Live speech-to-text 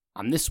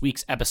On this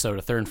week's episode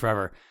of Third and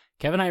Forever,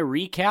 Kevin and I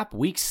recap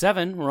Week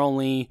 7. We're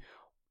only...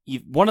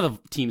 One of the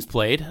teams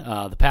played.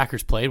 The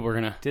Packers played.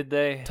 We're going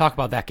to talk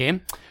about that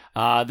game.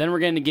 Then we're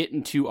going to get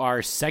into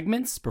our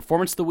segments,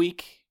 Performance of the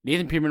Week,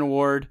 Nathan Peterman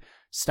Award,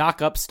 Stock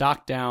Up,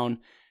 Stock Down,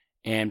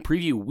 and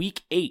preview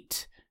Week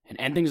 8. And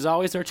end things as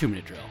always, our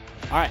 2-minute drill.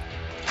 All right,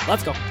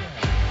 let's go.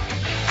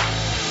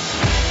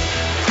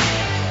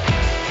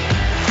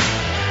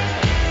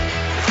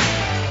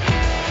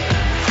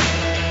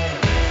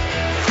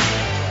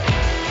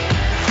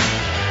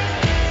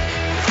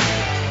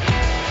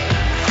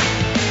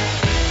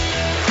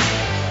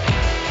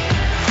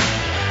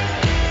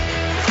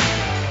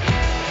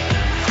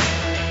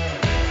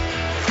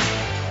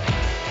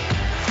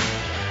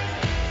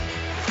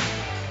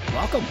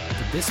 Welcome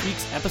to this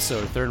week's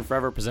episode of Third and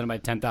Forever, presented by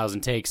 10,000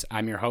 Takes.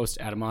 I'm your host,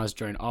 Adam Oz,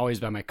 joined always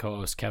by my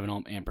co-host, Kevin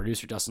Holm, and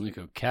producer, Dustin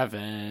Luco.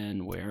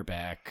 Kevin, we're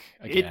back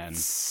again.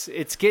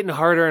 It's getting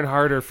harder and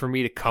harder for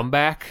me to come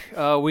back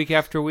week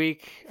after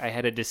week. I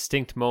had a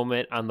distinct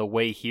moment on the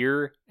way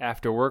here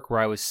after work where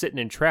I was sitting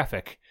in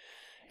traffic,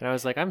 and I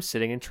was like, I'm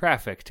sitting in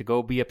traffic to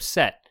go be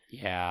upset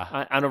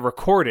on a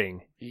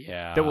recording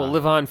that will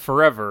live on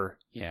forever.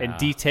 And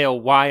detail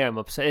why I'm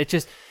upset.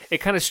 It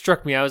kind of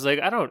struck me. I was like,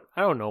 I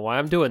don't know why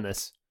I'm doing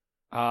this.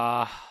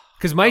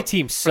 Because my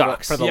team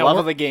sucks. For the love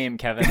of the game,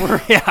 Kevin.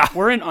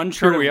 We're in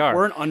uncharted.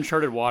 We're in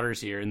uncharted waters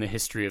here in the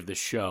history of the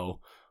show.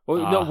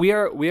 Well, no, we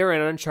are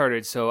in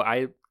uncharted. So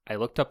I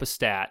looked up a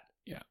stat.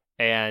 Yeah.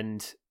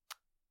 And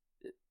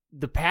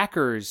the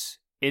Packers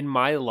in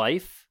my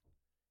life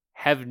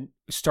have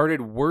started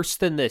worse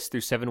than this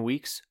through 7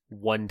 weeks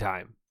one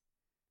time.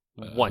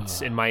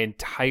 Once in my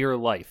entire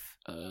life.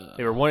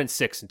 They were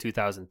 1-6 in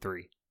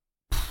 2003.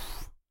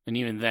 And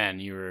even then,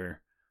 you were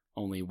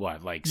only,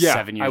 7 years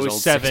old? I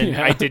was 7.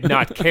 I did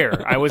not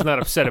care. I was not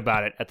upset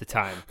about it at the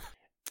time.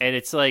 And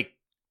it's like,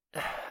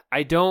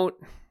 I don't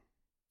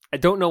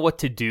know what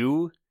to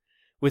do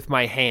with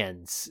my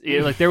hands.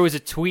 Like, there was a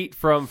tweet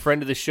from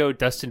friend of the show,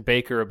 Dustin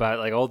Baker, about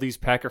like all these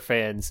Packer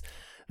fans,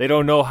 they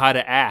don't know how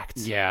to act.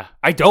 Yeah.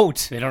 I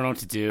don't. They don't know what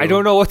to do. I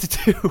don't know what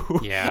to do.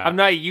 Yeah. I'm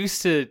not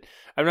used to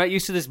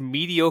this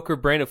mediocre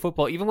brand of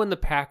football. Even when the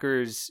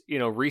Packers,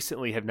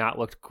 recently have not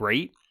looked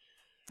great.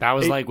 That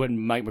was like when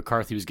Mike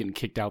McCarthy was getting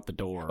kicked out the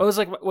door. It was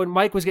like when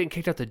Mike was getting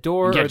kicked out the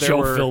door. You got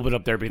Joe Philbin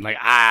up there being like,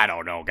 I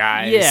don't know,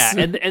 guys. Yeah,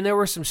 and there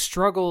were some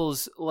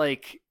struggles,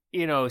 like,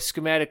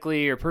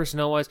 schematically or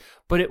personnel-wise,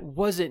 but it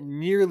wasn't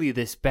nearly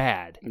this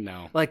bad.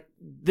 No. Like,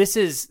 this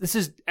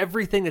is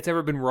everything that's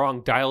ever been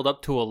wrong dialed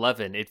up to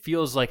 11. It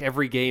feels like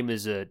every game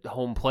is a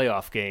home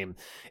playoff game.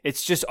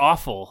 It's just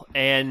awful,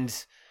 and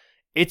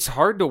it's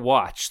hard to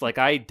watch. Like,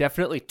 I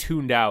definitely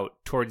tuned out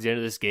towards the end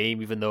of this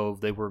game, even though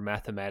they were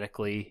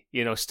mathematically,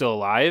 still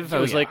alive. I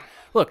was like,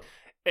 look,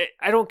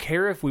 I don't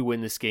care if we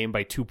win this game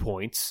by 2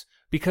 points,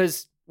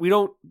 because we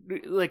don't,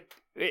 like,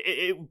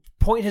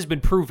 point has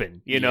been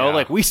proven,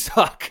 like, we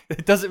suck.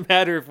 It doesn't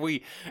matter if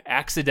we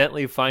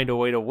accidentally find a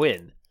way to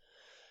win.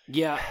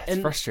 Yeah.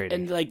 It's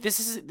frustrating. And, like,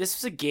 this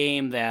was a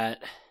game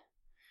that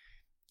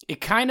it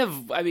kind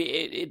of, I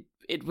mean,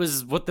 it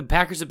was what the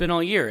Packers have been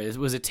all year. It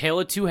was a tale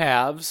of two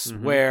halves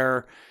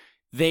where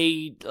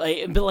they,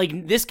 but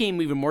this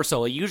game even more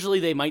so. Like, usually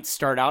they might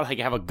start out, like,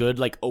 have a good,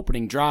 like,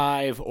 opening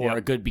drive or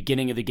a good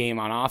beginning of the game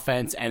on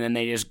offense, and then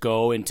they just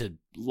go into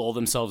lull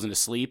themselves into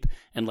sleep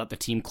and let the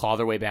team claw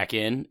their way back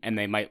in, and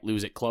they might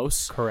lose it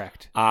close.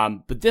 Correct.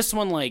 But this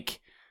one,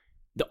 like,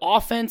 the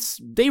offense,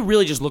 they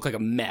really just look like a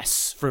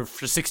mess for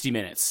 60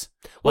 minutes.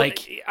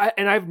 Like,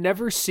 and I've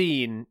never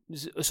seen,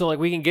 so, like,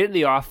 we can get into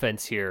the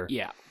offense here.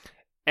 Yeah.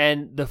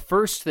 And the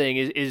first thing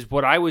is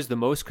what I was the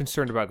most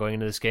concerned about going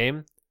into this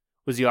game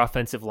was the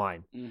offensive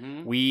line.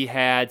 Mm-hmm. We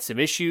had some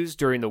issues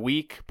during the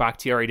week.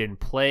 Bakhtiari didn't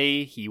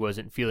play. He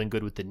wasn't feeling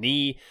good with the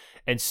knee.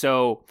 And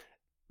so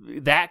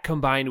that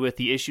combined with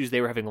the issues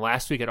they were having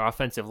last week at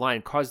offensive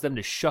line caused them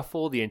to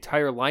shuffle the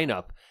entire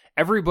lineup.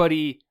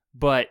 Everybody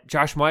but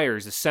Josh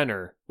Myers, the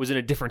center, was in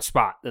a different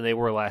spot than they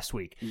were last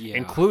week,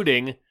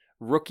 including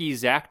rookie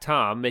Zach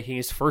Tom making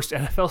his first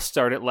NFL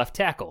start at left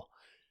tackle.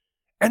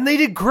 And they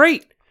did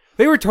great.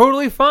 They were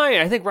totally fine.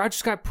 I think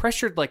Rodgers got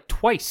pressured like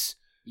twice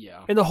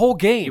in the whole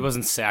game. He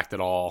wasn't sacked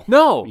at all.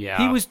 No. Yeah.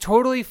 He was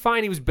totally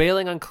fine. He was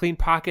bailing on clean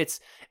pockets.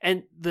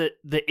 And the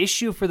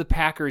issue for the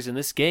Packers in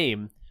this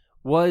game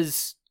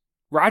was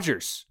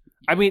Rodgers.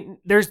 I mean,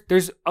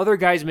 there's other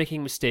guys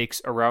making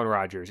mistakes around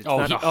Rodgers. It's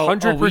not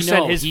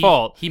 100% his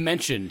fault. He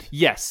mentioned.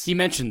 Yes. He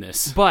mentioned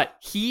this. But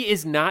he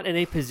is not in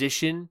a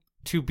position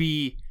to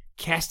be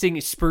casting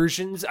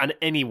aspersions on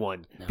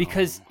anyone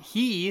because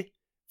he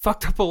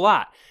fucked up a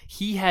lot.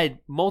 He had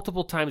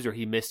multiple times where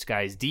he missed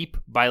guys deep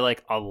by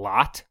like a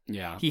lot.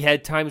 Yeah. He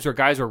had times where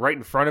guys were right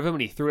in front of him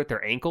and he threw at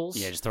their ankles.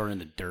 Yeah, just throw it in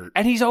the dirt.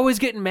 And he's always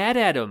getting mad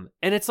at him.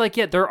 And it's like,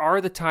 there are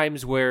the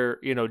times where,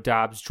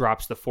 Dobbs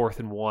drops the 4th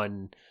and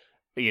 1,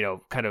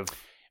 kind of.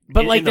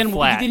 But like then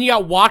you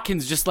got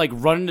Watkins just like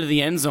running to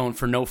the end zone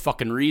for no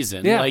fucking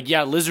reason. Yeah. Like,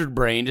 lizard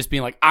brain just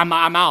being like, I'm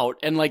out.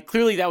 And like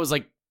clearly that was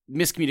like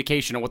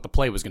miscommunication on what the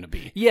play was going to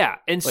be. Yeah,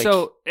 and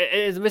so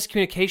it's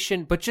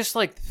miscommunication, but just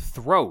like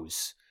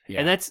throws. Yeah.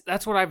 And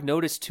that's what I've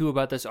noticed too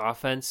about this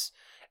offense.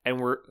 And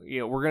we're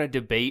going to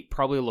debate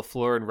probably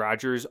LaFleur and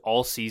Rodgers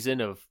all season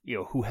of,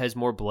 who has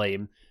more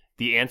blame.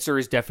 The answer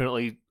is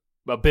definitely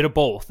a bit of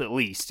both, at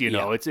least.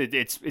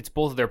 It's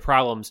both of their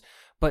problems.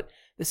 But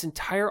this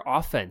entire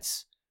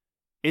offense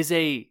is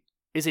a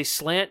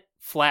slant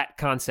flat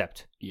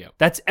concept. Yeah.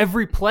 That's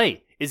every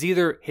play is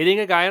either hitting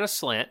a guy on a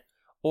slant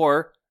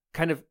or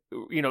kind of,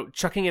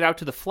 chucking it out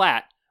to the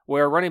flat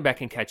where a running back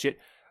can catch it.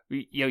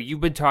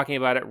 You've been talking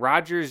about it.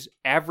 Rodgers'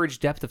 average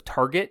depth of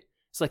target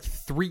is like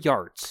 3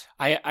 yards.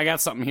 I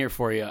got something here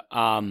for you.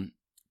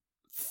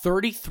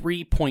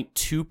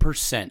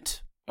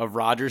 33.2% of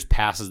Rodgers'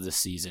 passes this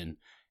season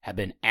have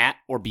been at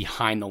or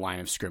behind the line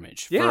of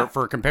scrimmage. Yeah.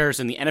 For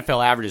comparison, the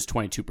NFL average is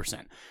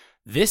 22%.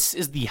 This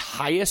is the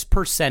highest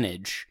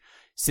percentage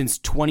since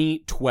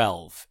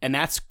 2012. And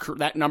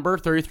that number,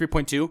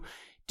 33.2. Do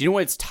you know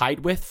what it's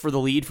tied with for the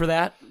lead for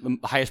that? The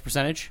highest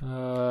percentage?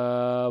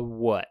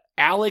 What?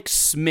 Alex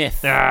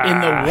Smith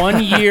in the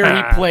 1 year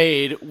he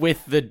played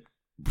with the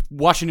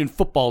Washington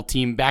football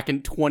team back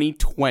in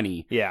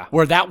 2020. Yeah.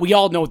 Where we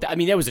all know that. I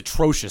mean, that was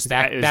atrocious.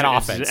 That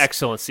offense. It was an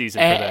excellent season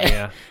for them,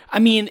 yeah. I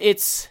mean,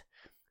 it's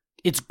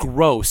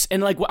gross.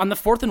 And like on the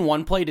 4th and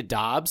 1 play to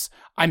Dobbs,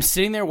 I'm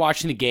sitting there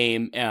watching the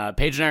game.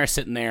 Paige and I are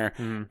sitting there,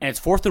 and it's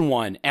 4th and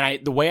 1.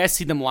 And the way I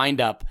see them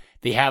lined up,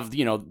 they have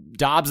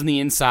Dobbs on the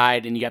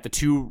inside, and you got the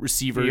 2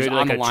 receivers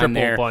on the line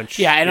there. Bunch,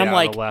 yeah, and I'm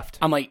like, left.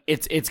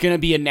 it's gonna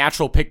be a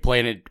natural pick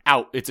play, and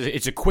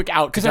it's a quick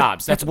out to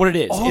Dobbs. That's what it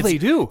is. They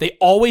do. They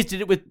always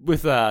did it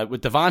with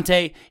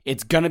Devontae.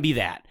 It's gonna be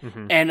that.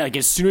 Mm-hmm. And like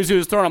as soon as it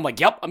was thrown, I'm like,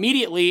 yep,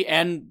 immediately.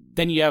 And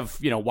then you have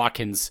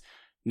Watkins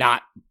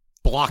not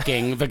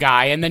blocking the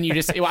guy, and then you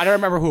just I don't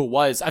remember who it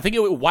was. I think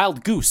it was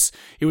Wild Goose.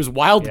 It was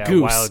Wild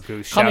Goose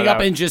coming up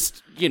and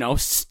just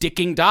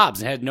sticking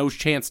Dobbs and had no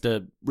chance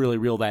to really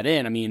reel that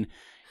in. I mean,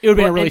 it would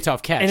have been a really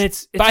tough catch. And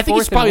it's but I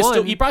think he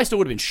probably still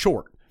would have been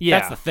short. Yeah,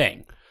 that's the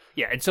thing.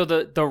 Yeah, and so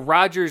the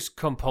Rodgers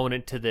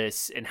component to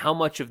this, and how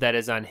much of that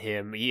is on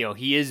him.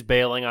 He is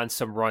bailing on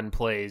some run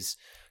plays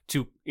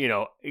to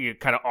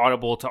kind of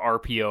audible to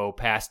RPO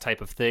pass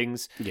type of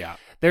things. Yeah,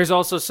 there's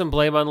also some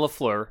blame on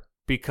LaFleur,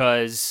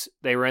 because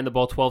they ran the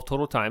ball 12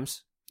 total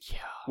times. Yeah.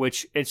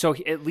 And so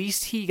at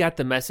least he got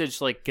the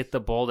message, like, get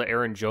the ball to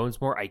Aaron Jones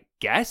more, I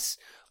guess.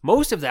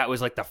 Most of that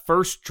was like the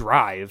first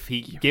drive.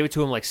 He gave it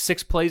to him like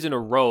 6 plays in a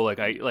row.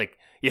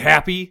 You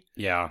happy?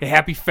 Yeah. You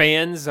happy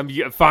fans?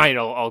 Fine.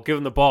 I'll give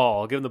him the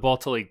ball. I'll give him the ball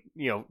till he,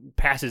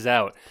 passes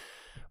out.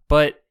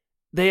 But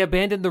they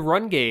abandoned the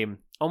run game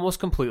almost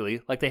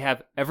completely, like they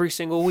have every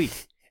single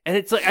week. And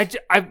it's like,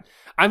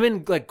 I'm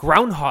in like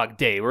Groundhog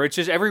Day, where it's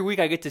just every week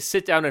I get to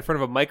sit down in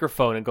front of a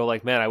microphone and go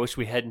like, man, I wish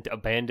we hadn't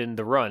abandoned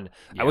the run.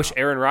 Yeah. I wish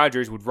Aaron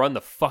Rodgers would run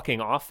the fucking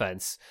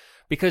offense,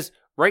 because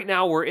right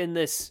now we're in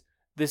this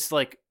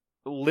like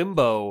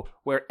limbo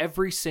where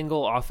every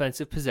single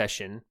offensive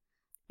possession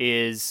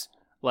is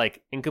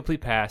like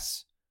incomplete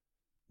pass,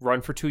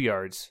 run for 2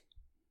 yards,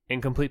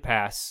 incomplete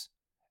pass,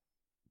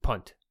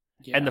 punt.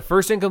 Yeah. And the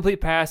first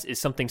incomplete pass is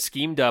something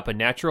schemed up, a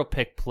natural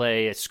pick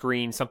play, a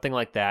screen, something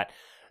like that.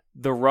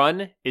 The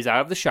run is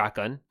out of the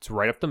shotgun. It's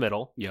right up the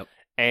middle. Yep.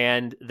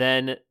 And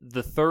then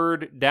the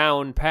third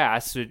down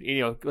pass,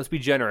 let's be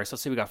generous.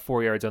 Let's say we got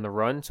 4 yards on the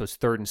run, so it's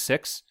 3rd and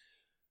 6.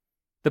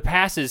 The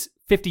pass is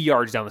 50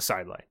 yards down the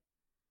sideline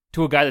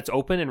to a guy that's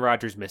open, and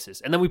Rodgers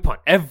misses. And then we punt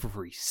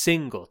every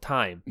single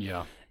time.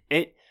 Yeah.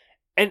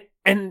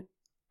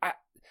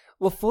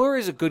 LaFleur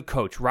is a good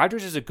coach.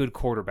 Rodgers is a good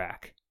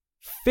quarterback.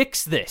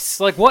 Fix this.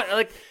 Like what?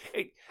 Like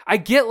I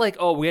get like,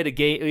 oh, we had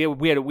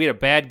a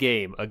bad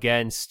game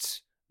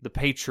against the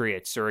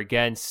Patriots or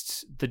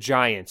against the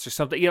Giants or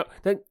something,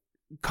 then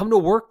come to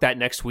work that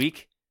next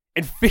week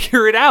and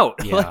figure it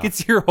out. Yeah. Like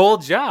it's your whole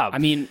job. I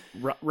mean,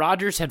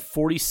 Rodgers had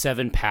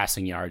 47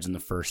 passing yards in the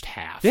first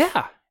half.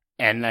 Yeah.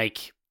 And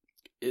like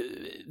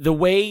the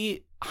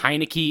way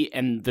Heineke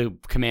and the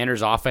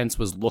Commanders offense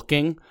was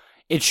looking,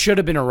 it should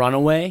have been a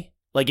runaway.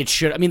 Like it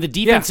should. I mean, the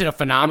defense did a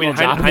phenomenal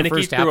job in the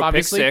first half,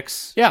 obviously. Pick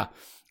 6. Yeah.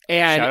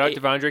 And shout out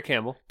Devondre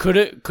Campbell. Could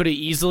have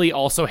easily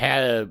also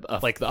had a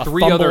 3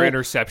 fumble, other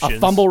interceptions, a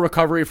fumble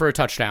recovery for a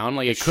touchdown.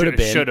 Like it could have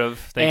been. Should have.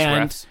 Thanks,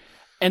 refs.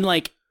 And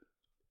like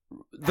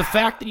the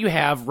fact that you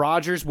have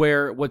Rodgers,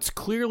 where what's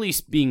clearly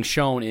being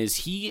shown is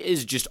he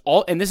is just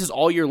and this is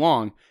all year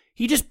long.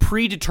 He just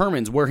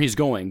predetermines where he's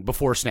going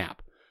before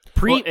snap.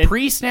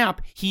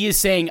 Pre-snap, he is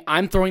saying,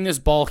 I'm throwing this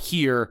ball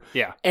here.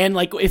 Yeah. And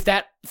like if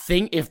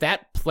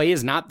that play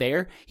is not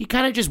there, he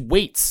kind of just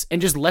waits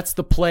and just lets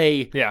the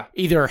play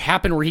either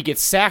happen where he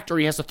gets sacked or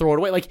he has to throw it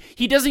away. Like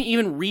he doesn't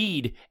even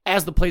read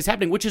as the play's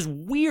happening, which is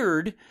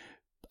weird,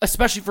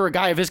 especially for a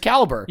guy of his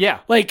caliber. Yeah.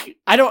 Like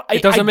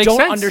it doesn't make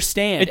sense.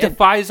 Understand. It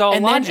defies all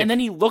logic. And then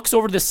he looks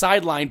over to the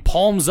sideline,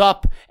 palms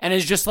up, and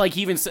is just like,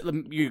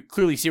 you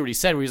clearly see what he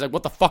said, where he's like,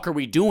 what the fuck are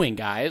we doing,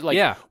 guys?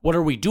 Like, what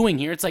are we doing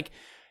here? It's like,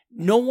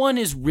 no one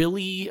is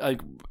really,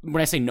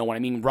 when I say no one, I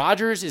mean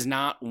Rodgers is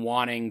not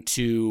wanting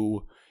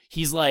to,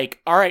 he's like,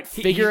 all right,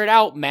 figure it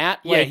out, Matt.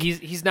 Yeah, Like,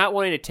 he's not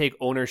wanting to take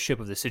ownership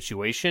of the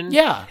situation.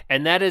 yeah.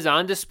 And that is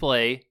on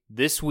display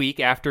this week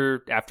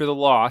after the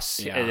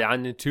loss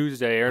on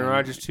Tuesday, Aaron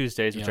Rodgers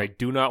Tuesdays, which I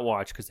do not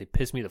watch because they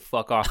piss me the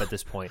fuck off at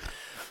this point.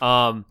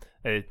 I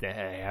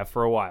have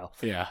for a while.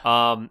 Yeah.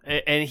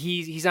 And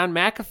he's on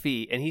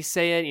McAfee, and he's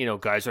saying, you know,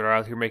 guys that are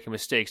out here making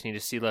mistakes need to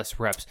see less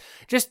reps.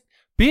 Just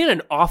being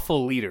an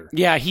awful leader.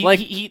 Yeah,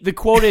 the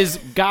quote is,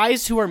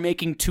 guys who are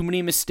making too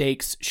many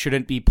mistakes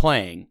shouldn't be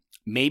playing.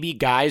 Maybe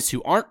guys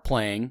who aren't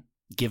playing,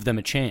 give them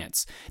a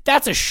chance.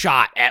 That's a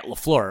shot at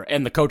LaFleur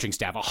and the coaching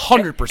staff,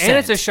 100%. And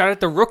it's a shot at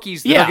the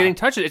rookies that are getting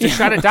touches. It's a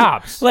shot at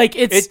Dobbs. Like,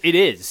 it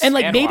is. And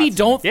maybe Watson.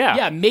 don't.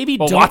 Maybe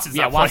don't. Watson's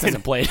Watson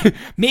hasn't played.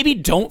 Maybe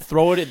don't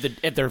throw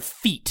it at their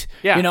feet.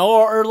 Yeah. You know,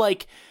 or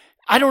like,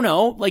 I don't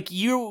know. Like,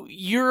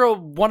 you're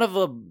one of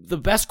the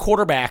best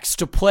quarterbacks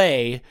to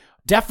play.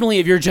 Definitely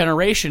of your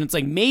generation. It's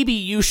like, maybe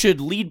you should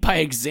lead by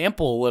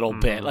example a little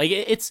bit. Like,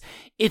 it's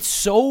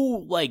so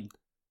like.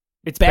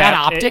 It's bad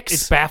optics.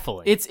 It's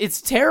baffling.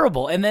 It's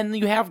terrible. And then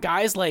you have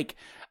guys like,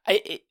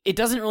 it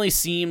doesn't really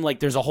seem like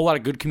there's a whole lot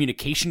of good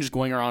communication just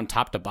going around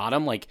top to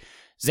bottom. Like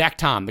Zach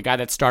Tom, the guy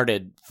that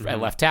started at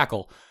left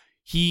tackle,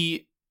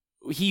 he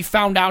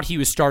found out he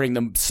was starting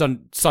them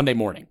Sunday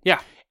morning.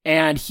 Yeah.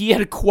 And he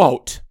had a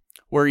quote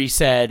where he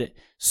said,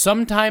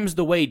 sometimes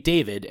the way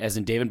David, as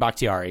in David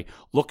Bakhtiari,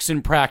 looks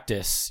in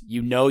practice,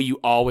 you know you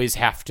always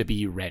have to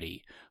be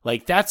ready.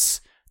 Like, that's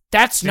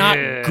not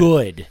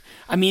good.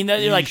 I mean,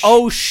 you're like,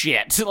 oh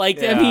shit.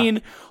 Like, I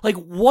mean, like,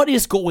 what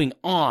is going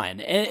on?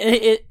 And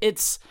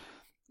it's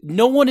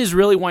no one is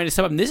really wanting to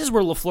step up. And this is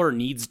where LaFleur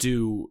needs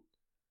to,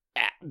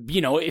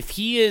 you know, if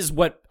he is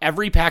what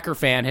every Packer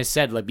fan has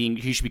said, like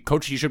he should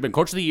have been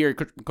coach of the year.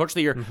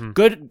 Mm-hmm.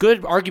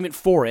 Good argument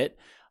for it.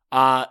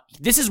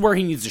 This is where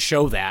he needs to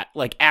show that,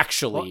 like,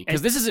 actually,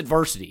 because this is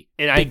adversity.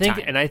 And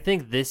I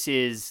think this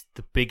is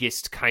the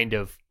biggest kind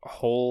of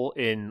hole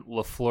in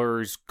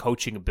LaFleur's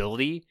coaching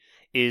ability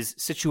is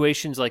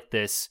situations like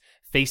this,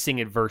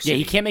 facing adversity. Yeah,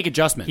 he can't make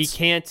adjustments. He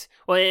can't.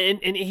 Well,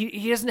 and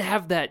he doesn't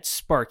have that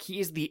spark. He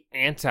is the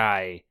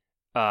anti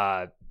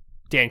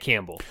Dan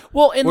Campbell.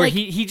 Well, and where like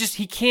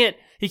he can't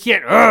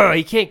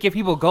get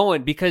people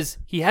going because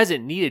he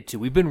hasn't needed to.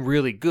 We've been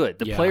really good.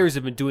 The players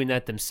have been doing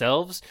that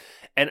themselves.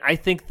 And I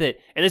think that,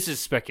 and this is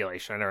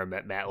speculation. I never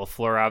met Matt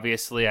LaFleur,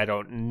 obviously. I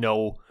don't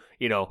know,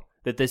 you know,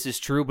 that this is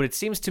true, but it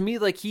seems to me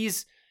like he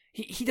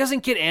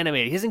doesn't get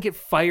animated. He doesn't get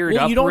fired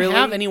up. You don't really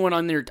have anyone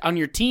on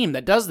your team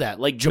that does that.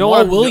 Like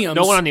Jamal Williams.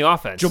 No one on the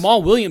offense.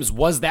 Jamal Williams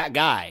was that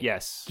guy.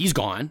 Yes. He's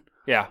gone.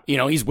 Yeah. You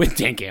know, he's with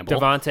Dan Campbell.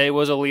 Devontae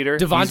was a leader.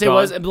 Devontae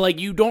was, but like,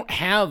 you don't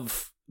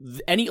have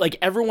any, like,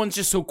 everyone's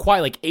just so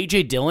quiet. Like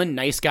AJ Dillon,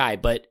 nice guy,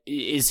 but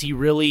is he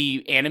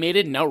really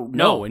animated?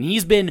 No. And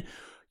he's been,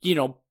 you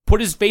know, put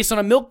his face on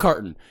a milk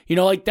carton. You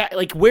know, like that.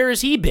 Like, where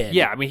has he been?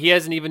 Yeah, I mean, he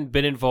hasn't even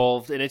been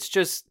involved, and it's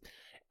just,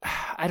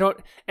 I don't.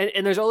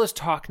 And there's all this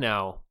talk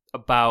now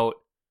about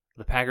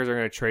the Packers are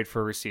going to trade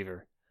for a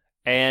receiver,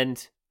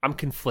 and I'm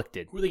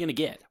conflicted. Who are they going to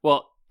get?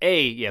 Well,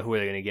 A, who are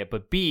they going to get?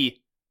 But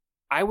B,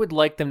 I would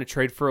like them to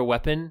trade for a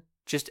weapon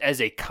just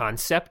as a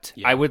concept.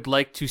 Yeah. I would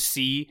like to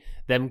see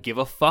them give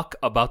a fuck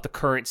about the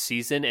current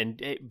season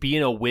and be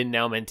in a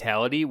win-now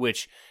mentality,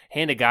 which,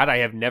 hand to God, I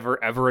have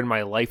never, ever in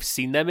my life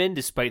seen them in,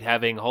 despite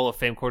having Hall of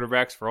Fame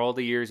quarterbacks for all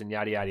the years and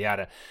yada, yada,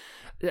 yada.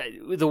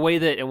 The way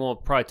that, and we'll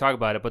probably talk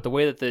about it, but the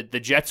way that the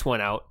Jets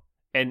went out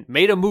and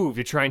made a move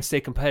to try and stay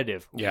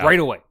competitive right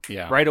away.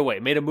 Yeah. Right away.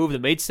 Made a move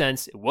that made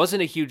sense. It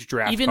wasn't a huge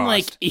draft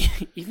cost.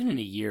 Even in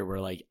a year where,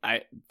 like,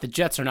 the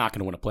Jets are not going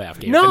to win a playoff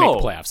game. No. If they make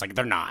the playoffs. Like,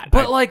 they're not.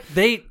 But, like,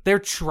 they're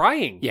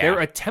trying. Yeah. They're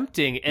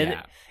attempting.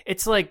 And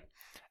it's like,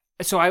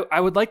 so I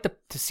would like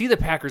to see the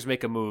Packers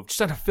make a move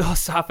just on a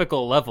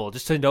philosophical level,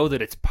 just to know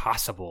that it's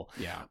possible.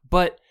 Yeah.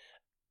 But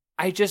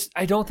I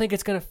don't think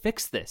it's going to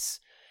fix this.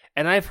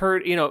 And I've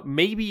heard, you know,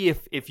 maybe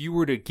if you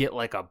were to get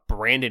like a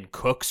Brandon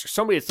Cooks or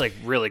somebody that's like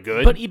really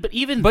good, but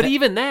even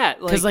that,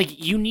 because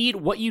like you need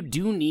what you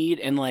do need,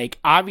 and like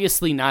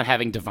obviously not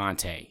having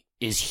Devontae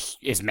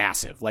is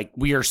massive. Like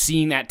we are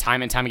seeing that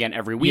time and time again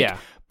every week. Yeah.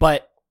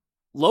 But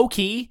low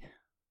key,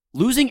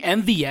 losing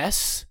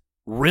MVS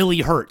really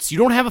hurts. You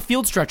don't have a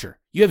field stretcher.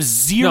 You have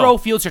zero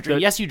field stretcher.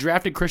 Yes, you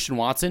drafted Christian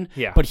Watson,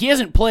 but he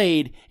hasn't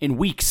played in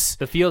weeks.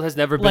 The field has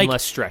never been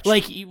less stretched.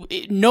 Like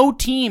no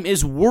team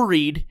is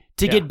worried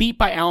to get beat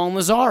by Allen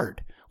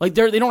Lazard. Like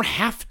they don't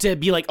have to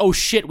be like, oh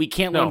shit, we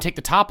can't let him take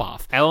the top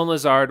off. Allen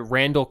Lazard,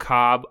 Randall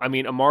Cobb. I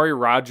mean, Amari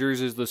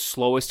Rodgers is the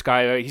slowest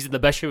guy. He's in the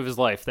best shape of his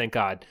life, thank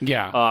God.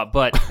 Yeah.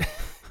 But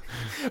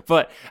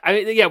I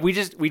mean,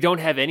 we don't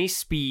have any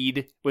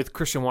speed with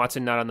Christian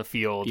Watson not on the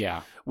field.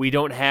 Yeah. We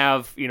don't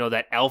have, you know,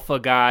 that alpha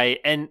guy,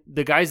 and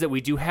the guys that we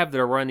do have that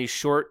are running these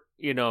short,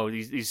 you know,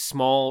 these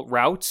small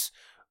routes,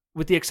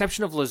 with the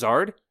exception of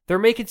Lazard, they're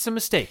making some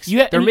mistakes.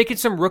 They're making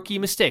some rookie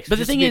mistakes. But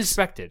the thing is,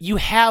 expected. You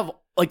have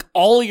like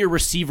all your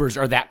receivers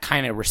are that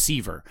kind of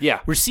receiver. Yeah.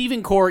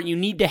 Receiving core, you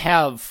need to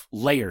have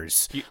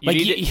layers. You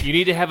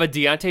need to have a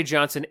Deontay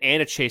Johnson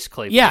and a Chase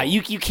Claypool. Yeah,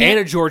 you can't, and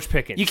a George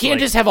Pickens. You can't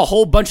just have a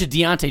whole bunch of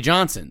Deontay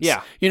Johnsons.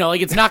 Yeah.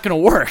 Like it's not going to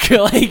work.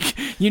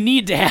 Like you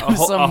need to have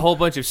a whole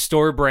bunch of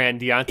store brand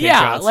Deontay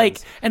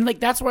Johnsons. Like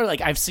that's where like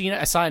I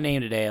saw a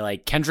name today,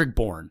 like Kendrick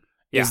Bourne.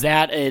 Yeah. Is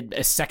that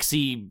a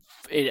sexy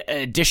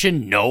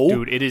addition? No,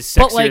 dude, it is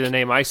sexier than the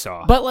name I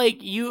saw. But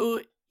like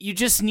you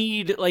just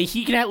need, like,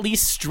 he can at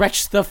least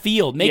stretch the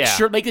field. Make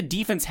the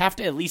defense have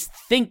to at least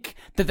think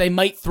that they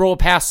might throw a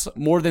pass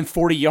more than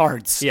 40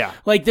 yards. Yeah.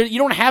 Like, you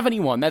don't have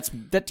anyone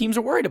that teams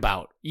are worried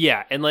about.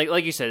 Yeah, and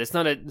like you said, it's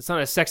not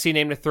a sexy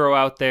name to throw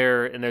out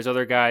there, and there's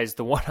other guys.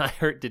 The one I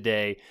heard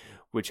today,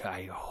 which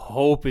I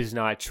hope is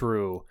not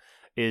true,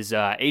 is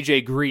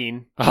AJ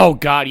Green. Oh,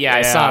 God, yeah,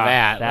 I saw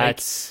that.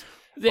 That's...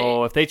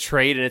 if they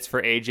trade and it's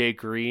for AJ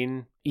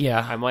Green...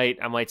 Yeah, I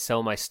might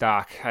sell my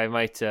stock. I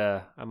might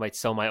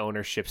sell my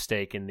ownership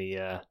stake in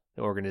the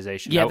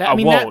organization. Yeah, I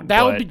won't.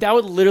 That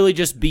would literally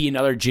just be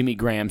another Jimmy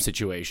Graham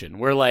situation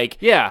where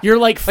you're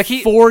like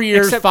 4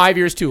 years, 5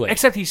 years too late.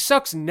 Except he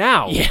sucks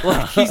now. Yeah.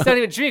 Like, he's not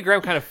even. Jimmy Graham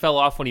kind of fell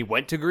off when he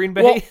went to Green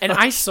Bay. Well, and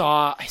I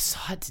saw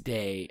it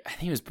today. I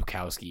think it was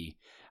Bukowski.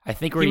 I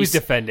think where he was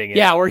defending it.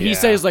 Yeah, where he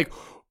says like,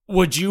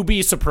 would you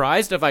be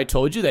surprised if I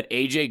told you that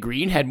AJ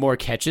Green had more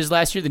catches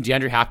last year than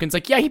DeAndre Hopkins?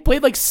 Like, yeah, he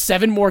played like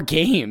 7 more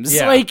games.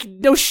 Yeah. Like,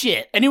 no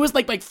shit. And it was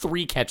like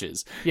 3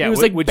 catches. Yeah, it was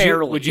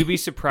barely. Would you be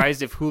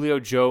surprised if Julio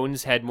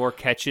Jones had more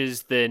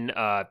catches than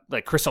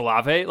like Chris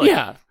Olave? Like,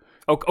 yeah.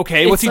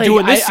 Okay, what's he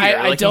doing this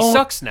year? He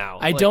sucks now.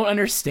 I don't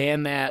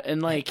understand that.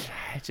 And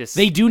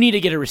they do need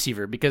to get a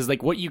receiver because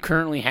like what you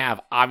currently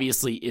have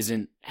obviously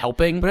isn't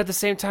helping. But at the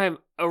same time,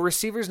 a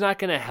receiver's not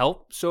going to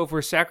help. So if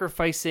we're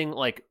sacrificing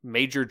like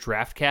major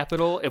draft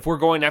capital, if we're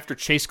going after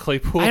Chase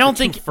Claypool, I don't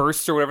think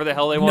first or whatever the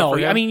hell they want. No, for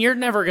him, I mean you're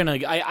never gonna.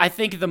 I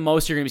think the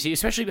most you're gonna see,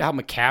 especially how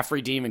McCaffrey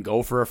didn't even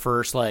go for a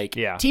first. Like,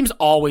 teams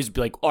always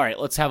be like, all right,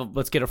 let's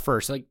get a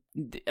first. Like,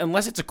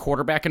 unless it's a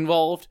quarterback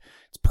involved,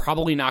 it's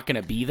probably not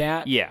gonna be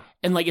that. Yeah,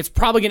 and like it's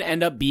probably gonna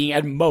end up being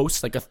at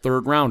most like a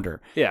 3rd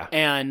rounder. Yeah,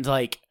 and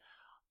like.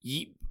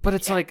 But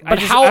it's like, I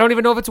don't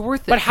even know if it's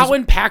worth it. But how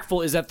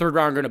impactful is that 3rd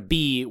round going to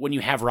be when you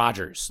have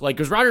Rodgers? Like,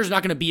 because Rodgers is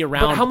not going to be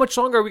around. But how much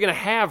longer are we going to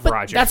have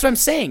Rodgers? That's what I'm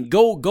saying.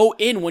 Go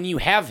in when you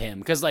have him,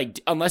 because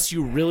like unless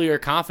you really are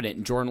confident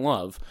in Jordan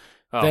Love,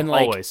 then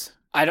like always.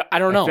 I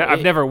don't know.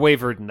 I've never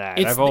wavered in that.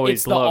 I've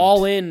always loved the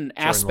all-in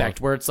aspect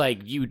where it's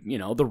like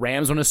the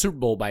Rams won a Super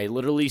Bowl by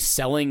literally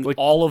selling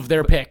all of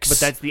their picks. But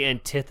that's the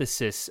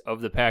antithesis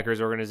of the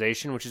Packers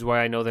organization, which is why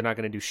I know they're not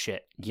going to do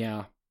shit.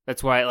 Yeah,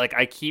 that's why like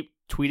I keep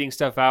tweeting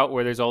stuff out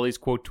where there's all these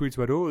quote tweets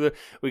about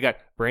we got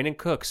Brandon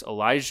Cooks,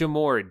 Elijah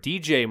Moore,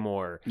 DJ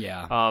Moore,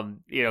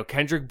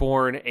 Kendrick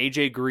Bourne,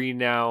 AJ Green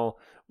now,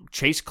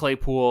 Chase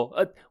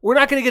Claypool. We're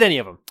not going to get any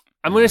of them.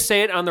 I'm going to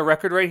say it on the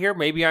record right here.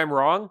 Maybe I'm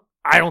wrong.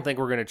 I don't think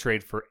we're going to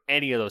trade for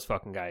any of those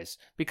fucking guys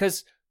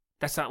because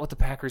that's not what the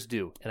Packers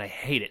do, and I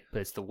hate it.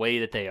 But it's the way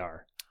that they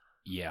are.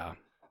 Yeah.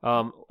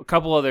 A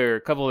couple other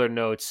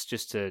notes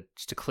just to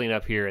clean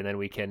up here, and then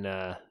we can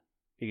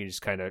you can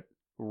just kind of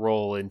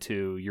roll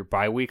into your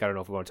bye week. I don't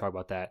know if we want to talk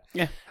about that.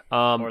 Yeah.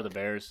 Or the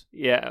Bears.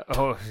 Yeah.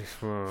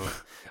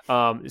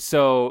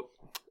 So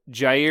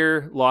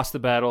Jair lost the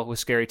battle with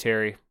Scary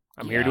Terry.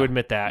 I'm here to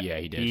admit that. Yeah,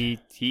 he did.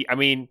 He I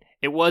mean,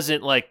 it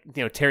wasn't like,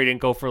 Terry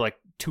didn't go for like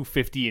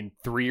 250 and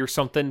 3 or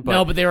something. But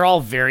no, but they were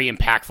all very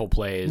impactful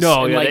plays.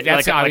 No, and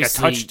that's like a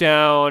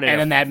touchdown, and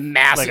then that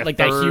massive, like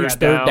that huge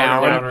third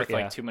down with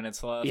like 2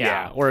 minutes left.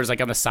 Yeah, whereas like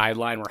on the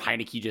sideline where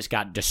Heineke just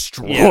got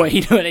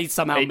destroyed, and he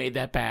somehow made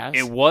that pass.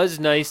 It was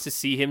nice to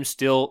see him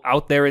still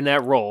out there in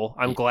that role.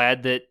 I'm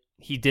glad that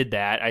he did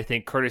that. I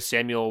think Curtis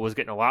Samuel was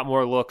getting a lot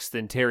more looks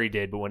than Terry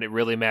did, but when it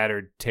really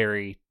mattered,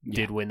 Terry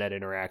did win that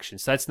interaction.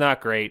 So that's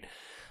not great.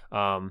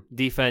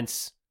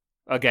 Defense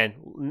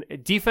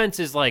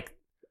is like,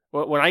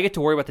 when I get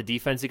to worry about the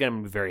defense again,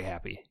 I'm very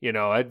happy.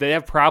 They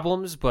have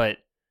problems, but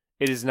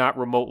it is not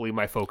remotely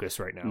my focus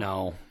right now.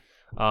 No.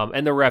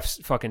 And the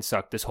refs fucking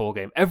sucked this whole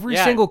game. Every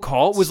single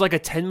call was like a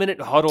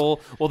 10-minute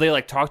huddle. Well, they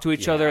like talk to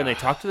each other and they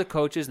talk to the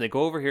coaches and they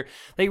go over here.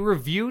 They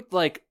reviewed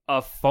like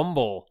a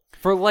fumble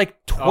for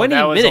like 20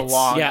 minutes. Was a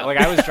long. Yeah, like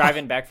I was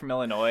driving back from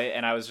Illinois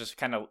and I was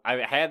just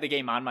I had the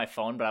game on my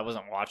phone, but I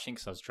wasn't watching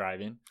because I was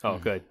driving. Oh,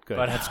 good.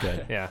 But that's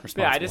good. Yeah,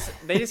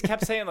 they just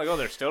kept saying like, oh,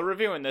 they're still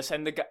reviewing this,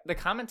 and the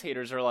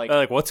commentators are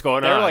like, what's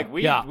going on? They're like,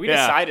 we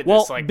decided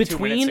this like 2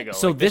 minutes ago.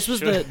 So like, this was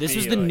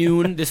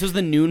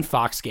the noon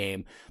Fox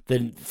game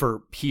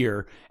for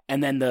here.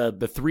 And then the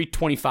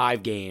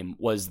 3:25 game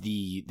was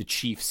the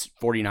Chiefs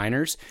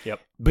 49ers. Yep.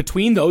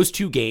 Between those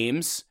two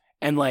games,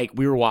 and like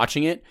we were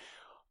watching it,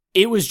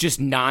 it was just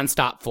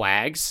nonstop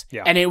flags.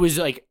 Yeah. And it was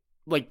like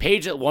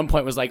Paige at one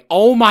point was like,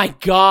 oh my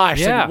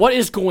gosh, like, what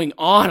is going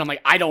on? I'm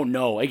like, I don't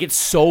know. Like, it's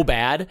so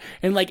bad.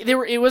 And like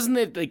it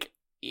wasn't like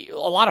a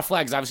lot of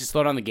flags obviously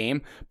slowed down the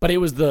game, but it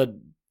was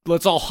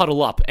let's all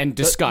huddle up and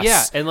discuss.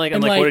 Yeah, and like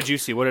what did you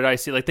see? What did I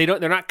see? Like they're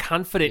not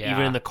confident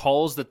even in the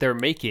calls that they're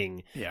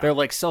making. Yeah. They're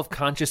like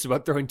self-conscious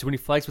about throwing too many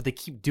flags, but they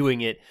keep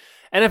doing it.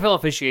 NFL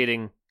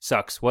officiating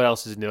sucks. What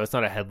else is new? It's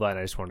not a headline.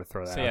 I just wanted to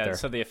throw that out there.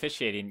 So the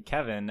officiating,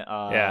 Kevin.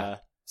 Yeah.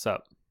 What's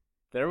up?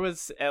 There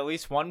was at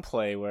least one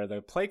play where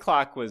the play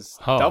clock was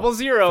Oh. double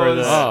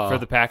zeros For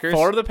the Packers?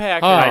 for the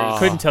Packers. I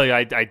couldn't tell you. I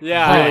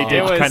really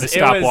did kind of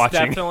stop it was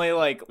watching. definitely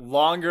like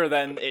longer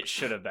than it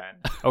should have been.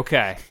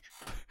 Okay.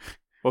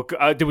 Well,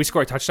 did we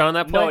score a touchdown on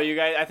that play? No, you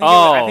guys.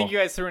 I think you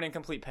guys threw an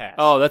incomplete pass.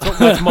 Oh,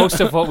 that's most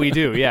of what we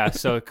do. Yeah.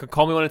 So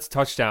call me when it's a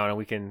touchdown, and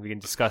we can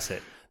discuss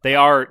it. They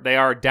are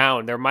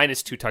down. They're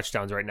 -2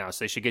 touchdowns right now,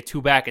 so they should get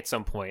 2 back at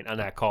some point on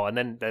that call, and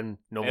then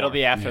no more. It'll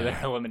be after they're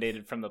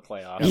eliminated from the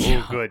playoffs.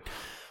 Ooh, good.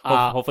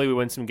 Hopefully we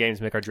win some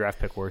games, make our draft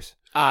pick worse.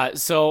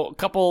 So a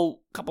couple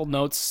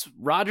notes.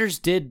 Rodgers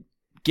did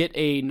get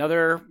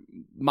another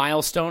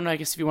milestone, I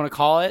guess if you want to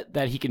call it,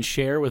 that he can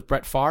share with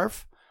Brett Favre.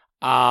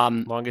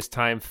 Longest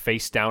time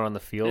face down on the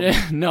field.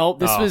 No,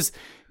 this was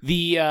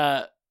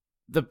the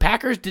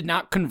Packers did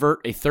not convert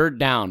a third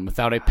down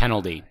without a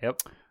penalty.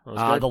 Yep. That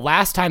was good. The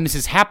last time this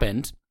has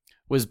happened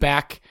was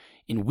back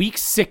in Week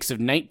 6 of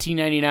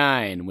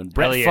 1999 when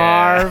Brett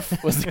Favre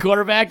was the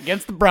quarterback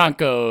against the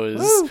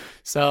Broncos. Woo.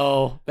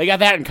 So they got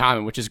that in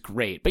common, which is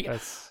great. But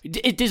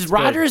does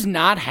Rodgers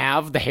not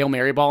have the Hail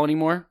Mary ball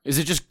anymore? Is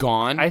it just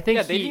gone? I think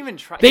they didn't even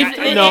try. I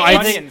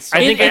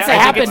think it's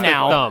happened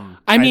now. Thumb.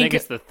 I mean, think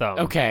it's the thumb.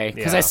 Okay,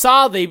 because Yeah. I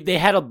saw they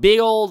had a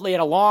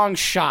long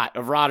shot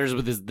of Rodgers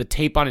with the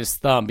tape on his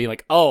thumb, being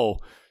like, oh.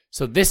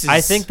 So this is.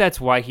 I think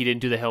that's why he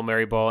didn't do the Hail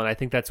Mary ball, and I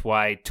think that's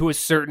why, to a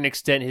certain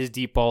extent, his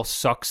deep ball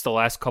sucks the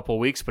last couple of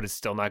weeks, but it's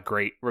still not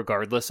great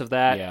regardless of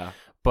that. Yeah.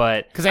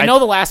 But because I know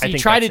the last he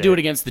tried to do it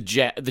against the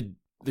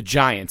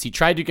Giants. He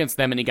tried to against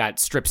them, and he got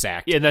strip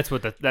sacked. Yeah, and that's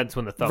when the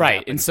thumb right.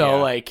 happens. And so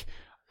yeah. like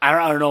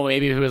I don't know.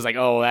 Maybe it was like,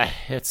 oh,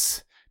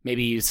 it's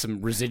maybe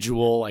some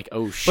residual like,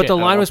 oh shit. But the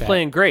line was that.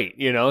 playing great,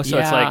 so it's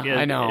Yeah, like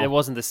I know. it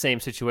wasn't the same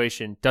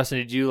situation. Dustin,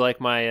 did you like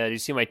my? Did you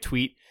see my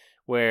tweet?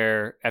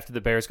 Where after the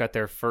Bears got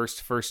their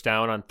first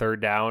down on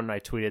third down, I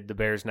tweeted the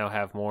Bears now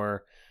have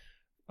more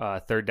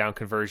third down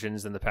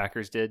conversions than the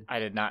Packers did. I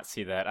did not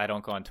see that. I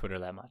don't go on Twitter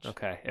that much.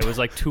 Okay. It was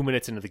like 2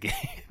 minutes into the game.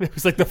 It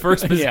was like the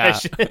first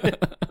possession.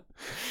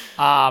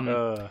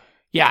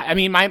 Yeah, I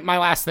mean, my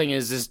last thing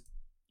is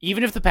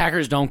even if the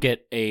Packers don't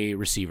get a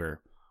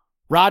receiver,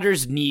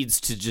 Rodgers needs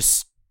to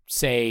just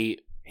say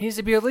He needs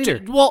to be a leader.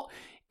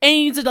 And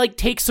he needs to like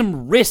take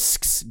some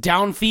risks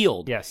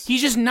downfield. Yes.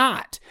 He's just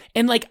not.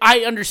 And like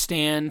I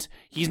understand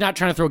he's not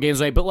trying to throw games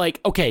away, but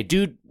like, okay,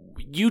 dude,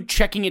 you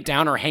checking it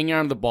down or hanging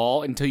on the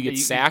ball until you get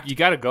sacked, You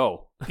got to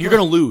go. you're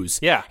gonna lose.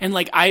 Yeah. And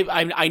like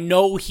I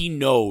know he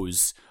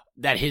knows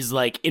that his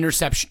like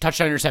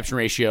touchdown interception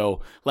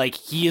ratio, like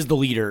he is the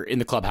leader in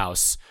the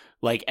clubhouse.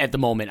 Like at the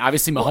moment,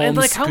 obviously Mahomes. And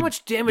like how could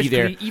much damage be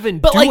there. could he even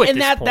But do like, at and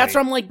this that's point?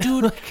 where I'm like,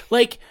 dude,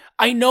 like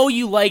I know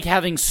you like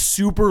having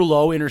super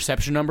low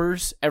interception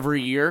numbers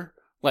every year.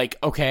 Like,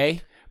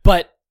 okay,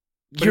 but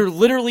you're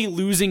literally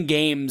losing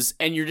games,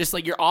 and you're just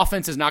like your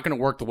offense is not going to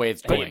work the way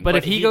it's going. But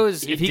if he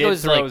goes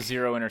throw like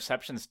 0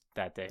 interceptions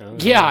that day.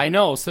 yeah, I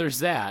know. So there's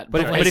that.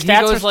 But like, if he stats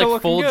are goes still like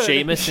looking full good.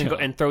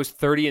 Jameis and throws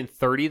 30 and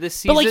 30 this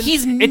season, but like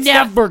he's it's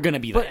never going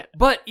to be that.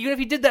 But even if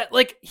he did that,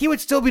 like he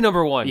would still be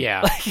number one.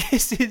 Yeah. Like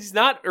he's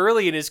not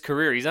early in his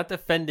career. He's not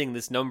defending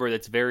this number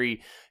that's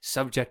very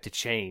subject to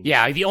change.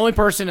 Yeah, the only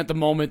person at the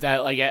moment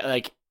that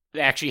like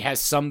actually has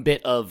some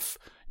bit of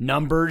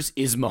numbers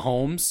is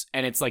Mahomes,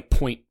 and it's like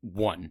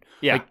 0.1.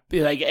 Yeah.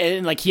 Like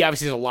and like he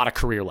obviously has a lot of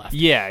career left.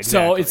 Yeah,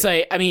 exactly. So it's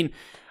like, I mean,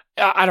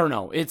 I don't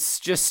know. It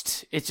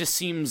just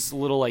seems a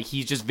little like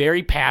he's just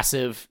very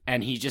passive,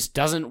 and he just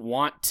doesn't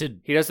want to.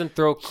 He doesn't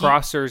throw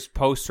crossers,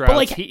 post routes.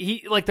 like-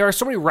 he like there are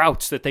so many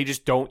routes that they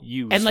just don't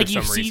use. And like for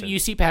you some reason.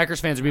 see Packers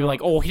fans are being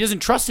like, oh, he doesn't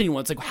trust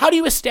anyone. It's like, how do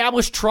you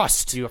establish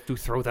trust? You have to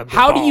throw them. The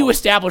How ball. do you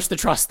establish the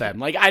trust then?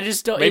 Like I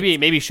just don't.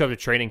 maybe show up to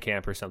training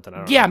camp or something? I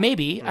don't know. Yeah,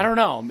 maybe. I don't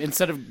know.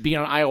 Instead of being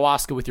on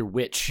ayahuasca with your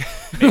witch.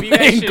 Maybe you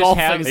guys should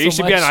Golfing have. so You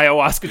should be on much.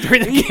 ayahuasca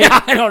during the game. Yeah,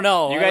 I don't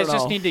know. You I guys don't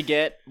just know. need to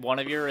get one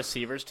of your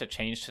receivers to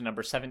change to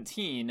number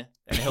 17,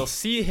 and he'll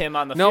see him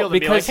on the No, field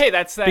and be like, because "Hey,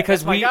 that's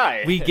my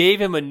guy." we gave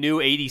him a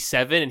new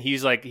 87, and he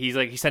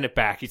sent it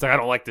back. He's like, I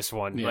don't like this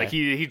one. Yeah. Like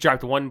he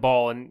dropped one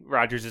ball, and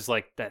Rodgers is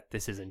like,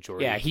 this isn't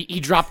Jordy. Yeah, he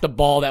dropped the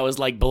ball that was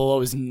like below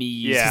his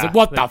knees. Yeah. He's like,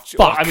 what the Like,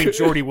 fuck? I mean,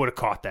 Jordy would have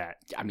caught that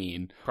I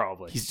mean,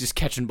 probably. he's just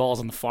catching balls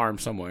on the farm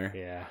somewhere.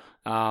 Yeah.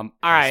 All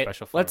right,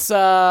 special farm. let's.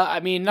 I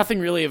mean, nothing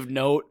really of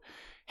note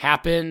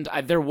happened.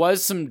 There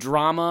was some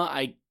drama,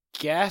 I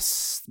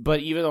guess, but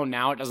even though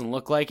now it doesn't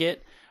look like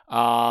it,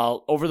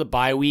 over the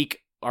bye week,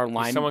 our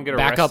someone get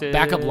backup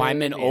arrested?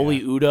 lineman Yeah.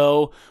 Oli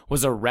Udoh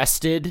was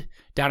arrested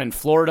down in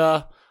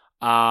Florida.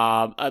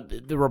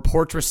 The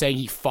reports were saying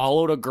he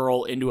followed a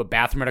girl into a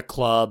bathroom at a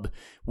club,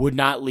 would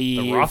not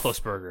leave. The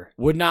Roethlisberger.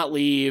 Would not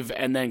leave,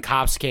 and then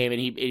cops came, and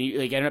he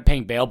like ended up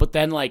paying bail. But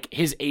then like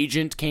his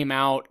agent came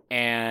out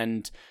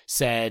and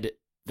said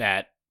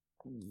that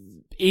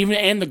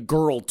and the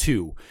girl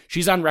too.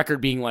 She's on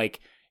record being like,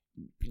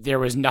 there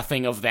was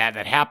nothing of that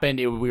happened.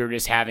 We were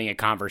just having a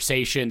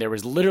conversation. There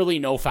was literally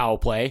no foul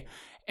play,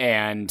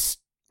 and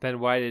Then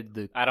why did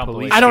the I don't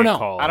police believe- I don't get know.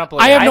 called? I don't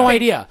believe I have it. no I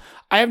think- idea.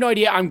 I have no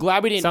idea. I'm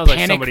glad we didn't Sounds like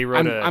panic. somebody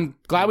wrote I'm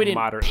glad we didn't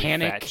moderately fat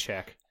panic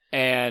check.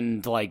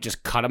 and like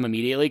just cut him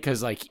immediately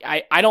because like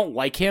I don't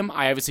like him.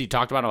 I obviously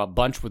talked about him a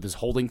bunch with his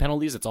holding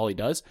penalties. That's all he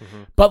does.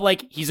 But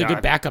like he's a Yeah,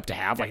 good backup to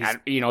have. Like he's-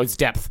 his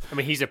depth. I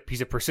mean, he's a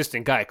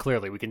persistent guy.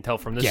 Clearly, we can tell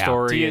from this Yeah.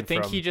 story. Do you and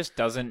think from- he just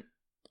doesn't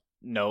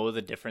know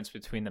the difference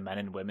between the men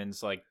and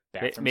women's like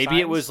bathroom maybe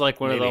it was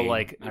like one of Maybe. the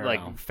like I don't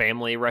know.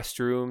 family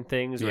restroom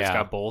things where it's Yeah.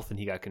 got both, and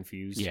he got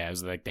confused. Yeah, it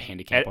was like the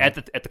handicap At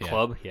one. the Yeah.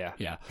 club, yeah.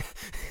 Yeah,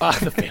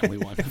 the family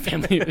one. The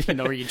family,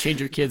 where you change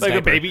your kids Like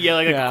diaper. a baby,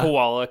 like Yeah. a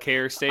koala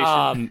care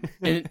station.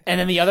 And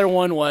then the other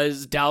one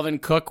was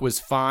Dalvin Cook was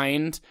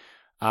fined,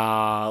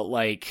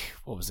 like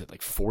what was it,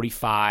 like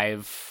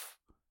 45?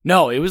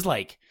 No, it was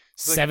like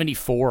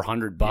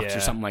 $7,400 Yeah. or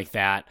something like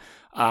that.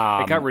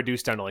 it got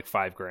reduced down to like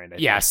 $5,000. I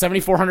Yeah, think.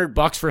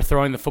 $7,400 for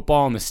throwing the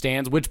football in the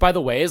stands, which by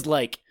the way is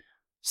like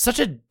such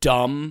a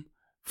dumb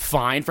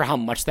fine for how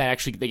much that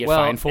actually they get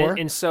fined for.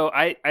 And so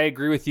I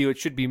agree with you. It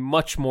should be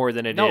much more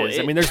than it No, is.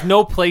 I it- mean, there's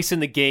no place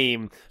in the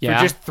game Yeah.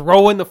 for just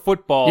throwing the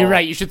football. You're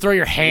right. You should throw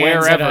your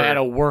hands Wherever. at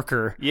a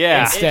worker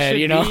Yeah. instead. It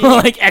You should know, be-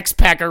 like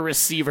ex-Packer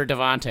receiver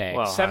Devontae.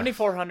 Well,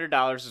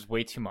 $7,400 is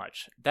way too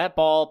much. That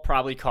ball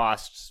probably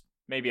costs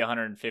maybe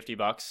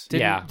 $150.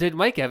 Did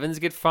Mike Evans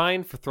get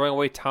fined for throwing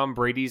away Tom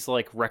Brady's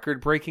like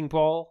record-breaking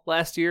ball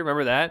last year?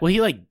 Remember that? Well, he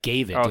like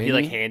gave it. Oh, didn't he,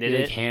 like, handed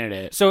it?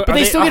 Handed it. So but are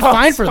they they- still get oh,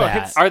 fined for so that.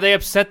 it's- Are they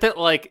upset that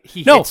like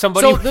he No, hit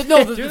somebody? So the Do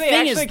they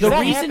thing is actually? the 'Cause that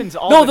reason. happens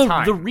all No, the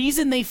time. the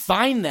reason they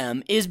fine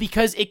them is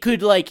because it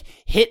could like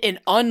hit an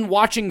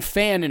unwatching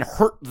fan and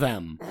hurt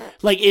them.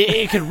 Like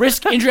it could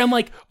risk injury. I'm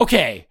like,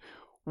 okay,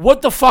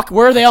 what the fuck?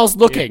 Where are they else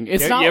looking?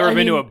 It's you, not. you ever I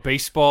been to a mean,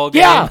 baseball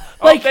game? Yeah,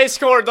 Like they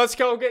scored. Let's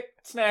go get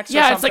snacks.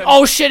 yeah. or It's like,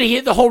 something. oh shit, he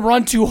hit the home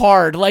run too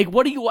hard. Like,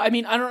 what do you? I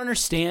mean, I don't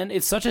understand.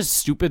 It's such a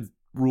stupid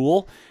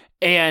rule.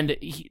 And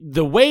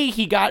the way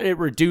he got it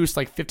reduced,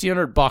 like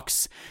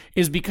 $1,500,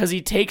 is because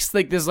he takes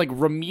like this like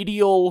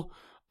remedial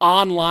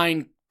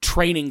online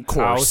training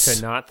How course.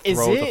 to not Is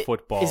throw the it-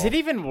 football? Is it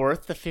even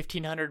worth the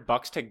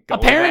 $1,500 to go?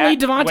 Apparently,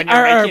 to that Devontae when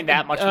you're making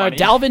that much money.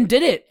 Dalvin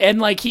did it, and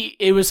like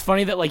it was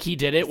funny that like he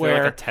did it Is there,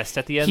 where like a test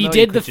at the end. he though? did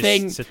You the could just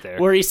thing sit there.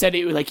 where he said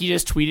it, like he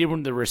just tweeted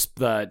when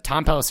the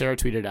Tom Pelissero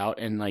tweeted out,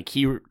 and like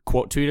he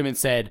quote tweeted him and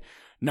said,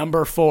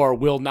 "Number 4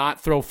 will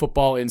not throw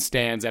football in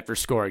stands after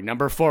scoring.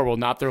 Number 4 will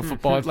not throw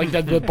football." Like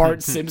the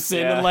Bart Simpson,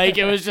 Yeah. and like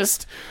it was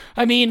just,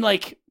 I mean,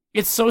 like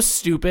it's so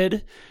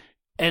stupid.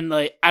 And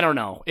like I don't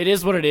know, it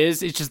is what it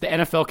is. It's just the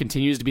NFL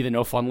continues to be the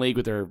no fun league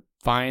with their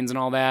fines and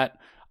all that.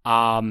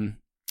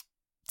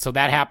 So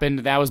that happened.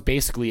 That was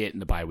basically it in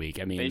the bye week.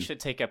 I mean, They should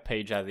take a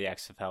page out of the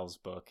XFL's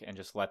book and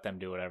just let them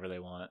do whatever they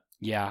want.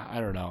 yeah, I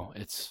don't know.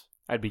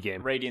 I'd be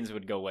game. Ratings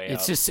would go way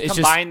It's up. just- it's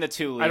Combine the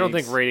two leagues. I don't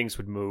think ratings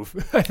would move.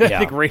 I Yeah.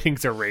 think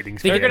ratings are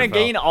ratings. They're for the going to NFL.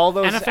 gain all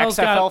those NFL's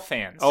XFL got-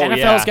 fans. Oh, NFL's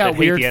yeah, got that hate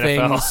weird the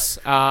NFL.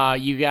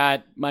 things. You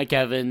got Mike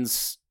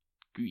Evans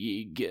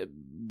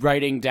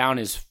writing down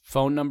his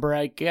phone number,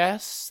 I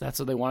guess. That's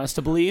what they want us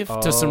to believe,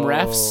 to some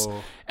refs,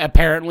 Oh.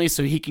 apparently,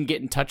 so he can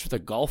get in touch with a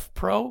golf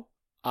pro.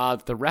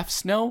 The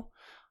refs know.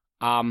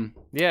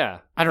 Yeah,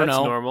 I don't that's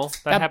know. normal.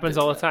 That happens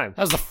all the time.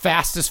 That was the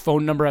fastest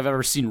phone number I've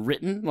ever seen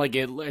written. Like,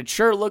 it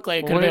sure looked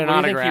like it could What have been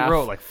an do you think autograph. he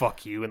wrote? Like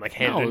 "fuck you" and like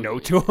handed No, a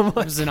note to him. It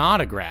was an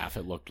autograph,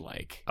 it looked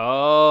like.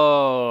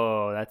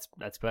 Oh,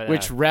 that's bad.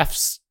 Which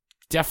refs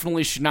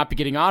definitely should not be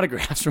getting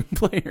autographs from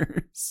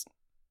players.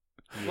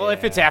 Well,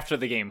 if it's after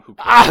the game, who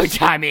Oh, cares?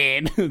 I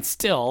mean,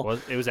 still.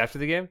 it was after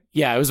the game.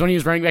 Yeah, it was when he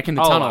was running back in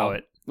the I'll tunnel. allow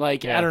it.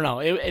 Like, Yeah. I don't know.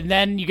 And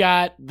then you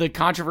got the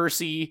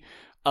controversy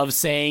of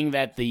saying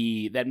that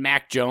that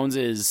Mac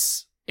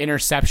Jones's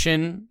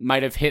interception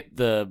might have hit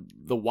the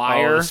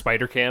wire. Oh, the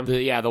spider cam.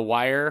 The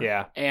wire.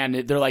 Yeah. And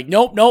they're like,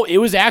 nope, it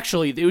was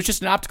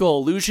just an optical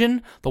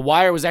illusion. The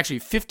wire was actually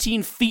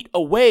 15 feet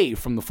away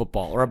from the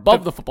football or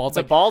above the football. It's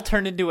The like, ball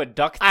turned into a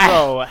duck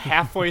throw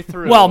halfway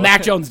through. well,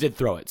 Mac Jones did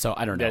throw it, so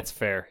I don't know. That's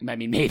fair. I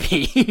mean,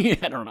 maybe.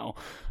 I don't know.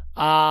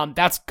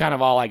 That's kind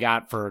of all I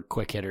got for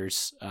quick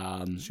hitters.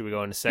 Should we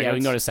go into segments? Yeah, we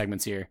can go to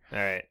segments here. All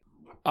right.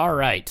 All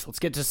right, let's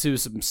get to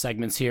some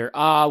segments here.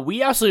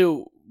 We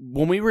actually,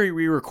 when we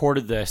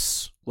re-recorded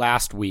this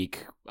last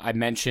week, I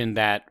mentioned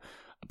that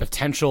a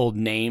potential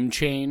name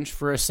change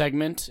for a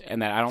segment,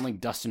 and that I don't think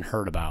Dustin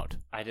heard about.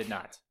 I did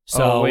not.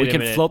 So wait we a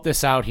can minute. float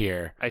this out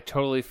here. I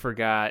totally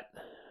forgot.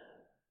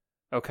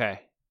 Okay.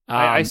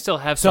 I still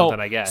have so,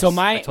 something, I guess. So I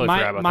my totally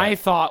forgot about my that.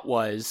 thought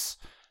was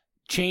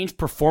change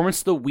performance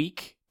of the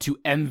week to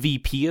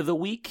MVP of the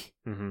week.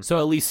 Mhm. So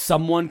at least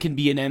someone can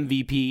be an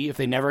MVP. If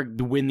they never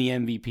win the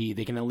MVP,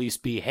 they can at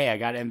least be, hey, I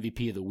got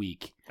MVP of the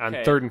week on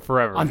Okay. third and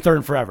forever. on third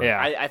and forever.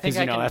 Yeah. I think 'Cause,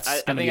 I you know, can. that's I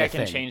gonna think be a I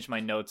can thing. change my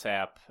notes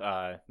app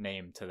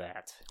name to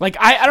that. Like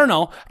I don't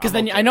know, because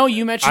I'm then okay I know with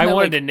you it. mentioned I that,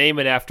 wanted like, to name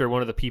it after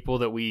one of the people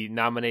that we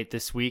nominate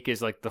this week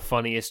is like the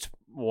funniest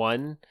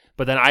one,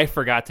 but then I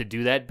forgot to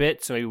do that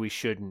bit, so maybe we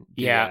shouldn't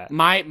do yeah, that.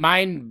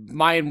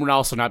 mine would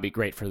also not be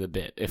great for the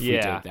bit if we did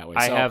Yeah, it that way.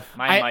 I So have-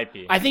 Mine might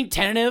be. I think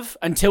tentative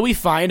until we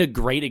find a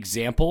great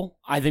example.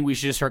 I think we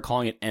should just start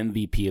calling it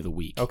MVP of the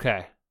week.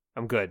 Okay.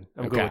 I'm good.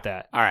 I'm Okay. good with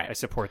that. All right. I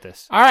support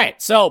this. All right,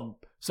 so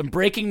some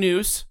breaking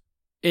news.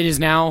 It is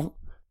now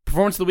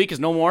Performance of the Week is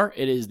no more.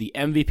 It is the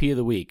MVP of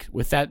the week.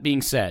 With that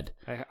being said,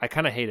 I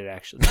kind of hate it,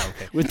 actually. No,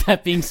 okay. with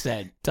that being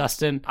said,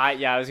 Dustin,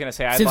 I was gonna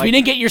say since we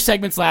didn't get your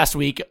segments last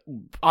week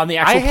on the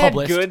I actual had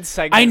published, good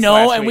segments. I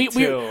know, last and week,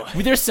 too.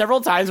 there's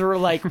several times where we're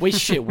like, wait,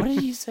 shit, what did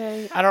he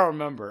say? I don't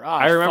remember. Oh,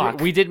 I remember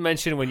fuck. we did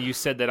mention when you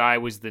said that I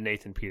was the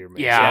Nathan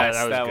Peterman. Yeah, Yes,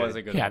 that was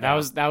a good yeah,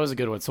 one. that was a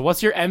good one. So,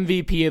 what's your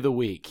MVP of the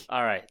week?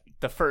 All right,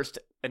 the first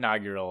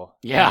inaugural.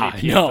 Yeah,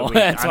 MVP no, of the week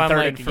that's on why I'm Third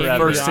like, and you gave me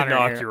Forever First the honor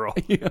inaugural.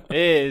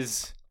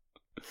 is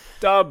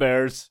the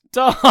Bears.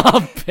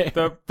 Stop it.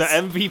 The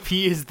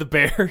MVP is the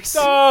Bears.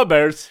 The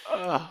Bears.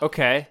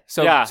 Okay,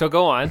 so Yeah. so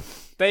go on.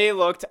 They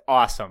looked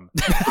awesome.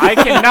 I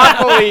cannot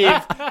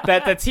believe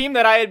that the team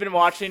that I had been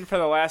watching for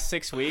the last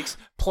 6 weeks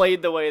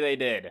played the way they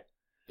did.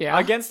 Yeah.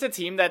 Against a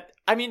team that,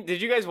 I mean,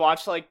 did you guys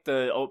watch like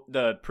the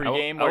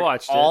pregame? I where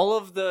watched it.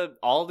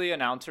 all the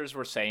announcers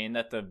were saying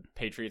that the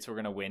Patriots were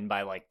going to win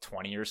by like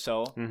 20 or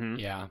so, Mm-hmm.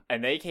 Yeah.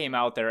 and they came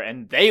out there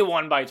and they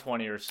won by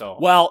 20 or so.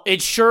 Well,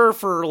 it's sure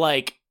for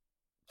like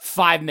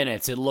 5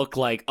 minutes it looked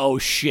like, oh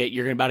shit,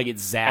 you're about to get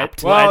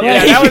zapped. Well, Like,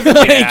 yeah, that was the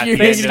thing. like, you're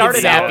They gonna get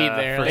started out- zappy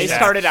there. They first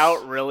started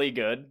out really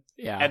good,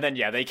 Yeah. and then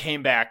they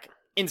came back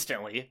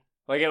instantly.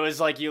 Like it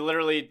was like you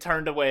literally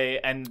turned away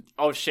and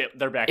oh shit,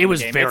 they're back. It in the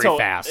was game. very And so,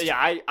 fast. Yeah,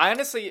 I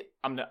honestly,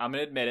 I'm gonna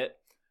admit it.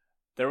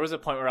 There was a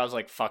point where I was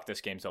like, "Fuck,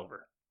 this game's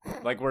over.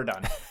 Like we're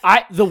done."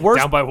 The worst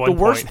Down by 1 the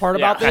worst point. part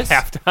about Yeah, this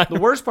at halftime. the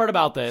worst part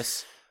about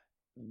this,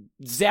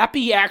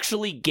 Zappy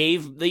actually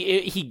gave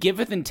he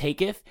giveth and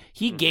taketh.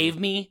 He gave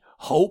me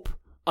hope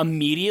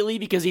immediately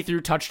because he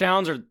threw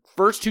touchdowns, or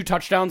first 2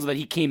 touchdowns that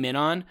he came in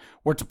on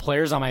were to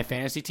players on my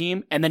fantasy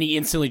team, and then he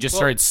instantly just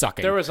started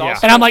sucking. There was Yeah.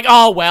 also and I'm like,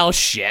 oh well,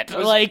 shit.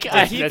 Like did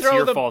I, he That's throw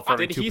your the fault for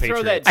having did 2 he throw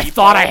that Patriots. I deep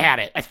thought ball? I had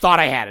it. I thought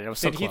I had it. It was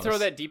so Did he close. throw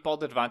that deep ball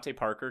to Devontae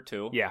Parker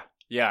too? Yeah,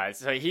 Yeah.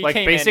 So he like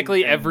came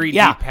basically in and- every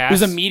Yeah, deep pass. it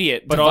was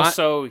immediate. but Devon-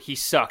 also he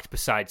sucked.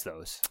 Besides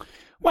those,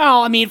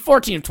 well, I mean,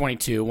 14 of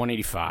 22,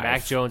 185.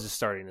 Mac Jones is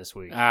starting this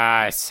week.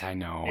 I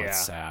know. Yeah.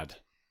 It's sad.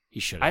 He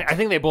should I have.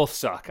 think they both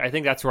suck. I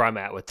think that's where I'm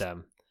at with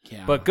them.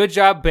 Yeah. But good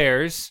job,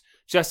 Bears.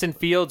 Justin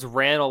Fields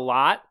ran a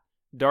lot.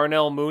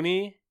 Darnell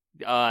Mooney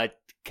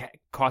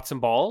caught some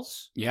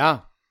balls. yeah.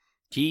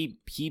 He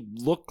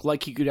looked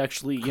like he could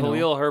actually, you know.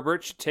 Khalil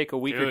Herbert should take a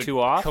week or Dude,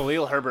 2 off.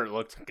 Khalil Herbert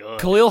looked good.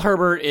 Khalil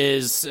Herbert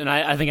is, and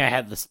I think I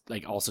had this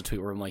like also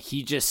tweet where I'm like,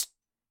 he just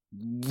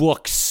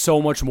looks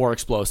so much more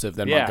explosive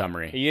than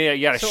Montgomery. Yeah,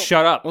 you got to So-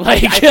 shut up.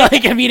 Like,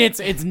 I mean, it's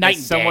night As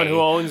and someone day. who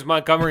owns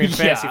Montgomery in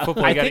fantasy Yeah.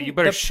 football, I you, think you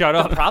better shut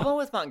up. The problem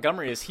with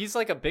Montgomery is he's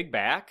like a big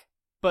back,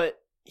 but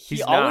he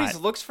He's always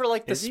not. looks for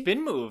like the Is he?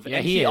 spin move. Yeah,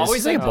 and he is. always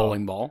He's like a ends-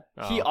 bowling ball.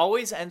 He Oh.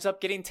 always ends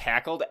up getting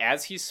tackled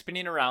as he's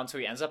spinning around, so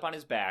he ends up on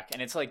his back,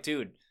 and it's like,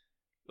 dude,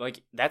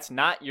 like that's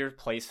not your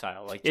play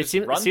style. Like, It just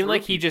seemed, run seemed through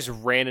like he people. just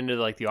ran into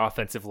like the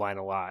offensive line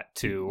a lot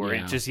too, or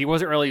Yeah. he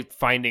wasn't really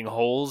finding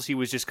holes. He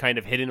was just kind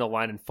of hitting the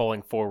line and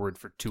falling forward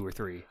for 2 or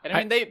 3. And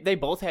I mean, they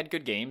both had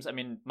good games. I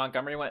mean,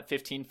 Montgomery went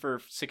 15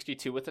 for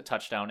 62 with a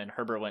touchdown, and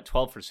Herbert went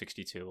 12 for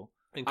 62.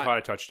 And caught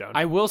a touchdown.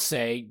 I will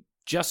say,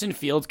 Justin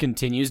Fields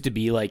continues to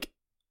be like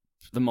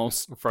the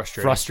most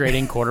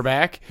Frustrating.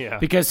 quarterback. Yeah.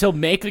 Because he'll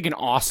make like an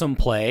awesome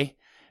play,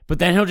 but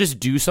then he'll just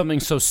do something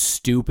so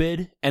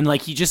stupid, and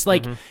like he just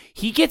like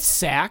he gets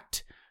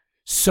sacked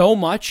so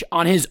much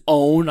on his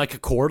own like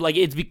accord. Like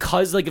it's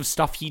because like of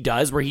stuff he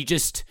does where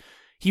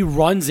he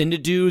runs into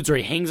dudes or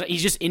he hangs.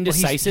 He's just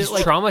indecisive. He's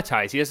like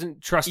traumatized. He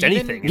doesn't trust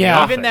anything. in yeah.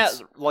 the Even that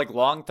offense. like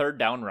long third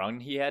down run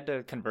he had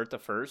to convert the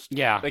first.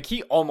 Yeah. Like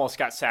he almost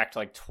got sacked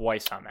like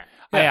twice on that.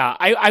 yeah,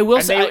 I will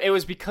And say it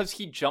was because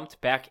he jumped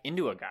back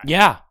into a guy.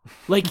 yeah,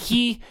 like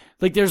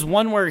like there's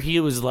one where he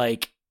was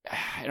like,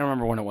 I don't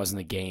remember when it was in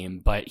the game,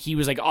 but he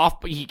was like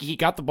off. He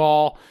got the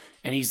ball.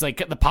 And he's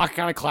like, the pocket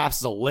kind of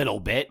collapses a little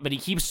bit, but he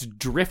keeps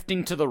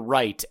drifting to the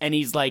right. And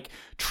he's like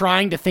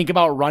trying to think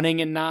about running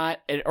and not.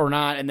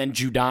 And then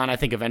Judon, I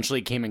think,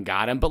 eventually came and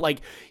got him. But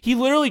like, he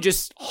literally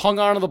just hung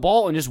onto the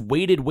ball and just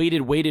waited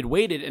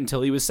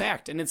until he was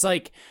sacked. And it's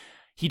like,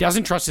 he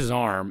doesn't trust his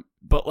arm,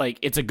 but like,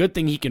 it's a good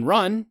thing he can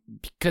run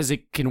because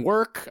it can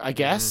work, I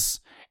guess.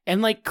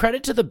 And like,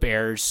 credit to the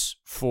Bears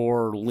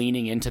for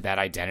leaning into that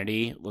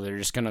identity. They're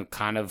just going to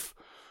kind of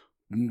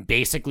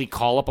basically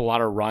call up a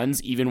lot of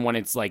runs, even when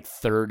it's like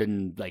 3rd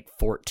and like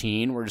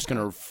 14. We're just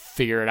gonna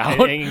figure it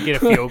out and get a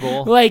field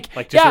goal. like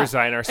just yeah.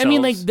 resign ourselves. I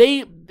mean, like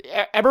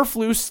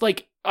Eberflus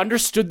like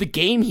understood the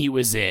game he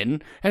was in,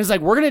 and it's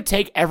like we're gonna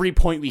take every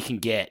point we can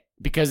get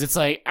because it's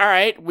like, all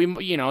right,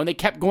 and they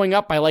kept going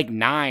up by like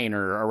 9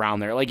 or around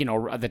there, like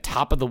at the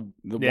top of the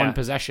one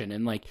possession,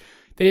 and like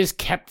they just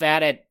kept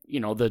that at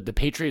the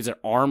Patriots at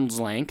arm's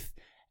length,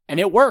 and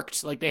it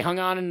worked. Like they hung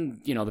on,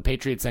 and the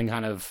Patriots then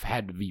kind of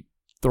had to be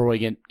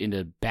throwing it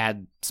into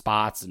bad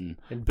spots and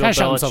And kind Bill of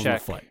shot himself in the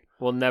Belichick foot.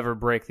 will never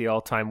break the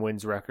all-time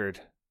wins record.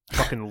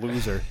 Fucking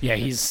loser. Yeah,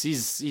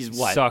 he's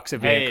what? Sucks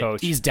at being Hey, a coach.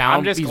 He's down.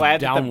 I'm just he's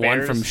glad that down the one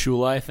Bears- from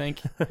Shula, I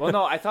think. Well,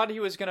 no, I thought he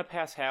was gonna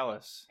pass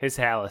Hallis. His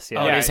Hallis,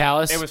 yeah. Oh, it is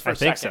Hallis? It was for I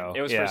think second. so,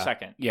 It was yeah. for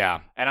second. Yeah,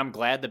 And I'm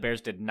glad the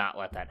Bears did not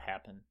let that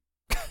happen.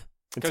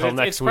 until Because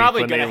next it's week.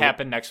 probably when going to they-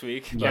 happen next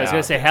week. I was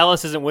going to say,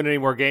 Hallis isn't winning any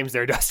more games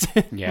there,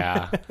 Dustin.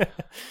 Yeah.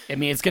 I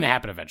mean, it's going to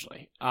happen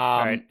eventually. All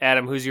right,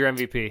 Adam, who's your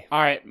MVP? All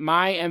right,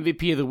 my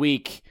MVP of the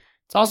week.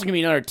 It's also going to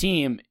be another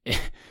team.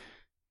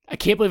 I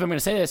can't believe I'm going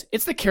to say this.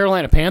 It's the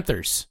Carolina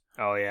Panthers.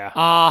 Oh,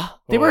 yeah.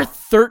 They were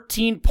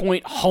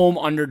 13-point home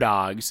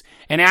underdogs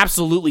and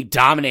absolutely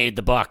dominated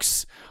the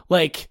Bucks.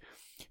 Like,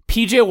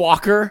 PJ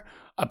Walker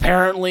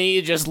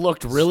apparently just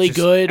looked really Just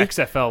good.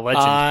 XFL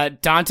legend.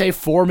 Dante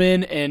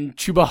Foreman and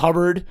Chuba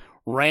Hubbard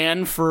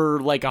ran for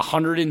like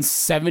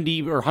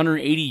 170 or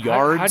 180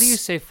 yards. How do you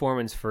say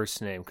Foreman's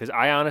first name? Because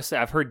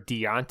I've heard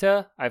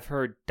Deonta. I've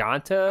heard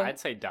Donta. I'd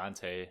say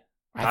Dante.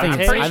 I think I'm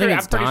it's, pretty I think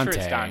it's I'm pretty Dante.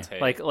 sure it's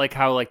Dante. Like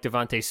how like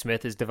Devontae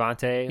Smith is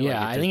Devontae. Yeah,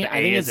 Like, I just think the I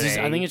A think is it's just,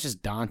 an I A? think it's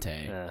just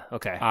Dante.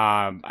 Okay.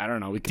 I don't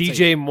know. We could DJ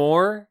say,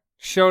 Moore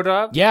showed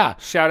up. yeah.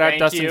 Shout out Thank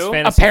Dustin's you.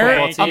 fantasy football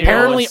Thank team. you.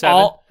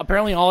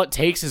 Apparently all it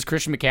takes is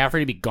Christian McCaffrey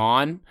to be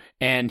gone,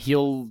 and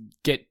he'll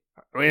get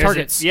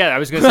targets. I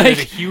was going to say Like,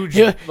 there's a huge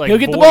he'll get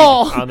the void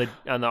ball. on the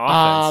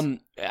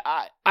offense.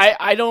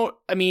 I don't.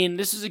 I mean,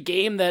 this is a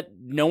game that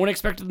no one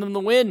expected them to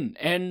win,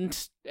 and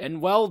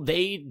well,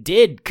 they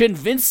did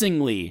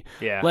convincingly.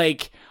 Yeah.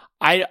 Like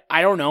I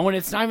don't know, and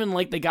it's not even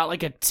like they got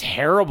like a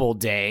terrible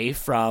day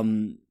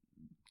from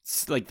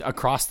like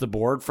across the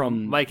board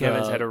from Mike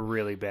Evans had a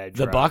really bad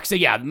the drop. Bucks.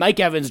 Yeah, Mike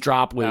Evans'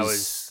 drop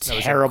was That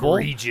was terrible.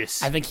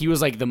 egregious. I think he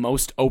was like the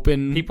most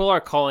open. People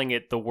are calling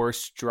it the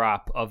worst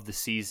drop of the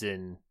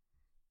season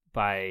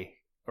by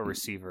a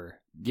receiver.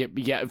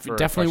 yeah, it for a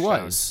definitely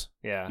touchdown. was.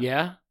 Yeah.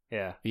 Yeah,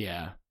 Yeah.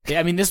 yeah. Yeah,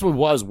 I mean, this one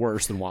was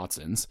worse than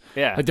Watson's.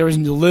 Yeah. Like there was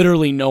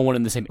literally no one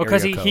in the same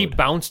Because area he code.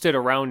 bounced it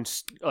around.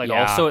 Like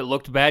Yeah. also it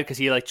looked bad because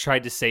he like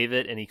tried to save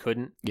it and he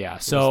couldn't. Yeah,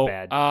 so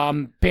bad.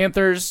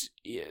 Panthers,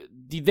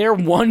 they're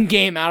one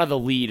game out of the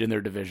lead in their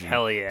division.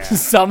 Hell yeah.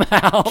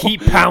 Somehow.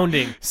 Keep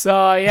pounding.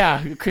 So,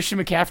 yeah, Christian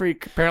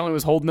McCaffrey apparently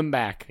was holding them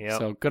back. Yep.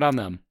 So, good on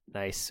them.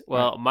 Nice.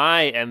 Well,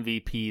 my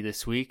MVP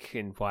this week,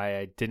 and why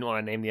I didn't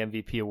want to name the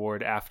MVP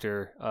award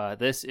after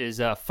this,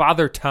 is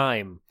Father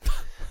Time.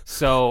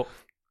 So,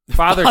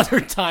 Father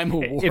Time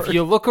Award. If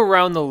you look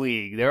around the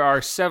league, there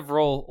are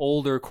several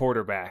older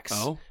quarterbacks.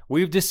 Oh.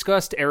 We've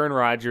discussed Aaron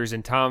Rodgers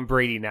and Tom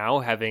Brady now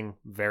having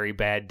very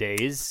bad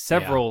days,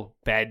 several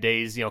bad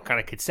days, kind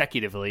of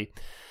consecutively.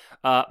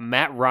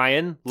 Matt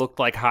Ryan looked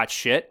like hot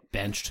shit.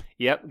 Benched.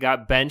 Yep,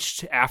 got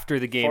benched after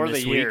the game For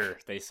this the week. year,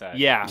 they said.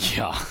 Yeah.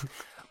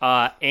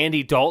 Yeah.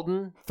 Andy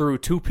Dalton threw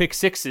 2 pick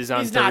sixes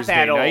on He's Thursday not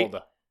that night.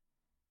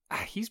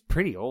 old. He's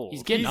pretty old.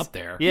 He's getting up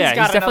there. Yeah, He's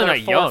got he's definitely another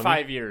not 4 or young.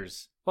 5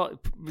 years.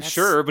 Well,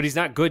 sure, but he's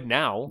not good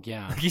now.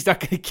 Yeah. He's not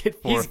going to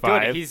get 4 He's or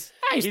 5. good. He's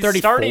He's 34. 34.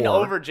 Starting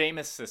over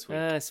Jameis this week.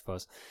 I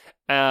suppose.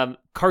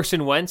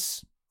 Carson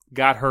Wentz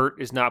got hurt,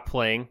 is not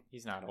playing.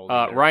 He's not old.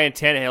 either. Ryan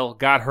Tannehill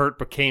got hurt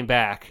but came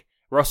back.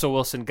 Russell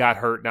Wilson got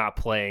hurt, not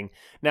playing.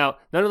 Now,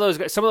 none of those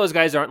guys, some of those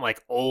guys aren't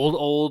like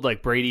old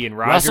like Brady and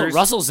Rodgers.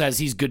 Russell says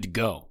he's good to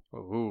go.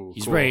 Ooh,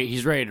 He's cool. ready.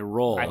 He's ready to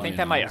roll. I think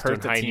that might he's hurt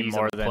doing the high team knees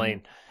more on the than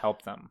plane.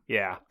 help them.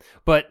 Yeah.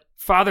 But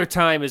Father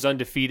Time is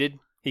undefeated.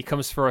 He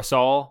comes for us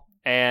all.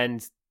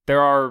 And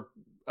there are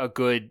a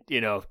good,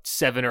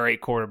 7 or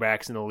 8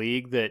 quarterbacks in the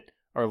league that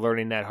are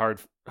learning that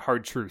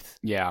hard truth.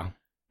 Yeah.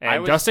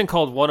 And Dustin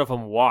called one of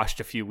them washed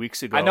a few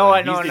weeks ago. I know.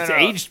 It's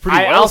aged pretty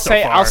well so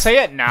far. I'll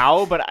say it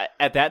now, but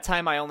at that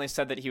time I only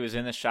said that he was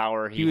in the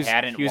shower. He was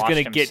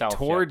going to get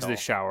towards the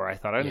shower. I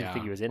thought. I didn't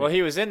think he was in. Well,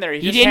 he was in there.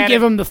 He didn't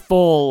give him the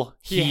full.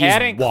 He he's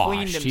hadn't washed.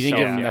 cleaned He didn't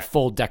give him himself. the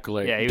full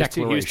declaration. Yeah,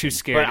 he was too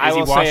scared. But Is I will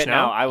he say washed it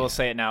now? now. I will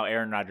say it now.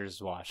 Aaron Rodgers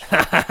is washed.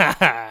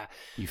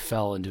 You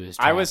fell into his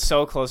trap. I was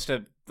so close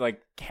to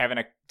having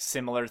a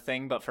similar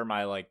thing, but for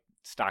my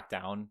stock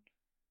down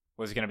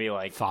was gonna be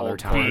Father old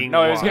Time. Being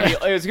No, it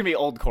was gonna be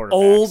old quarterbacks.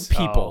 old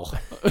people.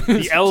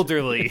 The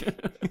elderly.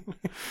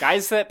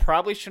 Guys that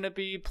probably shouldn't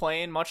be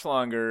playing much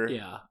longer.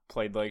 Yeah.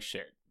 Played like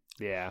shit.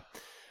 Yeah.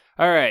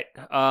 All right.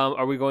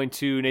 Are we going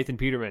to Nathan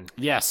Peterman?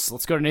 Yes.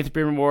 Let's go to Nathan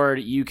Peterman Ward.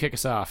 You kick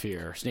us off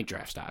here, snake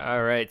draft style.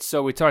 All right.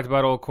 So we talked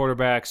about old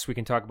quarterbacks. We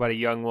can talk about a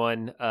young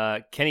one.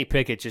 Kenny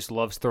Pickett just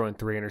loves throwing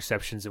 3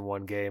 interceptions in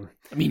one game.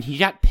 I mean, he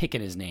got Pick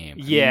in his name. I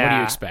mean, Yeah. what do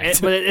you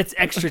expect? But it's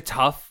extra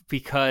tough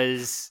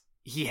because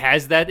he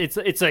has that. It's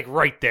like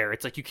right there.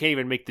 It's like you can't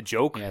even make the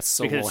joke Yeah, it's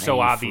so because it's so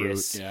low-hanging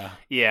obvious. fruit, yeah.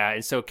 Yeah.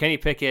 And so Kenny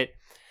Pickett,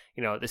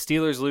 the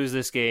Steelers lose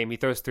this game. He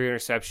throws 3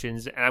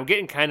 interceptions, and I'm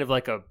getting kind of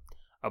like a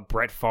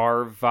Brett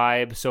Favre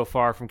vibe so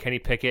far from Kenny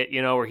Pickett,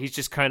 where he's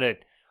just kind of,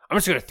 I'm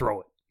just going to throw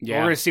it. Yeah.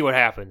 We're going to see what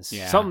happens.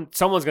 Yeah.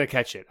 Someone's going to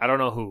catch it. I don't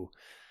know who.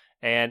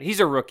 And he's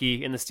a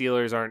rookie, and the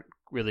Steelers aren't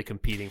really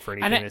competing for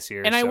anything this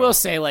year. And I so- will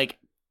say,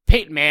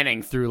 Peyton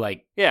Manning threw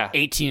 18 yeah.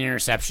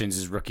 interceptions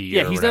his rookie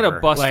year. Yeah, he's or not a whatever.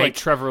 bust like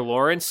Trevor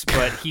Lawrence,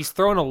 but he's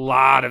thrown a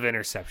lot of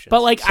interceptions.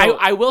 But So-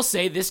 I will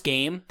say this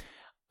game,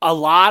 a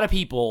lot of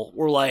people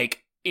were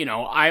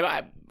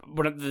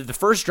the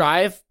first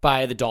drive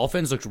by the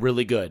Dolphins looked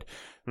really good.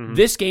 Mhm.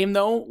 This game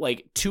though,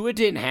 like Tua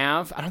didn't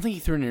have. I don't think he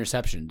threw an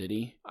interception, did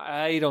he?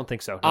 I don't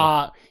think so.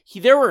 No.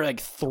 There were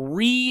like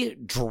 3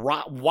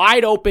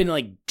 wide open,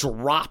 like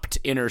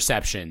dropped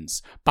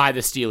interceptions by the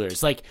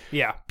Steelers. Like,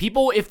 yeah.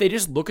 people, if they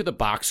just look at the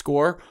box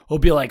score, will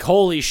be like,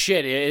 "Holy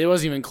shit, it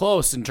wasn't even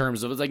close." In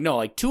terms of, it's like, no,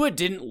 like Tua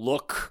didn't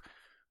look.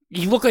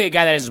 He looked like a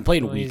guy that hasn't played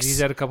in Well, weeks. he's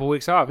had a couple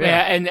weeks off. Yeah,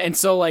 Yeah. and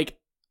so like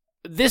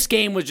this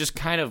game was just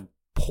kind of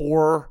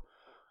poor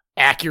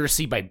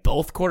accuracy by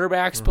both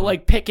quarterbacks, but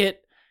like Pickett.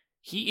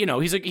 He's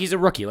a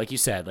rookie, like you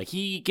said. Like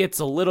he gets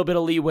a little bit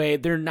of leeway.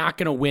 They're not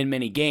going to win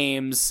many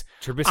games.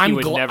 Trubisky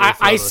would never.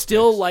 I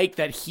still like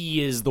that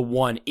he is the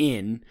one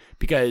in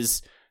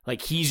because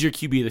like he's your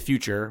QB of the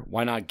future.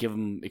 Why not give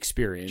him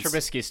experience?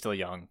 Trubisky's still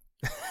young.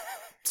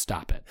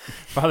 Stop it.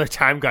 Father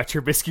Time got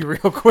Trubisky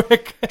real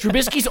quick.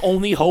 Trubisky's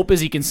only hope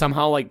is he can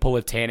somehow like pull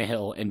a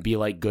Tannehill and be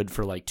like good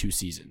for like 2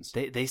 seasons.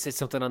 They said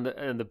something on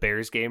the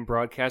Bears game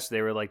broadcast.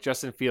 They were like,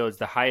 Justin Fields,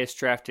 the highest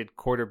drafted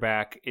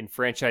quarterback in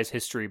franchise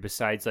history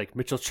besides like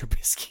Mitchell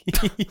Trubisky.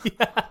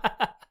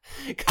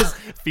 Because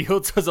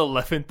Fields was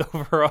 11th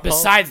overall.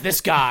 Besides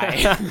this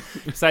guy.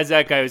 Besides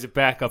that guy who's a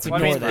backup. Well,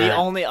 I mean, the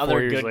only 4 other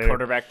years good later.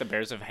 quarterback the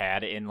Bears have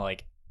had in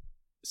like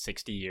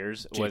 60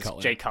 years was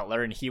Cutler. Jay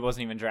Cutler, and he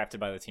wasn't even drafted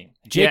by the team.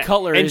 Jay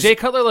Cutler and is Jay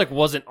Cutler like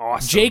wasn't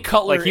awesome. Jay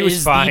Cutler like, he was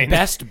is fine. the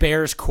best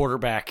Bears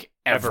quarterback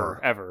ever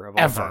of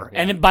all time,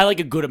 yeah. and by like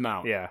a good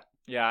amount. Yeah.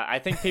 Yeah, I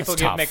think people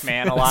That's give tough.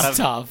 McMahon a lot That's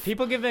of tough.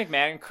 people give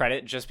McMahon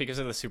credit just because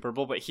of the Super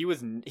Bowl, but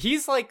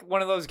he's like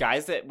one of those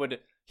guys that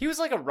he was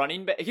like a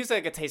running back. He's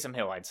like a Taysom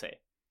Hill, I'd say.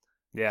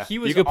 Yeah, He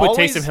was you could put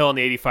always- Taysom Hill in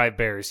the '85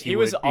 Bears. He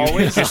was would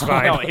always just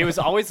fine. no, he was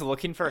always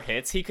looking for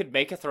hits. He could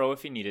make a throw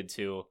if he needed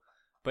to,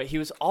 but he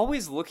was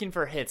always looking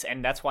for hits,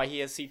 and that's why he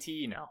has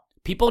CTE now.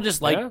 People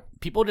just like Yeah.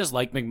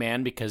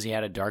 McMahon because he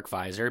had a dark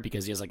visor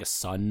because he has like a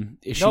sun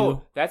issue.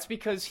 No, that's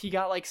because he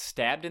got like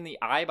stabbed in the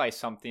eye by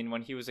something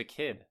when he was a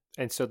kid.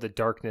 And so the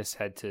darkness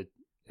had to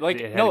Like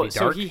it had no, to be so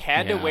dark? he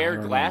had Yeah, to I wear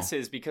don't know.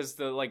 glasses because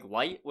the like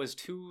light was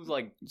too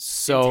like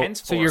So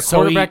intense. So for your him. So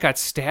quarterback he- got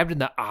stabbed in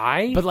the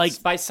eye? but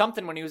like by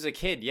something when he was a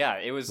kid. Yeah,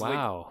 it was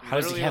Wow. Like, how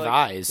does he literally, have like,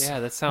 eyes? yeah, that How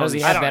does sounds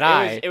he I have don't that know,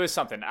 eye? It was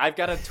something. I've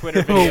got a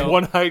Twitter video.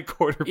 one-eyed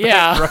quarterback.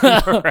 Yeah.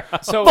 running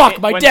around. So Fuck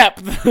it- my when-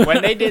 depth.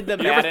 When they did the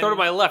You ever Madden, throw to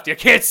my left? You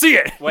can't see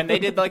it. when they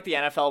did like the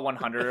NFL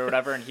 100 or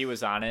whatever, and he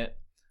was on it.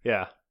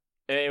 Yeah.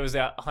 It was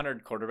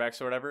 100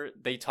 quarterbacks or whatever.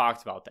 They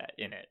talked about that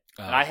in it.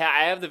 Oh. And I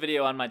have the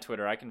video on my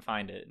Twitter. I can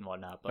find it and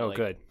whatnot. But Oh, like,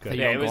 good. You Good.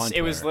 Yeah, don't go on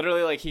it was Twitter.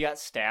 literally like he got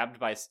stabbed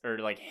by or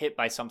like hit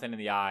by something in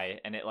the eye,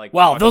 and it like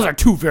Wow, fucked those up- are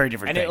two very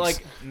different and things.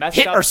 it like messed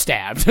hit up. or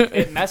stabbed.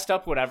 It messed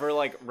up whatever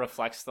like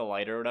reflects the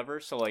light or whatever.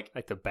 So like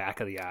Like the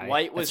back of the eye.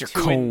 light was That's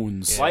your too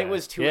cones. light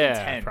was too Yeah,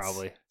 intense.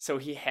 probably. So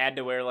he had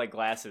to wear like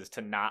glasses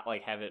to not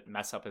like have it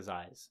mess up his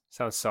eyes.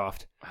 Sounds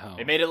soft. Wow.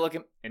 It made it look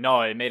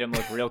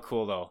real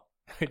cool though.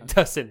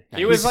 Dustin.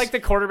 He was like the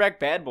quarterback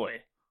bad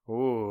boy.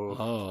 Ooh.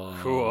 Oh,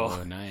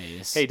 Cool.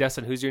 Nice. Hey,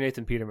 Dustin, who's your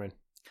Nathan Peterman?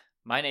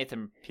 My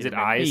Nathan Is it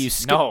Peterman. eyes? Hey, you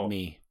skipped No.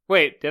 me.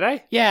 Wait, did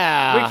I?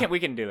 Yeah. We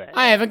can do that.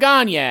 I haven't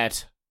gone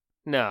yet.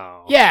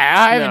 No. Yeah,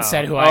 I haven't No.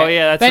 said who Oh, I.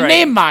 yeah, that's then right.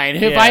 name mine.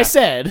 If Yeah. I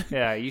said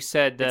Yeah, you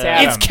said It's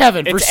Adam. it's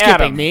Kevin for It's skipping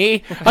Adam.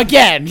 me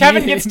again.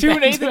 Kevin gets 2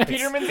 Nathan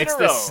Petermans in It's a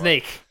the row.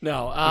 snake.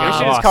 No, We Yeah.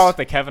 should just call it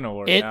the Kevin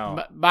Award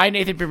now. My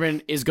Nathan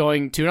Peterman is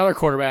going to another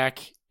quarterback.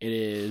 It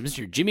is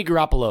Mr. Jimmy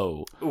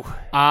Garoppolo. Ooh.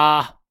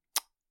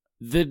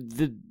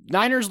 The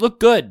Niners look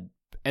good,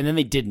 and then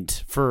they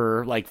didn't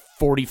for like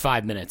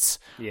 45 minutes.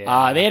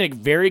 Yeah. They had a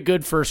very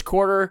good first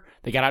quarter.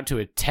 They got out to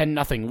a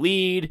 10-0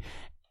 lead,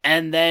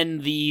 and then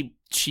the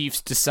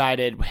Chiefs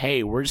decided,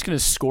 hey, we're just going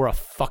to score a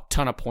fuck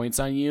ton of points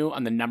on you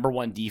on the number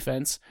 1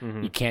 defense.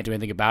 Mhm. You can't do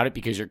anything about it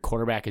because your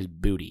quarterback is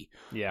booty.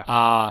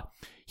 Yeah.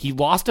 He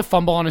lost a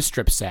fumble on a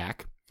strip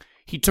sack.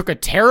 He took a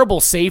terrible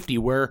safety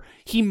where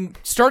he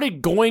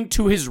started going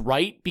to his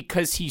right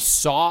because he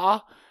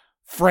saw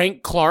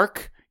Frank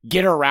Clark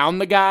get around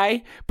the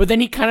guy, but then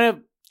he kind of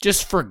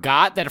just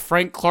forgot that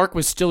Frank Clark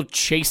was still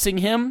chasing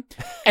him,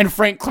 and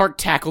Frank Clark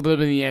tackled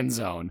him in the end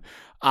zone.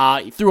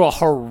 He threw a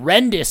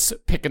horrendous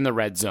pick in the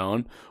red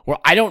zone where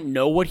I don't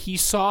know what he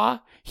saw.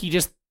 He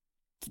just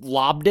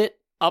lobbed it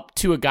up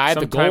to a guy at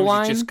the goal Sometimes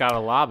line. you just gotta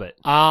lob it.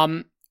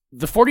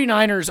 The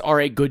 49ers are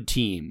a good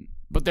team,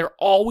 but they're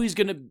always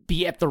going to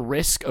be at the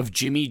risk of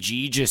Jimmy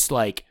G just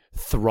like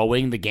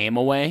throwing the game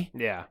away.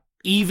 Yeah.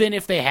 Even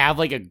if they have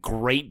like a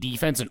great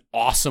defense and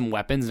awesome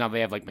weapons, now they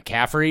have like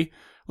McCaffrey,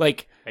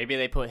 like Maybe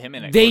they put him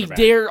in at they quarterback.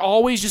 they're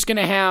always just going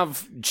to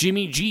have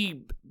Jimmy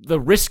G, the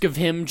risk of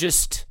him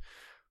just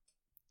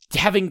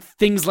having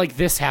things like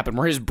this happen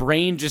where his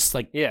brain just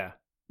like Yeah.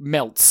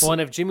 melts. Well,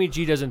 and if Jimmy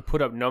G doesn't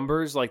put up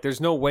numbers, like there's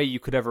no way you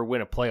could ever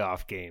win a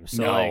playoff game.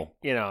 So, No. like,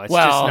 you know, it's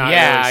Well, just not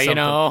yeah, really you something-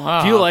 know,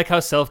 Do you like how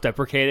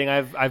self-deprecating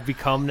I've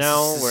become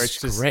now? Where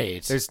it's just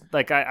great. There's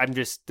like I'm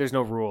just there's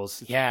no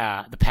rules.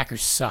 Yeah, the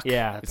Packers suck.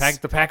 Yeah, It's-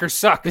 the Packers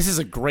suck. This is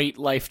a great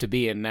life to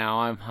be in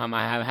now. I'm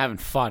having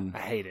fun. I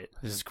hate it.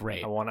 This is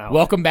great. I want out.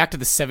 Welcome back to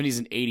the 70s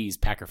and 80s,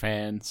 Packer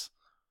fans.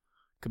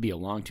 Could be a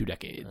long 2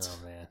 decades.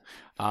 Oh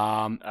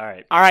man.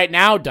 All right.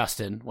 Now,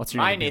 Dustin, what's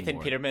your My Nathan Nathan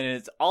Board? Peterman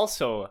is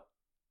also,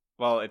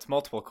 well, it's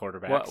multiple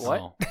quarterbacks. What?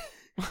 Oh.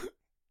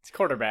 It's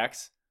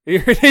quarterbacks.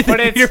 But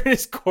it's- you're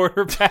his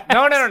quarterback.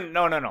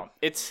 No.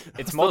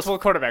 It's multiple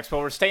quarterbacks, but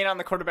we're staying on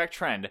the quarterback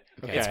trend.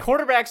 Okay. It's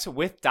quarterbacks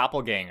with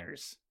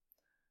doppelgangers.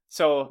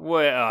 So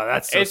Well,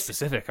 that's so It's-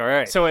 specific. All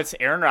right. so it's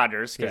Aaron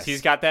Rodgers because Yes.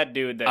 he's got that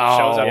dude that Oh,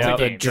 shows up yeah,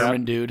 to the games.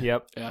 German dude.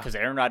 Yep. Yeah. Because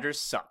Aaron Rodgers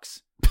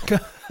sucks.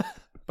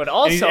 But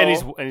also,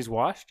 and he's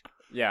washed.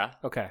 yeah.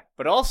 Okay.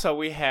 But also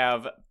we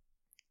have,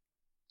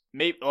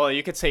 well,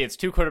 you could say it's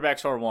 2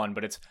 quarterbacks or 1,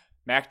 but it's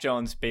Mac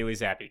Jones, Bailey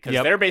Zappi, because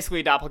Yep. they're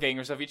basically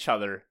doppelgangers of each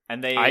other,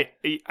 and they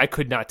I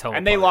could not tell.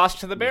 and they apart. lost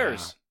to the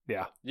Bears.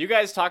 Yeah. You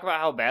guys talk about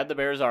how bad the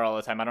Bears are all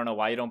the time. I don't know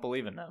why you don't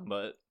believe in them,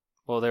 but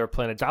Well, they were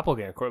playing a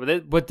doppelganger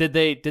quarterback. But did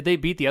they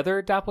beat the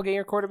other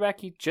doppelganger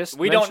quarterback you just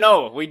we mentioned?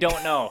 don't know. We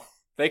don't know.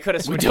 They could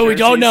have. We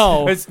don't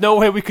know. There's no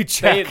way we could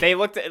check. They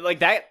looked at, like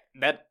that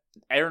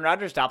Aaron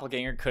Rodgers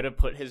doppelganger could have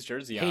put his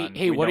jersey on.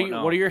 Hey, We what are don't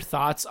know. what are your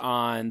thoughts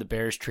on the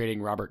Bears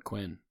trading Robert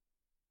Quinn?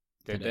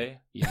 Did today?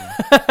 they? Yeah.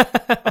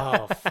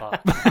 Oh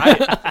fuck!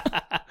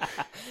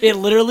 It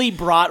literally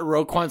brought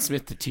Roquan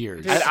Smith to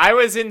tears. I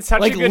was in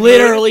such Like a good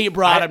literally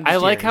brought him to I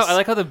like tears.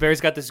 how the Bears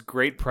got this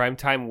great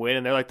primetime win,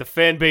 and they're like the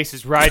fan base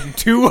is riding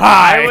too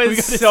high. I We was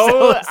gotta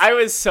sell this. I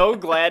was so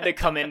glad to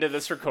come into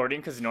this recording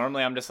because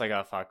normally I'm just like,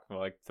 oh fuck, well,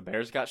 like the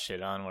Bears got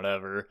shit on,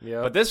 whatever.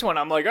 Yep. But this one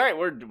I'm like, all right,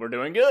 we're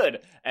doing good,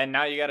 and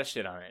now you got to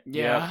shit on it.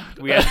 Yeah.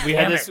 we had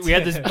Damn this it. we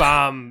had this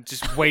bomb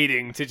just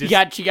waiting to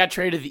just. She got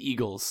traded to the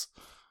Eagles.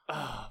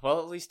 Well,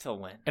 at least he'll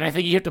win. And I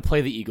think you have to play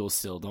the Eagles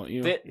still, don't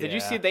you? Did you Yeah.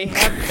 see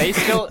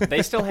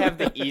they still have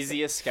the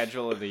easiest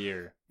schedule of the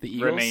year The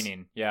Eagles?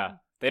 remaining? Yeah,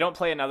 they don't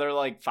play another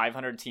like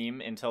 500 team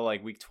until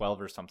like week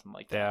 12 or something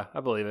like that. Yeah,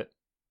 I believe it.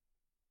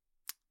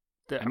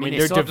 I mean, mean, they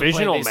their still have to play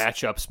divisional these-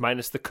 matchups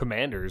minus the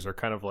Commanders are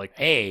kind of like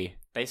Hey,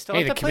 They still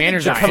hey, have the to play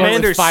Commanders the are Giants.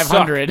 Commanders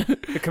 500.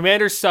 the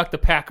Commanders suck. The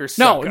Packers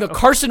No, suck. the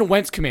Carson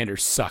Wentz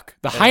Commanders suck.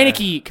 The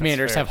Heineke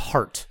Commanders fair. have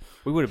heart.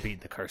 we would have beaten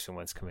the Carson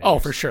Wentz Commanders. Oh,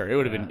 for sure. It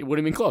would have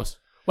been close.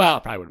 Well,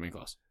 it probably would have been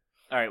close.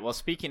 All right. Well,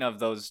 speaking of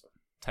those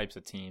types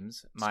of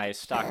teams, my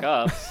stock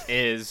up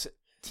is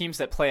teams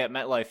that play at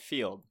MetLife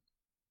Field.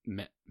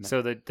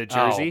 So the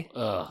Jersey,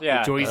 Oh, ugh.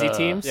 Yeah, Jersey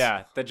teams,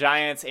 yeah, the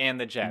Giants and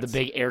the Jets. The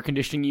big air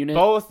conditioning unit.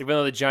 both Even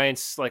though the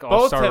Giants like Both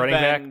all-star have running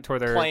been back tore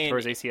playing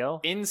towards ACL.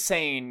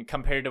 insane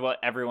compared to what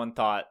everyone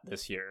thought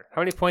this year.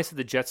 How many points did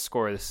the Jets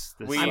score this?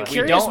 We, I'm we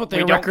curious don't, what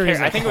their we don't record care.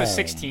 is I at think it was home.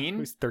 16. It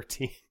was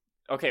 13.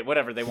 Okay,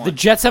 whatever they won. The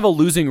Jets have a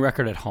losing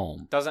record at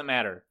home. Doesn't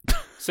matter.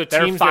 So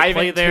They're teams that 5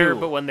 play and there, 2.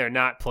 but when they're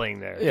not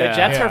playing there, The Yeah.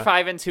 Jets Yeah. are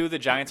 5-2. The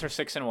Giants are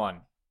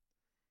 6-1.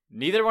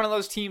 Neither one of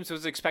those teams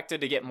was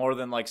expected to get more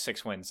than like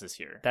 6 wins this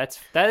year.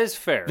 that is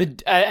fair.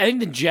 I think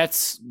the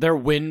Jets, their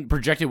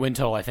projected win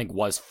total, I think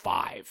was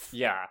 5.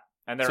 Yeah,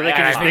 and they're so they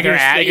can just, at- they can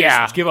just, they can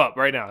yeah. just give up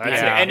right now.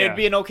 That's Yeah. it. and it'd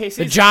be an okay The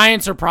season.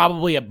 Giants are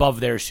probably above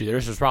theirs too.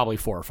 Theirs was probably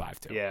 4 or 5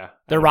 too. yeah.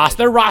 Their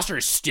roster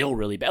is still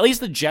really bad. At least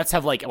the Jets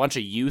have like a bunch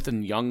of youth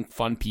and young,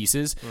 fun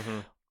pieces.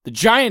 The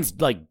Giants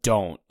like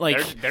don't like.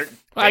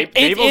 Like,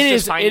 it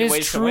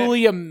is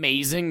truly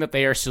amazing that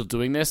they are still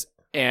doing this,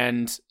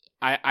 and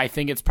I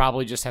think it's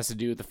probably just has to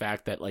do with the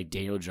fact that like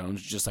Daniel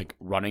Jones is just like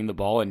running the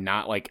ball and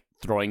not like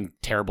throwing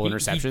terrible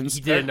interceptions. He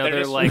did They're another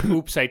just- like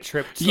oops, I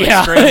tripped. Like,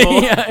 yeah.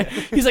 scramble. Yeah.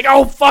 He's like,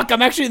 oh fuck,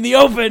 I'm actually in the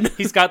open.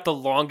 He's got the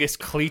longest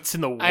cleats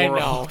in the world. I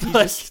know. He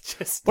Like,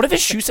 just- What if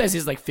his shoe size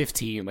is like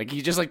 15? Like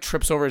he just like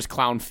trips over his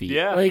clown feet.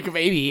 Yeah. Like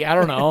maybe, I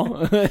don't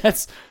know.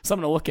 That's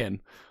something to look in.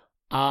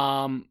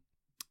 All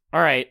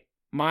right.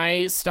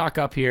 My stock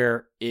up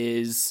here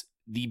is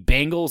the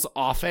Bengals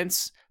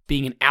offense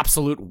being an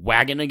absolute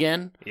wagon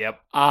again. Yep.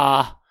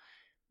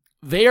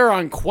 They are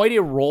on quite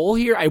a roll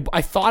here.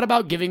 I thought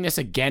about giving this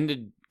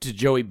again to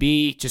Joey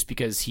B just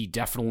because he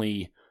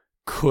definitely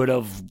could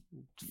have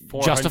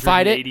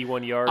justified it.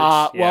 81 yards.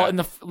 Well, in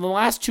the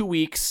last 2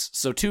 weeks,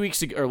 so 2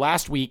 weeks ago, or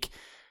last week,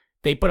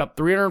 they put up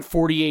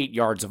 348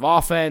 yards of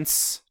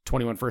offense,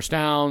 21 first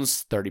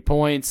downs, 30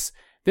 points.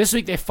 This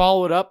week, they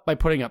followed up by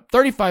putting up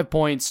 35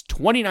 points,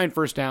 29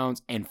 first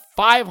downs, and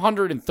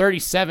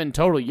 537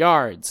 total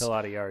yards. That's a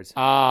lot of yards.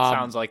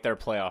 Sounds like their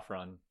playoff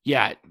run.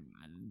 Yeah,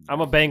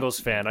 I'm a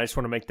Bengals fan. I just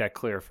want to make that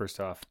clear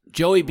first off.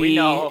 Joey B We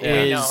know.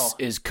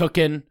 is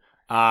cooking.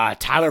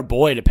 Tyler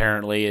Boyd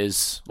apparently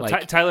is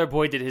like. Tyler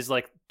Boyd did his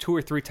like 2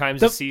 or 3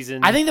 times The- this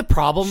season. I think the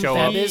problem with Show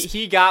that up. is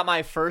He got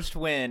my first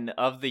win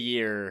of the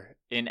year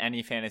in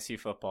any fantasy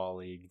football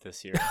league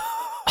this year.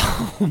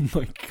 oh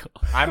my god.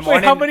 I'm Wait,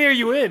 one how in- many are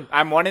you in?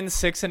 I'm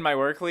 1-6 in my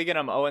work league, and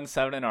I'm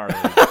 0-7 in our league.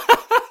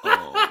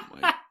 Oh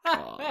my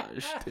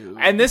gosh, dude.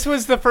 And this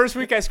was the first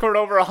week I scored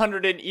over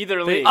 100 in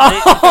either league.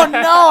 Oh no!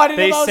 I didn't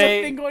They know that was say-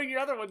 a thing going to your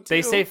other one too.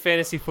 They say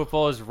fantasy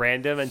football is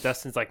random, and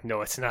Dustin's like,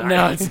 no, it's not.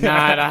 no, it's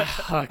not.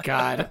 Oh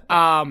god.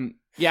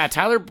 Yeah,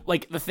 Tyler.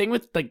 Like the thing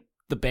with like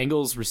the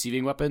Bengals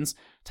receiving weapons,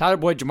 Tyler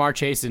Boyd, Jamar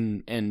Chase,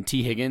 and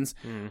T Higgins.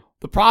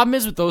 The problem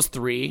is with those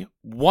three,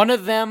 one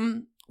of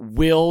them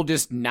will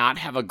just not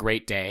have a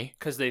great day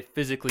Because they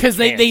physically because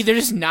can't. they're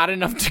just not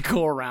enough to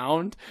go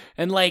around,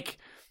 and like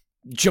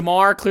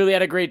Jamar clearly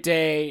had a great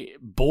day.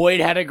 Boyd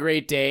had a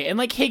great day. And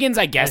like Higgins,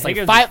 I guess,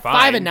 Higgins like is five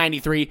fine. and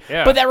 93.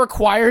 Yeah. But that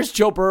requires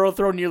Joe Burrow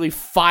throw nearly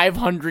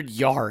 500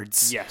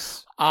 yards.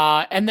 Yes.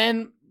 And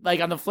then like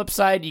on the flip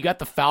side, you got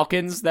the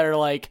Falcons that are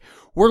like,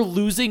 we're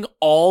losing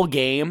all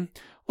game.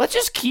 Let's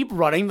just keep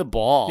running the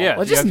ball. Yeah,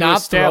 Let's you just have to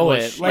not throw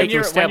establish- it. you Like have to When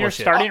your establish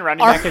it. starting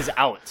running back is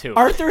out too.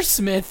 Arthur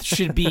Smith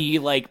should be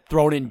like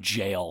thrown in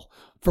jail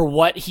for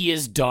what he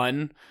has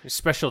done.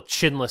 Special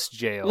chinless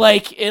jail.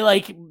 Like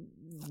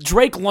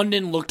Drake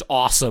London looked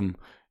awesome,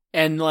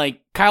 and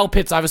like Kyle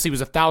Pitts obviously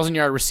was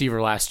 1,000-yard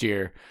receiver last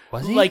year.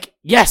 Was he? Like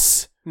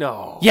yes,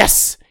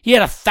 he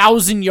had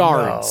 1,000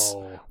 yards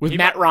No. with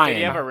Matt Ryan. Did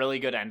he have a really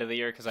good end of the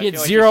year? Because He had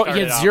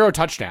zero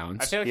touchdowns,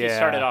 I feel like Yeah. he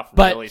started off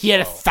but really he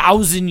had slow.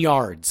 1,000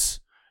 yards.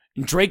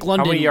 And Drake How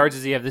London, many yards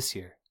does he have this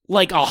year?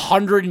 like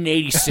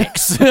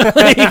 186.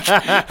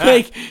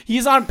 like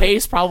he's on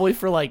pace probably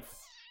for like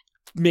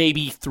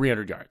maybe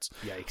 300 yards.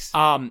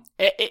 Yikes.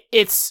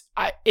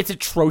 It's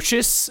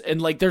atrocious,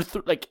 and like they're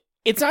like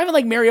it's not even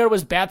like Mariota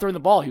was bad throwing the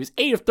ball. He was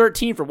 8 of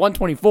 13 for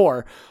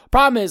 124.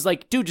 Problem is,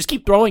 like, dude, just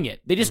keep throwing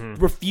it. They just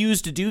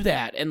refuse to do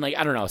that, and like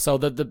I don't know. So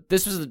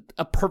this was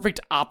a perfect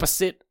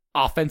opposite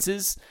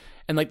offenses,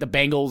 and like the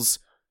Bengals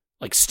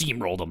like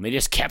steamrolled them. They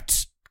just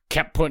kept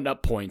putting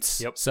up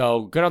points. Yep.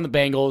 So good on the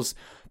Bengals.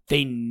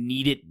 They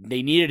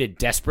needed it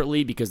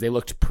desperately because they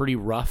looked pretty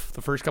rough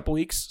the first couple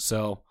weeks.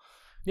 So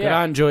good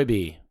on Joey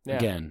B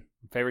again.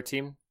 Favorite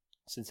team?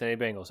 Cincinnati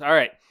Bengals. All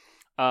right.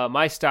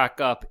 My stock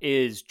up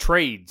is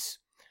trades.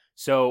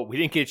 So we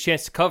didn't get a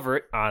chance to cover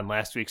it on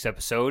last week's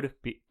episode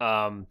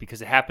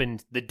because it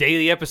happened the day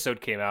the episode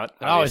came out.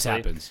 It always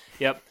obviously. happens.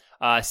 Yep.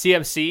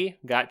 CMC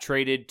got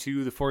traded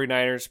to the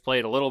 49ers,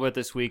 played a little bit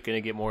this week, going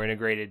to get more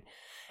integrated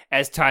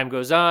as time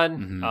goes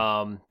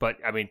on. But,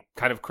 I mean,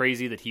 kind of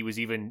crazy that he was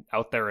even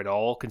out there at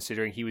all,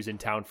 considering he was in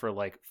town for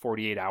like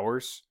 48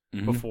 hours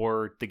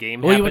before the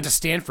game Well, happened. he went to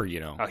Stanford, you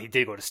know. Oh, he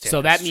did go to Stanford.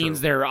 So that That's means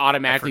true. they're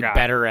automatically forgot.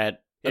 better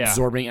at Yeah.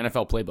 absorbing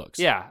NFL playbooks.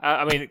 Yeah,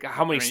 I mean,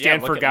 how many I mean, yeah,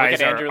 Stanford look at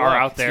guys Andrew are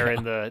Luck. out there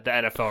in the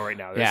NFL right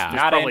now? There's Yeah.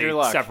 Not probably Andrew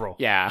Luck. several.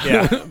 Yeah.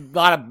 Yeah. a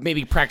lot of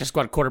maybe practice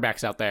squad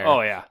quarterbacks out there.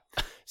 Oh yeah.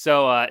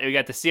 So we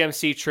got the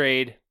CMC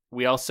trade.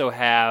 We also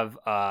have,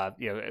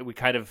 we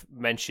kind of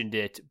mentioned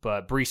it,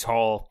 but Breece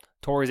Hall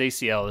tore his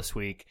ACL this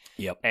week.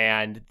 Yep.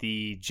 And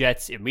the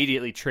Jets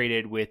immediately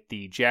traded with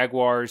the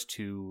Jaguars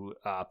to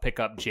pick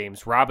up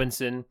James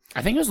Robinson.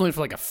 I think it was only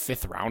for like a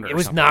fifth rounder. It or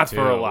was something, not too.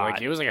 for a lot.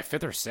 Like, it was like a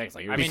fifth or sixth.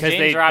 Like, it was I mean, Because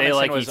James they Robinson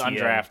like was ETN.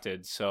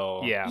 undrafted,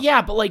 so Yeah.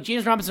 yeah, but like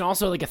James Robinson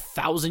also like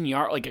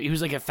 1,000-yard, like he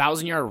was like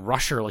 1,000-yard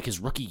rusher like his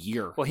rookie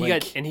year. Well, he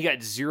like,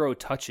 got 0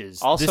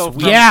 touches Also this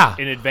week from- Yeah.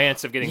 in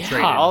advance of getting Yeah.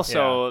 traded.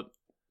 also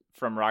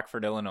from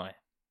Rockford, Illinois.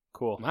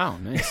 Cool. wow,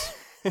 nice.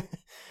 I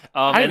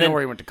I didn't know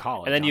where he went to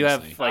college. and then you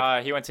have honestly.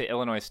 like He went to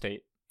Illinois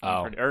State,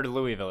 Oh. or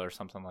Louisville, or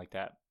something like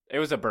that. It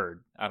was a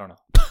bird. I don't know.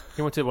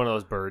 he went to one of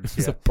those birds.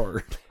 He's yeah. a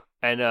bird.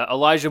 And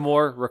Elijah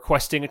Moore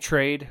requesting a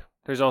trade.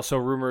 There's also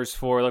rumors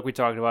for, like we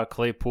talked about,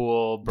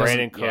 Claypool,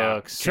 Brandon Doesn't- yeah.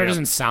 Cooks. Sure you know.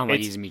 doesn't sound like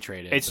It's- he's gonna be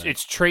traded. It's but-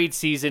 it's trade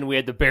season. We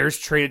had the Bears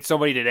traded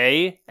somebody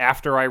today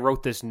after I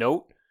wrote this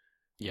note.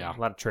 yeah, A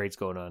lot of trades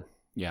going on.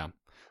 yeah.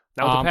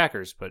 Not with the Um,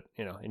 Packers, but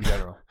in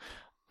general.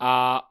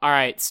 All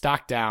right,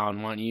 stock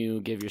down. Why don't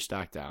you give your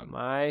stock down?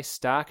 My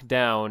stock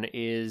down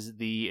is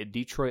the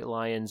Detroit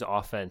Lions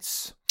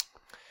offense.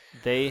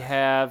 They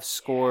have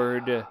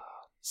scored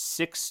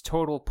 6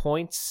 total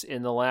points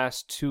in the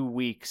last 2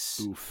 weeks,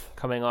 Oof,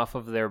 coming off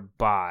of their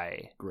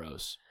bye.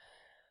 gross.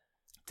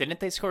 Didn't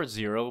they score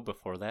 0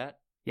 before that?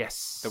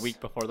 Yes. The week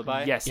before the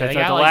bye? Yes, Yeah, that's they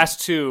right. got, The like-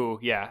 last 2,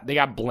 yeah. They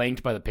got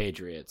blanked by the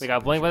Patriots. They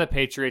got blanked by the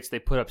Patriots. They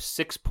put up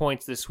 6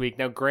 points this week.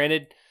 Now,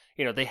 granted,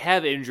 they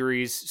have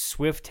injuries.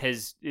 Swift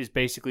is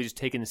basically just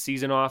taking the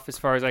season off, as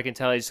far as I can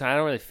tell. I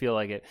don't really feel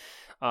like it.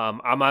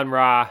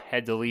 Amon-Ra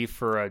had to leave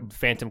for a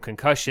phantom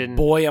concussion.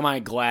 Boy, am I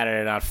glad I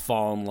did not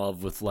fall in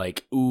love with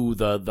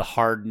the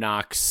Hard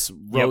Knocks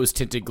rose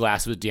tinted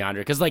glass with DeAndre.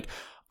 Because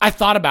I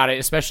thought about it,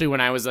 especially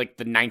when I was like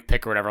the 9th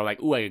pick or whatever. Like,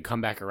 I could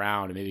come back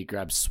around and maybe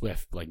grab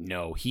Swift. Like,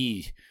 no,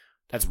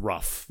 that's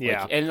rough.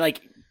 Yeah. And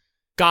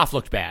Goff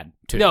looked bad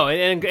too. No,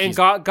 and He's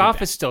Goff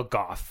bad. is still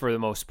Goff for the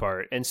most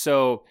part. And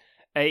so,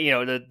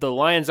 the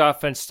Lions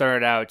offense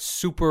started out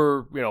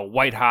super,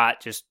 white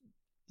hot, just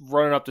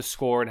running up the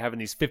score and having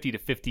these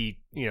 50-50,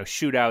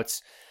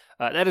 shootouts.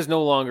 That is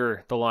no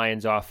longer the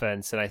Lions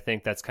offense, and I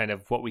think that's kind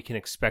of what we can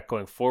expect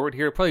going forward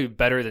here. Probably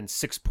better than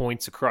 6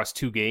 points across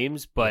 2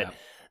 games, but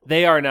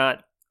they are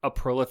not a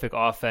prolific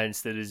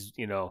offense that is,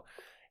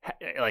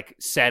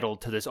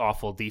 saddled to this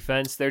awful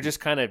defense. They're just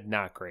kind of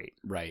not great.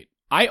 Right.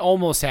 I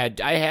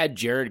had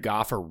Jared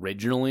Goff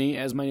originally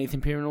as my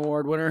Nathan Peterman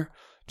Award winner,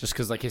 just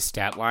because his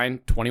stat line,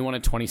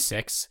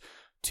 21-26,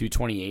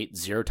 228,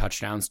 0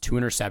 touchdowns, 2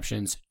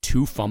 interceptions,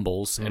 2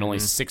 fumbles, and only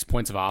 6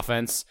 points of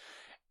offense.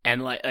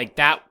 And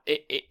that,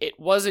 it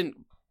wasn't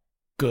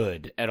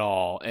good at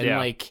all. And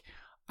I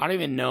don't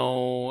even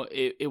know,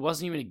 it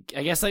wasn't even,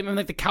 I guess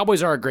the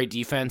Cowboys are a great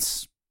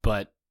defense,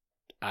 but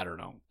I don't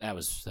know. That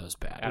was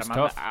bad. Adam,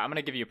 I'm going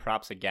to give you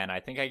props again. I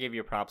think I gave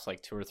you props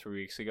 2 or 3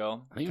 weeks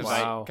ago. I think it was-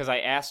 Wow. Because I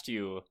asked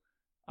you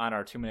on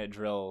our 2-minute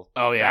drill.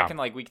 Oh, yeah. Back in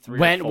like week 3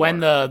 or 4. When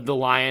the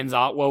Lions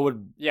what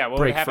would what break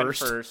would happen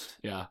first? first?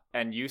 Yeah.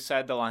 And you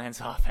said the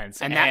Lions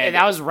offense. And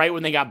that was right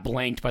when they got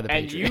blanked by the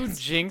and Patriots.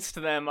 you jinxed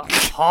them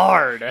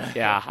hard.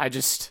 Yeah, I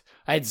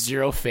had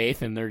zero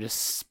faith, and they're just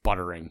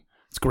sputtering.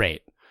 It's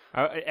great.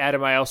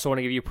 Adam, I also want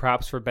to give you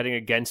props for betting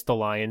against the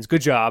Lions.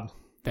 Good job.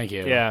 Thank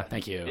you. Yeah.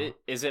 Thank you.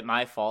 Is it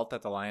my fault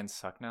that the Lions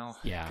suck now?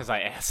 Yeah. Because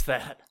I asked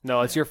that.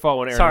 No, it's your fault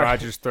when Aaron Sorry.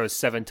 Rodgers throws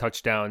 7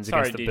 touchdowns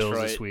Sorry, against the Bills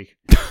Detroit. this week.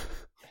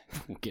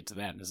 We'll get to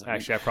that in a second.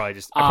 Actually, I probably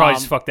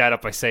just fucked that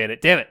up by saying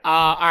it. Damn it.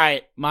 All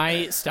right.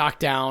 My stock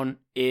down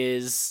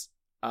is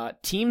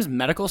teams'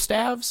 medical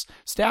staffs.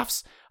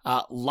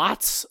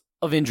 Lots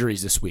of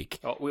injuries this week.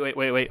 Oh,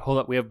 wait. Hold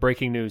up. We have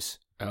breaking news.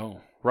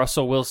 Oh.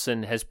 Russell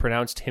Wilson has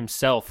pronounced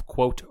himself,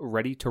 quote,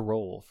 ready to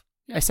roll.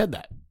 I said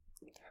that.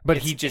 But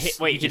It's- he just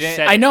wait, he he just didn't-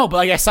 said I know, but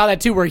like I saw that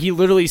too, where he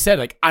literally said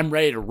like, "I'm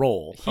ready to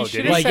roll." He Oh, should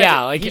did have he? said, Like,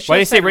 yeah, like, he why should Why do you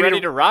have say said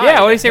ready to ride.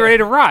 Yeah, why do you say ready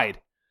to ride?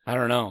 I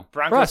don't know.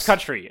 Broncos Russ.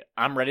 country.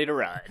 I'm ready to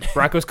ride.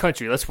 Broncos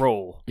country, let's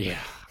roll. Yeah,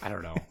 I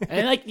don't know.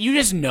 And like you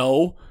just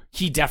know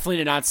he definitely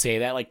did not say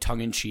that like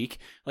tongue in cheek.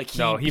 Like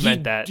No, he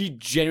meant that. He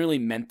genuinely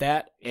meant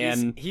that.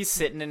 And He's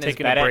sitting in his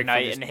taking a bed break at from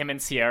night, his- and him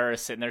and Sierra are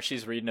sitting there.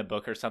 She's reading a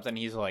book or something.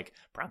 He's like,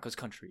 Broncos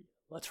country,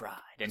 let's ride.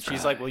 And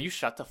she's like, will you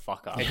shut the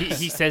fuck up? And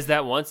he says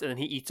that once, and then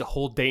he eats a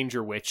whole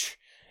danger witch,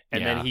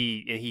 and Yeah. then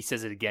he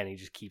says it again. He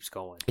just keeps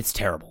going. it's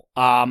terrible.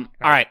 All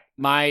right.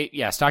 My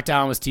stock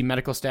down was team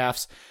medical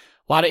staffs.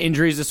 A lot of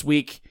injuries this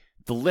week.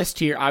 The list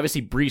here,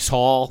 obviously Brees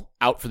Hall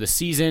out for the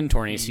season,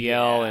 torn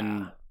ACL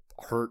and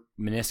hurt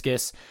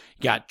meniscus.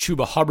 You got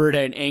Chuba Hubbard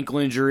had an ankle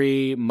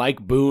injury,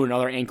 Mike Boone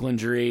another ankle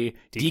injury,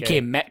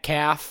 DK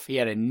Metcalf, he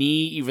had a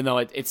knee, even though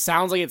it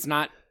sounds like it's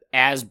not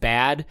as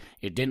bad.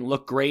 It didn't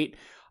look great.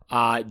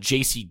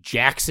 JC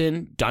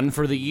Jackson done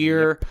for the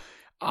year.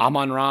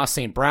 Amon-Ra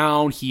St.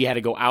 Brown, he had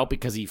to go out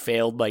because he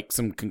failed like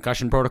some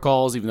concussion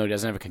protocols, even though he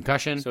doesn't have a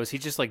concussion. So is he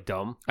just like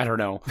dumb? I don't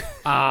know.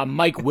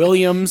 Mike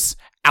Williams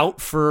out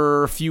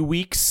for a few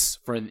weeks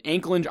for an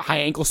high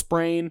ankle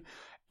sprain.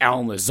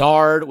 Alan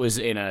Lazard was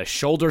in a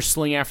shoulder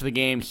sling after the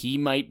game. He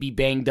might be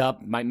banged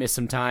up, might miss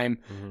some time.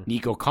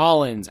 Nico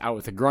Collins out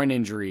with a groin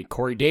injury.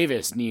 Corey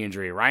Davis, knee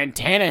injury. Ryan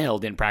Tannehill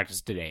didn't practice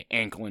today,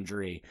 ankle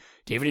injury.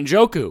 David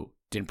Njoku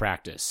didn't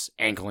practice,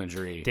 ankle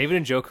injury.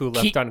 David Njoku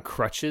left on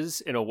crutches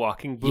in a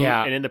walking boot,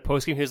 Yeah. and in the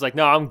postgame he was like,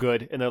 "No, I'm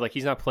good," and they're like,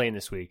 "He's not playing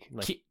this week."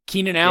 Like,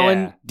 Keenan Allen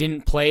Yeah.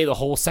 didn't play the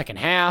whole second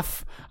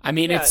half. I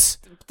mean, it's...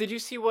 Did you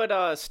see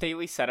what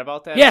Staley said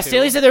about that? Yeah, too?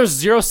 Staley said there was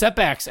 0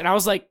 setbacks, and I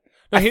was like,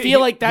 I feel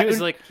like that he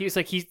was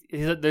like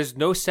there's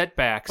no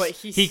setbacks, But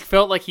he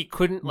felt like he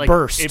couldn't like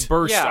Burst. It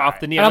burst Yeah.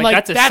 off the knee. and I'm like,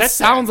 that's a that setback.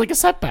 sounds like a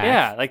setback.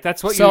 Yeah, like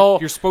that's what So,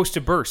 you're supposed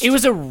to burst. It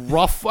was a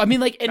rough. I mean,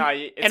 like, and, No,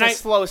 it's and a I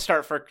slow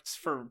start for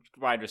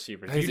wide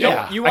receivers. You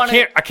Yeah. don't. You want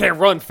I can't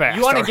run fast.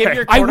 You want to all give right?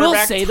 your I will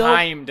quarterback say, though,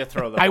 time to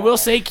throw the ball. I will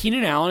say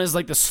Keenan Allen is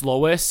like the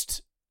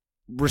slowest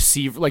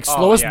receiver, like Oh,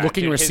 slowest yeah,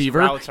 looking dude, his receiver.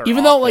 routes are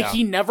Even though off, like yeah.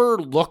 he never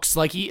looks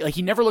like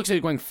he never looks like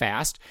he's going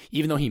fast,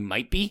 even though he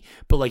might be,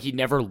 but like he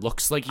never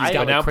looks like he's I-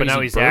 got but like now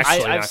crazy he's burst.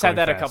 actually I've not said going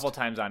that a fast. couple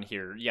times on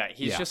here. Yeah,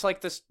 he's Yeah. just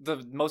like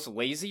the most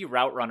lazy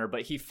route runner,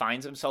 but he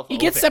finds himself. He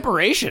gets open.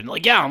 separation.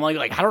 Like, yeah, I'm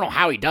like I don't know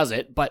how he does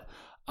it, but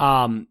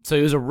so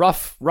it was a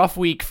rough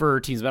week for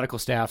teams' medical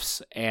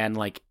staffs, and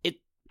like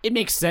it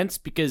makes sense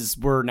because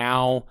we're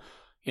now,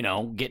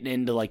 getting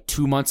into like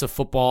 2 months of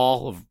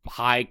football, of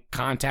high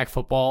contact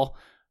football.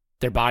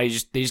 Their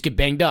bodies they just get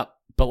banged up,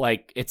 but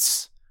like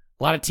it's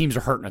a lot of teams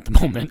are hurting at the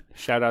moment.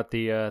 Shout out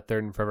the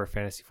Third and Forever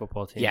fantasy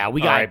football team. Yeah,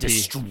 we got RIP.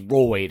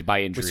 destroyed by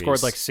We injuries.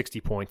 scored like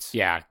 60 points.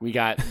 yeah, we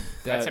got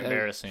That's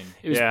embarrassing.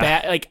 It was Yeah.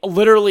 bad. Like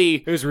literally.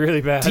 It was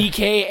really bad.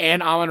 DK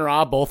and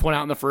Amon-Ra both went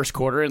out in the first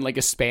quarter in like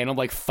a span of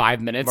like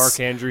 5 minutes. Mark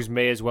Andrews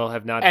may as well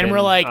have not and been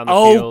we're like, on the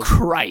oh field.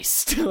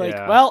 Christ! like,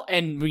 Yeah. well,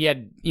 and we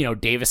had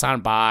Davis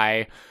on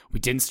bye. We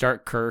didn't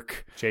start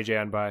Kirk, JJ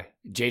on bye.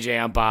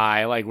 JJ on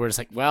bye. Like we're just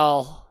like,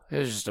 well, it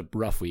was just a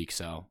rough week,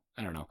 so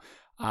I don't know.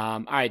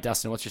 All right,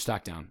 Dustin, what's your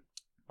stock down?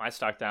 My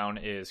stock down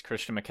is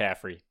Christian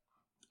McCaffrey.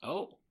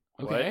 Oh,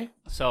 okay.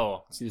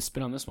 So See the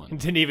spin on this one.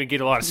 Didn't even get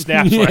a lot of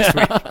snaps last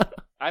week.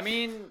 I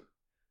mean,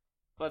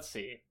 let's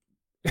see.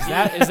 Is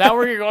that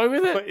where you're going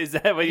with it? Is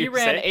that what He you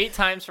ran say? 8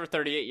 times for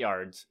 38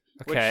 yards.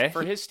 Okay. Which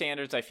for his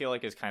standards, I feel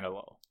like is kind of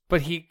low.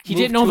 But he didn't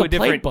moved know to the a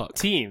different playbook.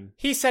 team.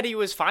 He said he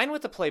was fine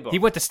with the playbook. He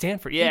went to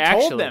Stanford. Yeah, he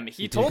actually. told them.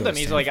 He did told go them. to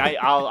He's like,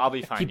 I'll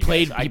be fine. He you guys.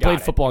 played. I He got played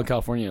it. football in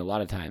California a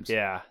lot of times.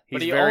 Yeah, he's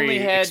But he very only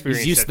had-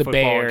 experienced He's used at to the football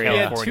Bay in Area. He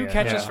had California. 2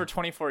 catches Yeah. for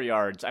 24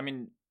 yards. I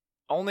mean,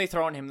 only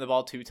throwing him the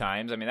ball 2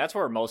 times. I mean, that's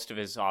where most of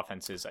his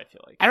offense is, I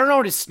feel like. I don't know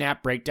what his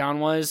snap breakdown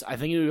was. I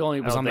think he only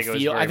was don't on the think it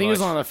was field. I very think he was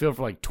much. on the field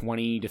for like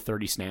 20 to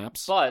 30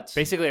 snaps. But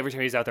Basically, every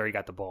time he's out there, he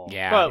got the ball.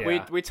 Yeah. But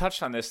Yeah. we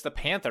touched on this. The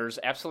Panthers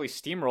absolutely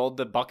steamrolled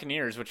the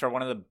Buccaneers, which are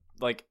one of the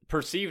like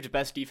perceived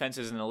best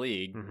defenses in the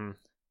league. Mhm.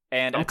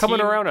 And I'm a coming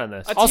team- around on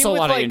this. a team Also a with,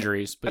 lot of like,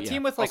 injuries, but a yeah.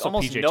 team with like Also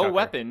almost PJ no Tucker.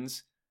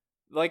 weapons,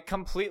 like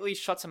completely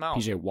shuts them out.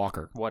 PJ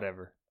Walker.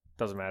 Whatever.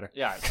 Doesn't matter.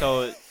 Yeah.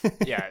 So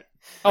yeah.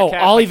 Oh,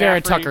 Oliver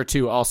and McCaffrey- Tucker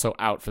too, also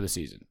out for the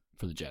season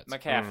for the Jets.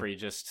 McCaffrey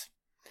just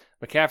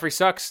McCaffrey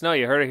sucks. No,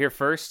 you heard it here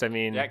first. I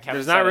mean, Yeah, Kevin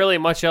there's said not it. really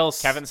much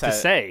else Kevin to said it.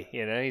 say.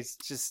 You know, he's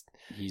just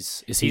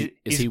Is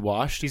he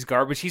washed? he's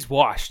garbage. He's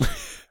washed.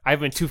 I've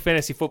been 2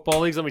 fantasy football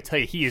leagues. Let me tell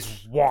you, he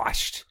is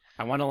washed.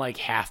 I want to like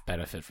half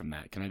benefit from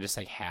that. Can I just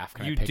like half?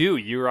 Can You I pick? do.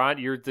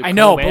 You're the. I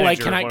know, but like,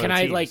 co-manager can of I? one Can of the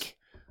I teams. like?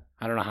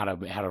 I don't know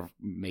how to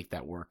make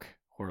that work.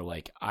 Or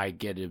like, I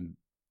get him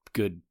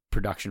good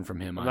production from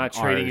him. I'm on not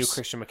trading you ours.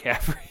 Christian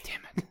McCaffrey.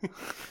 Damn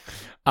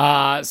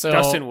it. So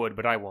Dustin would,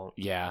 but I won't.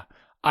 Yeah.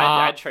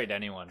 I'd trade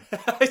anyone.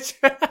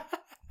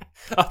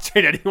 I'll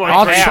trade anyone.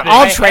 I'll, for tra- Dustin.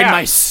 I'll I trade have.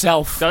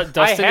 myself. Dustin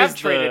I have is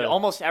traded the,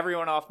 almost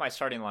everyone off my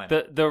starting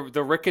lineup.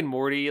 the Rick and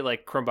Morty,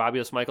 like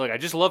Crumbabios Michael. Like, I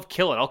just love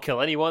killing. I'll kill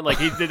anyone. Like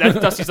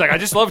Dusty's like, I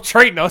just love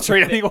trading. I'll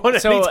trade anyone.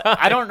 So anytime.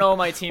 I don't know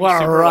my team What a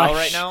super rush. well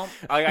right now.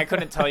 I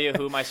couldn't tell you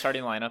who my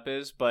starting lineup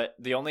is, but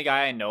the only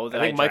guy I know I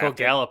that think Michael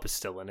drafted- Gallup is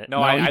still in it. No,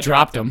 No, I he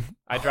dropped him.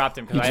 I dropped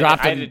him He because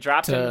dropped I had him to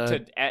drop him to-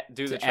 to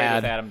do the to trade add.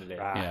 with Adam today.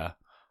 Yeah.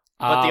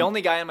 But the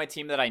only guy on my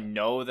team that I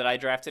know that I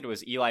drafted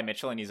was Eli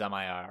Mitchell, and he's on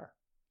my IR.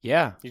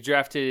 You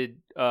drafted.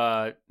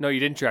 No, you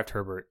didn't draft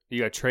Herbert.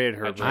 You got traded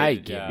Herbert. I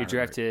traded, get yeah. You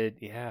drafted.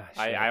 Yeah. shit.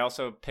 I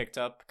also picked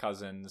up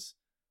Cousins,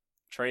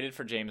 traded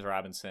for James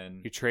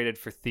Robinson. You traded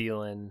for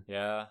Thielen.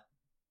 Yeah.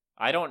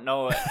 I don't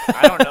know.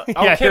 I don't know.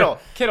 Oh, Yeah,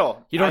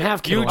 Kittle. You don't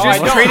have Kittle. Oh, I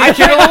just don't. traded I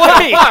Kittle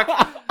away.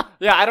 Fuck.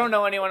 Yeah, I don't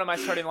know anyone in my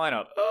starting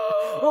lineup.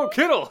 Oh,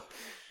 Kittle.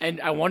 And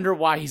I wonder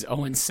why he's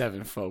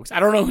 0-7, folks. I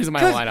don't know who's in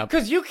my lineup.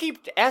 Because you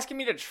keep asking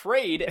me to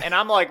trade, and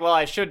I'm like, well,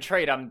 I should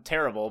trade. I'm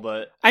terrible,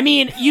 but I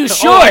mean, you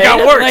should. Oh, I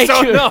got worse. Like,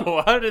 Oh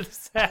no! How did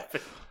this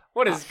happen?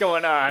 what is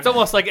going on? It's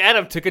almost like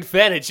Adam took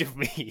advantage of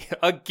me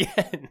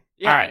again.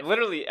 Yeah, All right.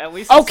 literally, at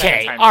least the Okay,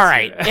 second time all this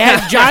right. year.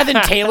 Has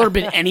Jonathan Taylor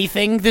been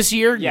anything this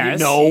year? Yes.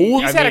 No.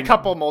 He's had mean, a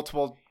couple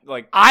multiple,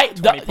 like,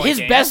 20 point His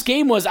games. best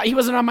game was he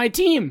wasn't on my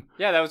team.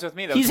 Yeah, that was with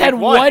me. That He's was had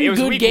week one It was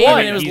good week game, one.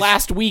 and it was He's-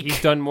 last week.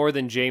 He's done more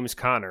than James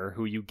Conner,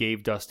 who you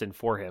gave Dustin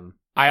for him.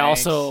 I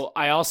Thanks.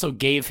 also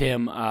gave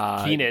him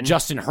Keenan.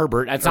 Justin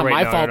Herbert. That's Oh, not wait,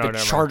 my no, fault. no, the never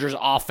mind. Chargers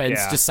offense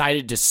Yeah.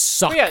 decided to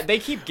suck. Oh, yeah, they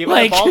keep giving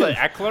Like, the ball to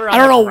Eckler. I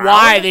don't know on the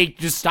why ground. they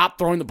just stopped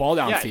throwing the ball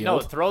Yeah, downfield. no,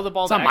 throw the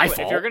ball It's to not my Eckler. If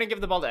fault. you're going to give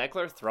the ball to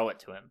Eckler, throw it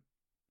to him.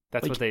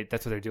 That's Like-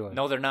 what they're doing.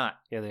 No, they're not.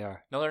 Yeah, they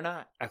are. No, they're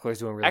not. Eckler's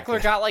doing really Eckler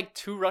good. got like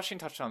 2 rushing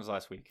touchdowns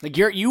last week. Like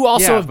you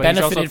also Yeah, have but he's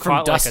also benefited from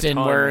caught, like, a Dustin,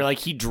 ton. where like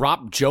he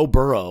dropped Joe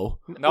Burrow.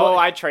 No, Well,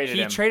 I traded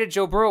He him. traded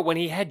Joe Burrow when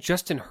he had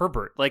Justin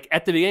Herbert. Like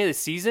at the beginning of the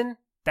season,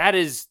 that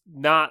is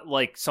not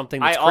like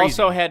something I that's crazy.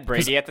 also had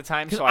Brady at the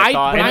time, 'cause so I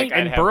thought when like, I'd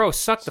and have Burrow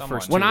sucked the someone.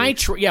 first When 2 I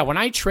weeks. when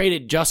I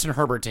traded Justin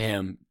Herbert to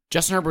him,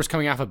 Justin Herbert was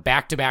coming off of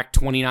back-to-back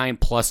 29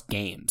 plus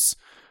games.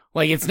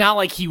 Like it's not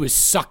like he was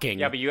sucking.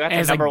 Yeah, but you have the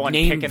as, number like, one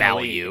name pick in the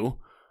value.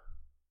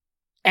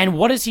 And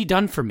what has he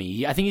done for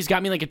me? I think he's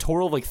got me like a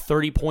total of like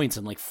 30 points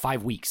in like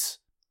 5 weeks.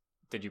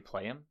 Did you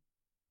play him?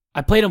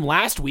 I played him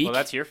last week. Well,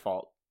 that's your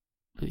fault.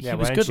 He Yeah,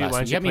 was why good don't you- last why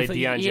week. don't you He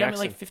play got Deion me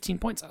like Jackson? 15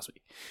 points last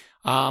week.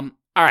 All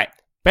right.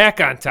 Back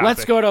on topic.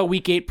 Let's go to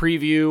week 8 I'm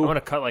preview. gonna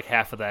cut like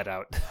half of that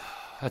out.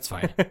 That's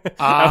fine.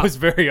 That was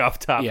very off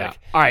topic. Yeah.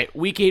 All right.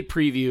 Week 8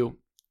 preview.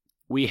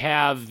 We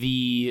have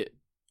the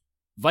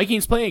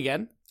Vikings playing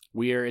again.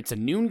 It's a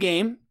noon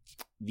game.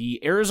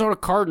 The Arizona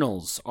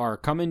Cardinals are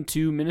coming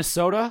to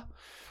Minnesota.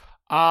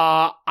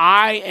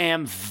 I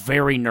am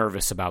very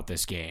nervous about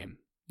this game.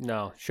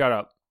 No, shut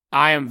up.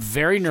 I am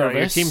very Shut up. Your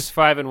nervous. team's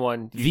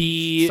 5-1.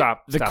 The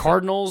Stop it.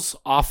 Cardinals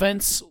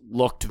offense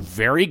looked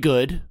very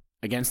good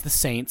against the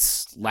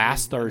Saints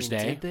last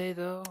Thursday. Did they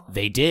though?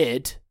 They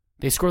did.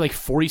 They scored like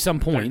 40-some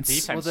points.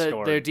 defense Well,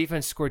 scored their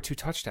defense scored 2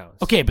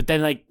 touchdowns. Okay, but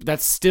then like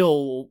that's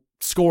still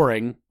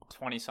scoring.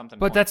 20-something.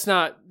 But that's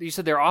not. You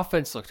said their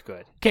offense looked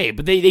good. Okay,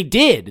 but they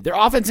did. Their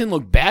offense didn't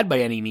look bad by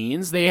any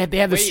means. They had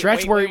the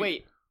stretch where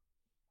wait.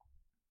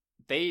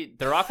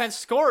 Their offense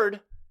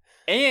scored,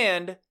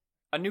 and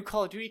a new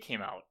Call of Duty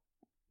came out.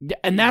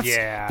 and that's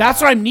Yeah.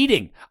 that's what I'm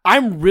needing.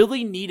 I'm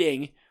really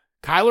needing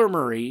Kyler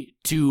Murray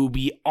to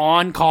be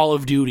on Call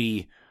of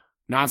Duty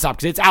nonstop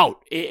because it's out.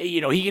 He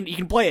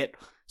can play it.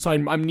 So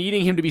I'm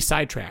needing him to be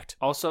sidetracked.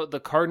 Also, the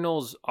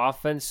Cardinals'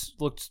 offense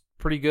looked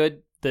pretty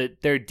good.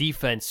 Their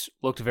defense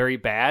looked very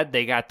bad.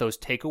 They got those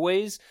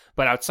takeaways,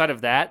 but outside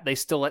of that, they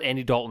still let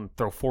Andy Dalton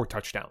throw 4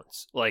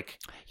 touchdowns. Like,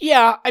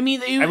 Yeah, I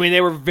mean,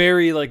 they were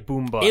very like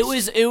boom bust.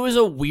 it was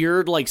a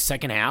weird like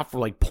second half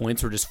where like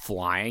points were just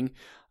flying.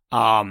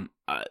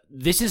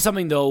 This is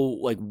something though.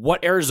 Like,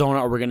 what Arizona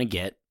are we gonna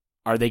get?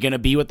 Are they gonna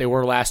be what they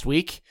were last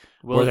week?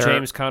 Will Were there-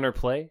 James Conner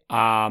play?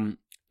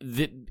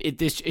 It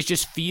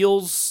just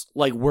feels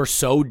like we're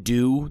so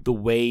due the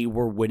way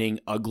we're winning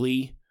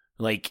ugly.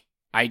 Like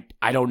I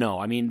don't know.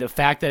 I mean, the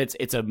fact that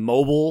it's a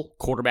mobile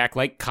quarterback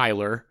like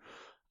Kyler,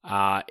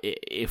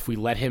 if we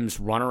let him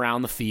run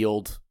around the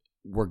field,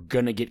 we're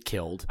gonna get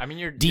killed. I mean,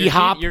 your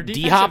D-Hop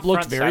defensive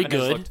looked front very seven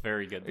has good. looked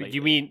very good. Lately.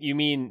 You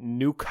mean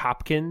Nuke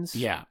Hopkins?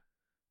 Yeah,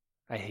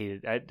 I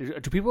hate it.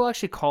 Do people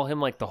actually call him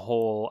like the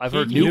whole? I've He-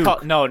 heard he Nuke.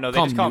 call- no, they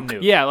Call just him call him Nuke.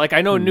 Nuke. Yeah, like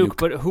I know Nuke. Nuke,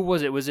 but who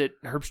was it? Was it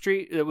Herb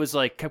Street? It was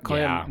like kept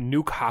calling Yeah. him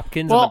Nuke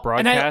Hopkins on the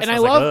broadcast. and I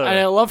was love like, and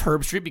I ugh. love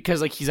Herb Street because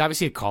like he's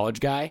obviously a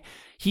college guy.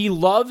 he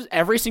loves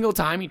every single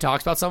time he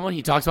talks about someone,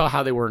 he talks about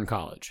how they were in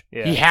college.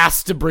 Yeah. He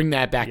has to bring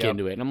that back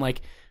into it. And I'm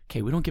like,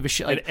 okay, we don't give a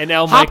shit. Like, and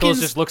Al Michaels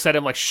just looks at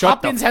him like,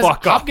 shut the fuck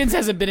up. Hopkins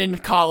hasn't been in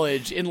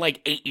college in like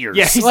 8 years.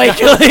 Yeah, he's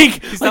like, not,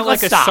 like, he's not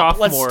like a stop.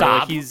 sophomore. Let's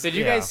stop. Like Did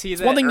you guys see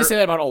that? It's one thing to say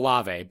that about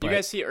Olave. Did you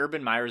guys see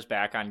Urban Meyer's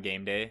back on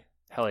game day?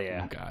 Hell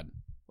yeah. Oh, God.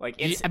 Like,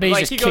 I mean, he's like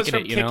just he goes kicking from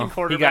it, you kicking know?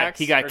 quarterbacks.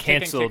 He got or kicking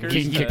canceled. kickers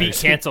He to- beat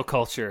cancel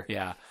culture.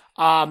 Yeah.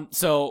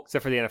 So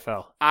Except for the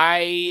NFL.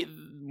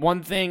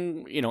 one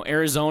thing,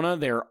 Arizona,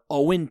 they're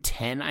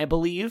 0-10, I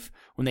believe,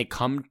 when they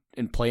come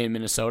and play in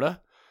Minnesota.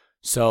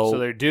 So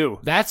they're due.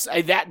 That's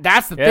the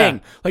Yeah.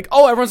 thing. Like,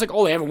 everyone's like,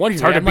 they haven't won here.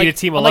 It's hard to beat a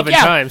team 11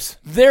 yeah, times.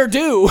 They're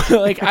due.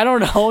 Like, I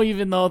don't know,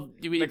 even though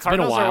The it's been a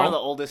Cardinals are one of the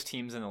while. oldest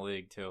teams in the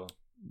league too.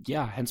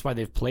 Yeah, hence why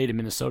they've played in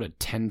Minnesota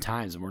 10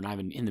 times, and we're not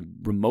even in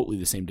remotely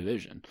the same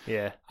division.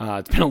 Yeah.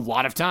 It's been a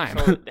lot of time.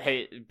 So,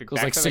 hey, back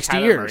like to 60 the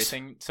Kyler years. Murray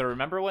thing. So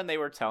remember when they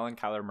were telling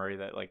Kyler Murray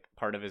that like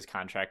part of his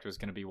contract was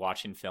going to be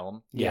watching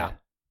film? Yeah.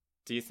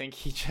 Do you think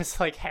he just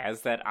like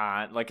has that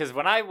on? Like, because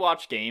when I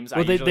watch games, Well,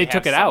 I usually they have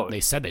took it some- out. They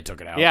said they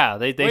took it out. Yeah,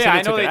 they Well, said yeah, they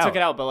I know took they it took out.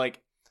 it out, but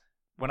like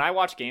when I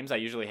watch games, I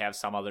usually have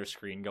some other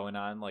screen going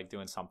on, like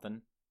doing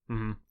something.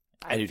 Mm-hmm.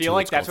 I do feel too.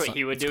 like It's that's called what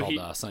he would it's do.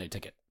 called, Sunday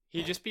Ticket.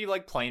 He'd just be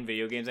like playing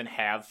video games and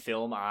have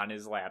film on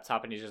his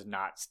laptop, and he's just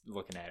not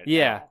looking at it.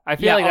 Yeah, I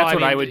feel like that's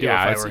what I would do if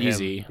I it's were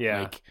easy. him.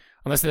 Yeah. Like,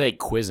 unless they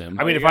quiz him.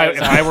 I mean, if You I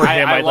guys- were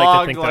him, I I'd like to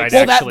logged, think like-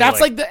 that I'd Well, actually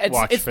that's like the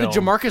watch it's film. the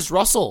Jamarcus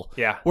Russell.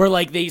 Yeah. Where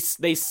like they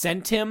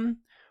sent him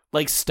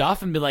like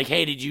stuff and be like,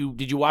 hey, did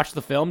you watch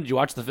the film? Did you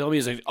watch the film?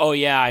 He's like, oh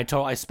yeah,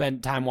 I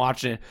spent time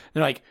watching it. And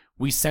they're like,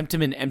 we sent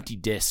him an empty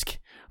disc,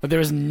 but there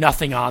was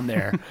nothing on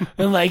there.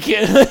 And like, he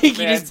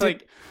Man, just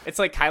it's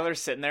like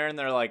Kyler's sitting there, and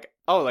they're like,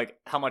 "Oh, like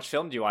how much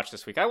film do you watch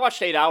this week?" I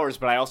watched 8 hours,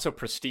 but I also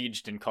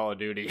prestiged in Call of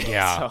Duty.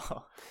 Yeah.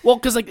 So, well,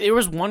 because like there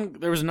was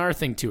another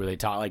thing too where they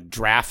taught like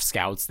draft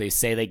scouts. They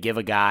say they give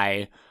a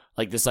guy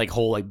like this like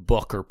whole like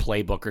book or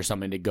playbook or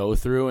something to go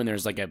through, and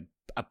there's like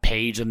a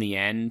page in the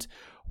end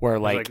where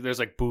There's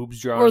like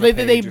boobs drawn. or on they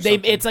the page or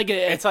something. it's like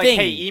a it's like, thing.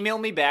 hey, email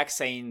me back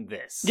saying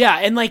this. Yeah,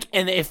 and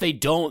if they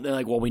don't, they're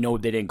like, well, we know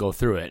they didn't go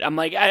through it. I'm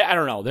like, I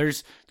don't know.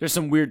 There's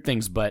some weird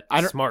things, but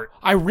Smart.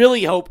 I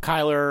really hope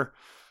Kyler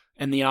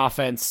and the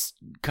offense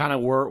kind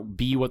of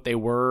be what they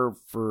were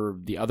for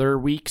the other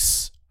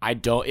weeks. I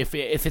don't. If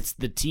it's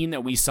the team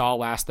that we saw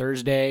last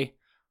Thursday,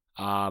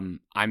 I'm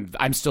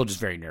still just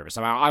very nervous.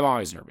 I'm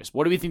always nervous.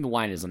 What do we think the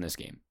line is on this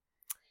game?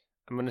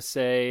 I'm gonna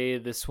say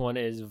this one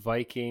is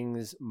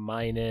Vikings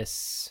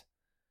minus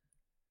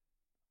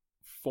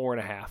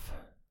 4.5.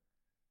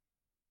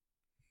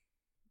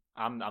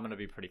 I'm gonna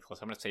be pretty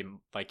close. I'm gonna say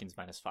Vikings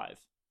 -5.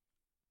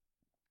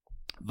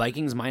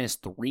 Vikings minus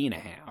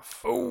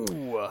 3.5.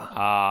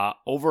 Oh.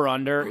 Over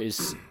under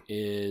is what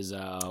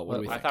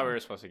do we I think? thought we were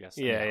supposed to guess.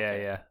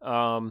 that.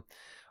 Yeah.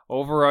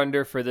 Over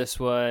under for this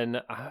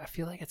one, I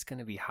feel like it's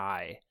gonna be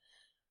high.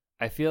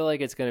 I feel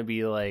like it's gonna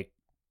be like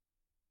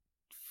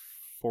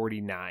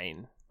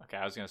 49. Okay,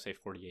 I was gonna say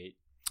 48.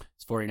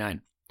 It's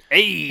 49.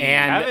 Hey,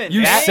 And Kevin,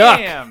 you damn. suck.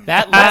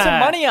 That Put some line-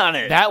 money on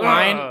it. That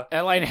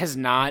line has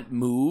not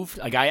moved.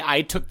 Like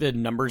I took the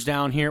numbers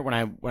down here when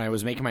I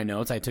was making my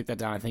notes. I took that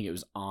down. I think it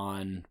was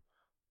on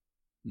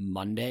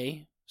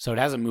Monday, so it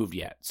hasn't moved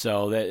yet.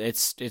 So that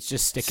it's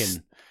just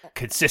sticking.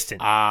 consistent.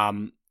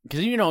 Because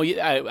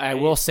I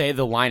will say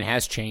the line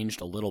has changed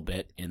a little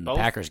bit in the Both-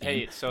 Packers game.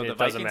 Hey, so It the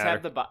doesn't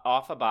Vikings matter. have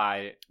off a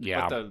bye,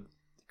 Yeah. but the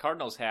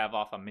Cardinals have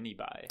off a mini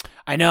bye.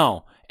 I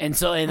know, and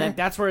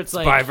that's where it's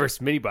like buy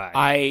versus mini buy.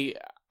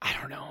 I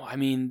don't know. I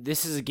mean,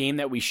 this is a game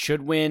that we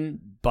should win,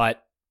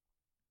 but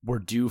we're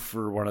due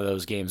for one of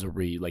those games where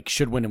we like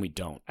should win and we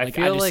don't. I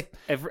feel just- like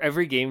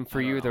every game for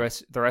I don't you, know.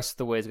 the rest of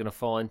the way is going to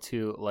fall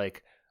into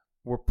like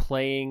we're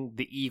playing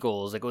the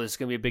Eagles, like, oh, this is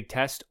going to be a big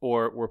test,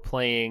 or we're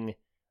playing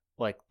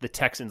like the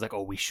Texans, like,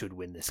 oh, we should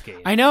win this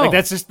game. I know. Like,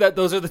 that's just that.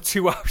 Those are the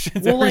two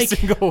options Well, every like,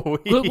 single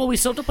week. well, we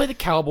still have to play the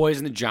Cowboys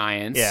and the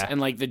Giants, Yeah. and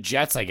like the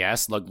Jets. I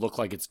guess look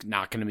like it's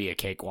not going to be a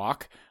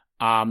cakewalk.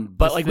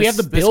 But like we This-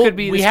 have the this Bills. could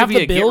be- We this have could be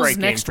the a get Bills right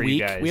game next for you week.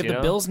 guys, We have you the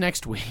know? Bills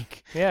next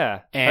week.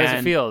 Yeah. How does it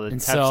And- feel to and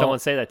have so- someone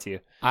say that to you?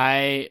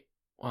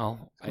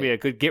 It'd be a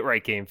good get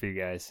right game for you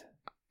guys.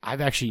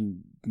 I've actually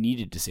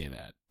needed to say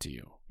that to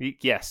you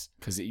Yes.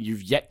 because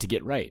you've yet to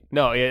get right.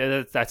 No.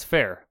 Yeah. That's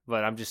fair.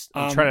 But I'm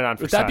trying it on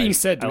for With that being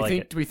size. said, I like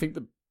it. do we think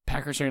the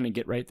Packers are going to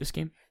get right this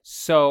game?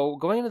 So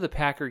going into the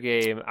Packer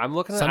game, I'm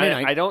looking at. Sunday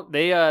night. I don't.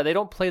 They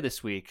don't play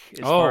this week, as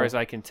far as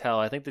I can tell.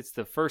 I think it's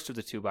the first of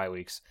the 2 bye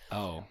weeks.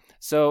 Oh,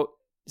 So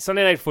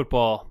Sunday Night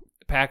Football,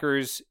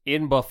 Packers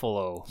in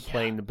Buffalo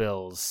playing the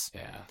Bills.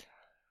 yeah.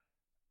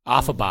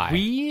 Off a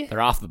bye.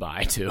 They're off the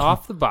bye too.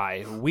 Off the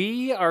bye,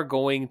 we are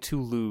going to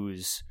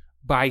lose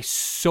by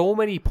so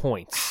many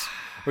points.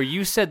 Where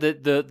you said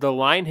that the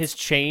line has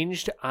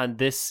changed on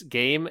this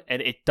game,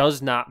 and it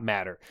does not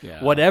matter.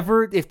 Yeah.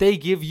 Whatever, if they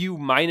give you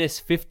minus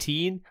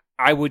 15,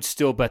 I would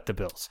still bet the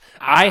Bills.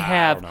 I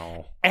have don't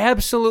know.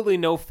 absolutely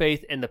no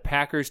faith in the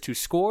Packers to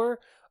score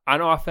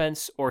on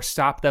offense or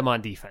stop them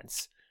on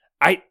defense.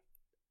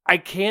 I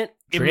can't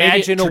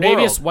imagine a Tre'Davious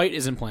world. White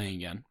isn't playing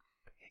again.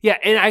 Yeah,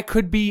 and I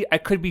could be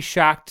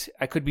shocked.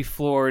 I could be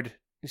floored.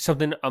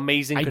 Something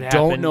amazing could happen.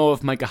 I don't know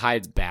if Micah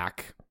Hyde's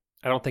back.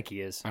 I don't think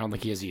he is. I don't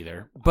think he is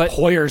either. But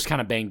Hoyer's kind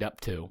of banged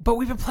up too. But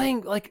we've been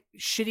playing like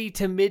shitty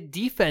to mid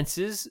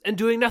defenses and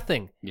doing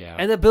nothing. Yeah.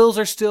 And the Bills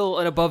are still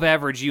an above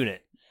average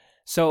unit.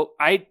 So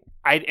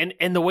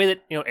and the way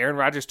that Aaron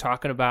Rodgers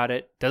talking about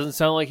it doesn't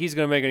sound like he's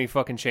going to make any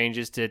fucking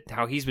changes to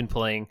how he's been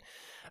playing.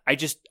 I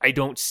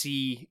don't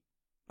see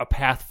a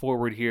path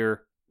forward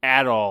here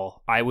at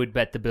all. I would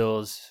bet the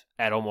Bills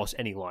at almost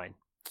any line.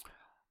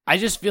 I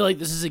just feel like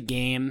this is a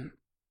game,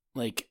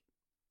 like,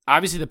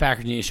 obviously the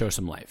Packers need to show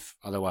some life.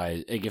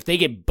 Otherwise, like, if they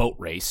get boat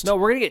raced. No,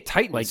 we're going to get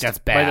tightened like, that's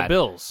by the bad.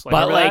 Bills. But,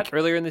 remember like, that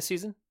earlier in the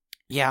season?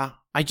 Yeah.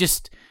 I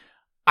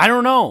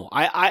don't know.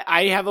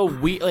 I have a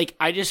weird, like,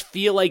 I just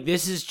feel like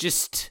this is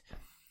just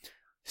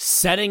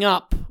setting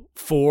up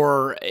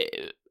for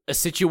a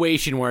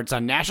situation where it's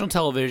on national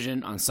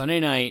television on Sunday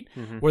night,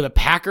 where the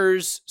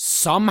Packers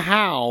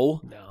somehow,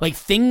 like,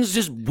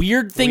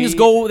 weird things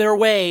go their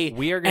way,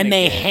 and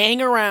they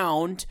hang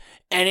around,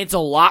 and it's a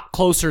lot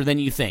closer than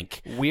you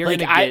think.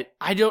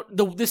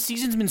 This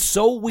season's been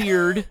so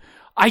weird.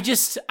 I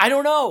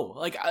don't know.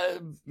 Like,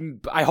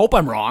 I hope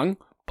I'm wrong,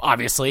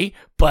 obviously,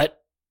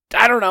 but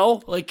I don't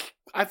know. Like,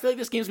 I feel like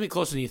this game's gonna be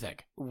closer than you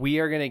think. We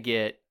are going to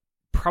get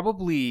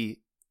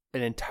probably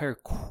an entire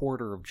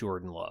quarter of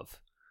Jordan Love.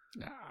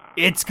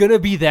 It's going to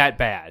be that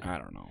bad. I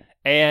don't know.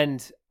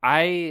 And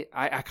I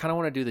kind of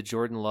want to do the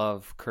Jordan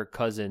Love, Kirk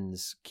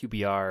Cousins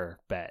QBR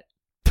bet.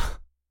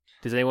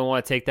 Does anyone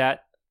want to take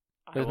that?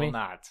 I will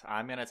not.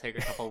 I'm going to take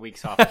a couple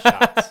weeks off the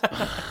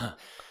shots.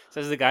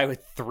 Says the guy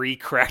with 3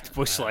 cracked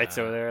bush lights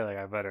over there. Like,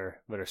 I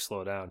better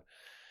slow down.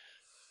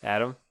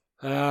 Adam?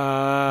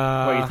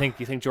 What you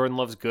think? You think Jordan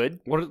Love's good?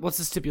 What's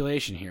the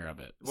stipulation here of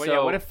it?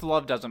 Well, what if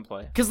Love doesn't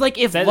play? Because, like,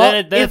 if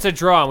then it's a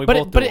draw. And we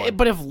both do one.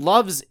 But if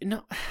Love's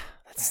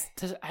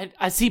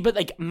I see. But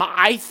like,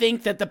 I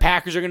think that the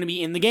Packers are going to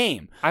be in the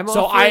game. I'm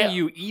offering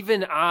you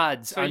even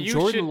odds on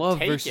Jordan Love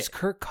versus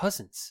Kirk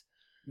Cousins.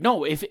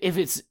 No, if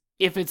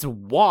it's a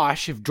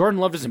wash, if Jordan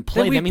Love doesn't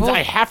play, that means I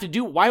have to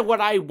do. Why would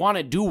I want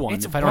to do one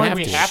if I don't have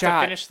to? We have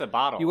to finish the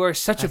bottle. You are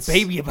such a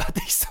baby about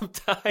these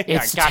sometimes.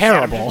 It's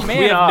terrible. We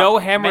have no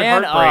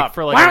hammered heartbreak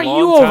for like Why a aren't long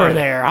you time. over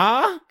there,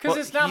 huh? Because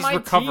it's not my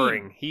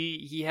recovering.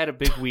 team. He had a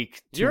big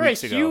week. You're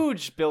weeks a ago.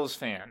 huge Bills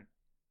fan.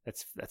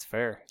 That's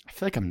fair. I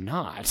feel like I'm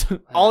not.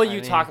 All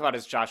you talk about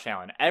is Josh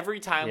Allen. Every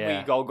time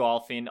we go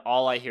golfing,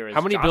 all I hear is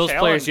how many Josh Bills Allen.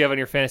 players do you have on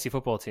your fantasy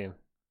football team?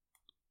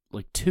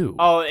 Like 2.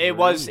 Oh, it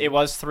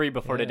was 3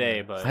 before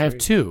today, but I have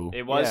 2.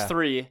 It was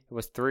 3. It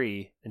was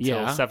 3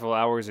 until several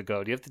hours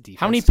ago. Do you have the defense?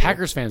 How many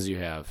Packers fans do you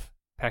have?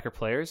 Packer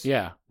players?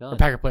 Yeah, none. Or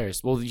Packer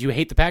players. Well, you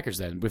hate the Packers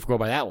then. If we go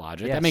by that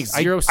logic, Yes. that makes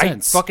zero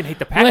sense. I fucking hate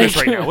the Packers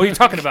right now. What are you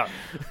talking about?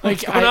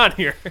 What's going on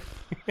here? So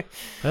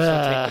take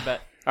the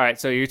bet. All right,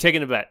 so you're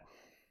taking a bet.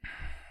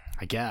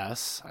 I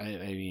guess. I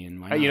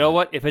mean, why You not? know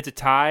what? If it's a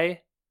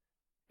tie,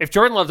 if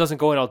Jordan Love doesn't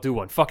go in, I'll do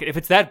one. Fuck it. If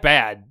it's that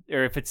bad,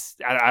 or if it's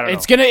I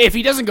don't know. If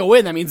he doesn't go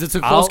in, that means it's a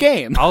close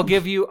game. I'll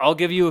give you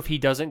if he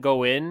doesn't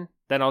go in,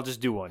 then I'll just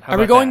do one. How Are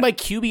we about going that?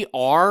 by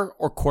QBR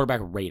or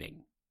quarterback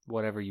rating?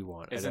 Whatever you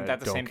want? Isn't I that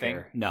the don't same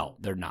care. thing? No,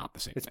 they're not the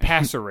same. It's thing.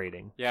 passer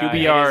rating. Yeah,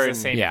 QBR it is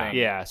the same thing.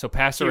 Yeah, so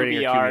passer rating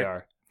or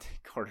QBR.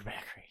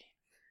 Quarterback rating.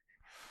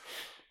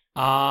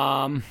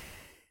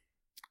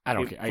 I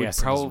don't care. I would guess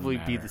it probably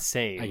doesn't be matter. the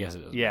same. I guess it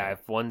doesn't Yeah, matter.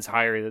 if one's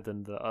higher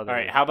than the other. All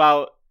right, how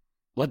about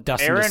Let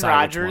Dustin Aaron decide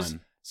Rodgers? which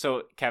one.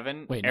 So,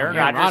 Kevin, Wait, no, Aaron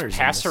Aaron Rodgers Rodgers in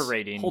passer this.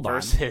 rating Hold on.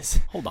 versus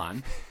Hold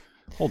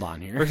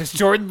on here. versus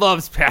Jordan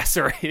Love's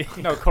passer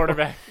rating. no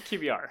quarterback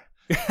QBR.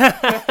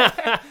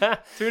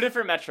 2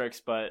 different metrics,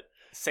 but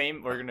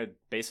same. We're gonna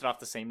base it off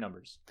the same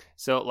numbers.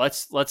 So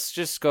let's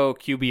just go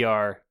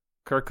QBR,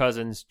 Kirk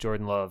Cousins,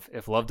 Jordan Love.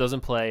 If Love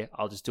doesn't play,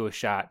 I'll just do a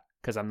shot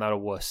because I'm not a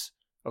wuss.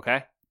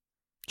 Okay?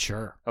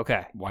 Sure.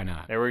 Okay. Why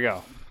not? There we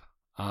go.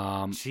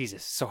 Jesus,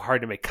 it's so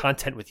hard to make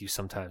content with you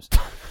sometimes.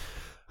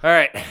 All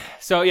right.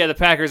 So, yeah, the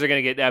Packers are going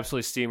to get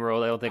absolutely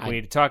steamrolled. I don't think we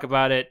need to talk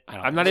about it.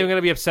 I'm not even going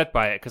to be upset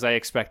by it because I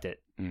expect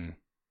it.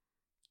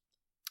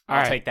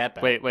 I'll take that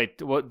bet.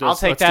 Wait. I'll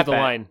take that the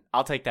bet. line.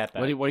 I'll take that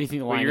bet. What do you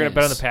think the line You're going is? to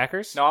bet on the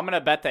Packers? No, I'm going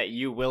to bet that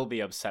you will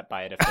be upset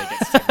by it if they get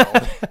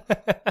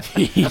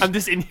steamrolled. I'm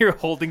just in here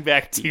holding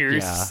back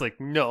tears. Yeah. Just like,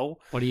 no.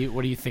 What do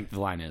you think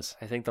the line is?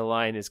 I think the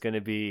line is going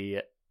to be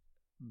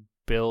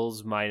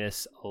Bills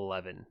minus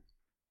 11.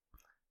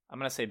 I'm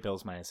going to say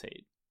Bills minus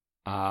 8.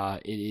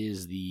 It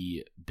is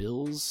the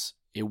Bills.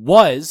 It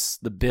was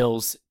the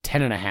Bills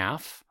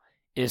 10.5.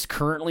 It is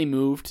currently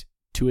moved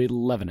to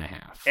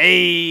 11.5.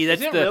 Hey,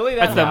 that's Is it the really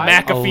that's that the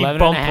high? McAfee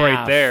bump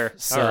right there.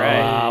 So, All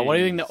right. what do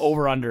you think the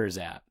over/under is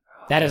at?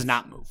 That has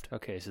not moved.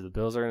 Okay, so the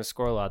Bills are going to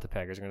score a lot. The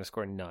Packers are going to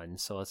score none.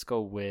 So let's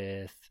go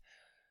with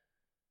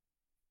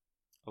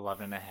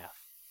 11.5.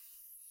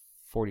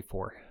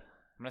 44.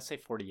 I'm going to say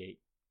 48.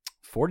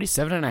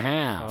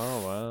 47.5.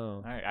 Oh, wow.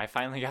 All right, I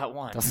finally got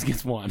one. Dustin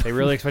gets one. They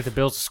really expect the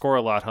Bills to score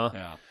a lot, huh?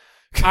 Yeah. All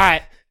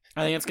right.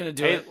 I think it's gonna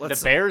do Hey, it.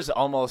 the Bears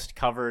almost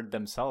covered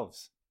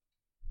themselves.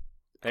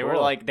 They were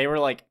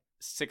like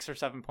 6 or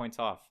 7 points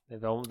off.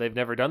 They've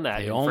never done that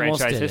They in almost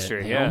franchise did history.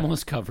 It. They Yeah.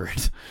 almost covered.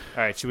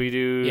 All right, should we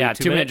do? Yeah,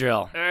 2-minute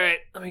drill. All right,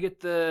 let me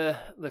get the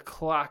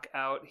clock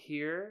out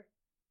here.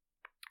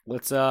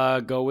 Let's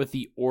go with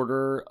the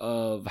order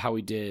of how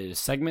we did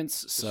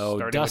segments. So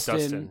Starting with Dustin,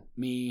 Dustin.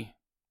 me,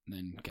 and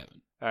then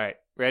Kevin. All right,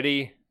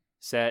 ready,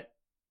 set,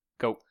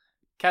 go.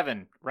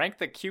 Kevin, rank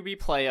the QB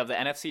play of the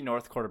NFC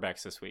North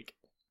quarterbacks this week.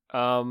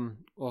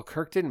 Well,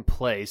 Kirk didn't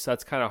play, so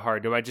that's kind of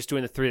hard. Am I just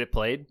doing the 3 that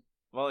played?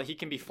 Well, he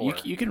can be 4.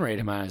 You can rate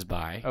him on his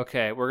bye.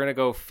 Okay, we're gonna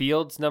go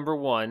Fields number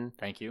 1,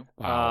 Thank you.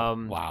 Wow.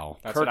 Um, Wow.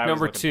 That's Kirk what I was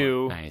number looking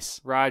 2,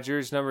 Nice.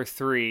 Rogers number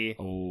 3,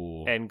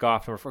 Oh. and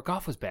Goff number 4.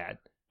 Goff was bad.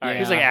 Yeah. He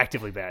was like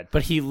actively bad.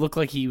 But he looked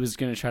like he was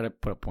going to try to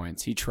put up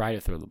points. He tried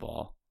to throw the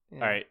ball. All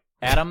right.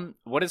 Adam,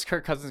 what is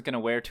Kirk Cousins going to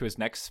wear to his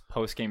next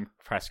post-game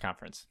press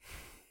conference?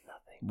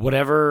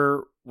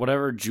 Whatever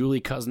Julie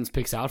Cousins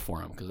picks out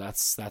for him, because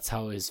that's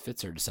how his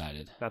fits are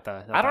decided. Not I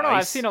don't the know. I've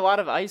ice. seen a lot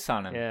of ice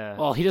on him. Yeah,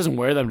 Well, he doesn't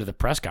wear them to the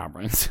press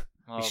conference.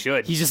 Well, he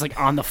should. He's just like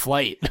on the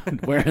flight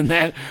wearing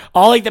that.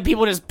 All like the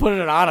people just put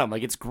it on him.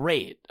 Like it's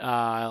great.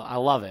 I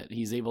love it.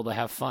 He's able to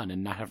have fun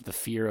and not have the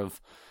fear of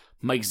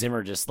Mike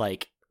Zimmer just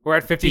like. We're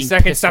at 50 being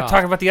seconds. pissed Stop off.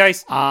 talking about the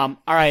ice. All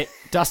right,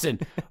 Dustin,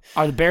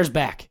 are the Bears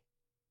back?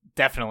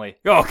 Definitely.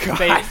 Oh god.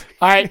 They- All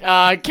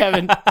right,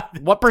 Kevin,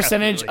 what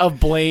percentage Definitely. of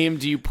blame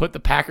do you put the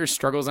Packers'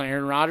 struggles on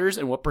Aaron Rodgers,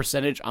 and what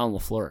percentage on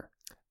LaFleur?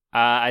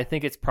 I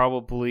think it's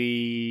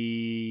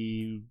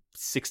probably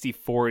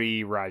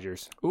 60-40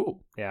 Rodgers.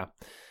 Ooh, Yeah.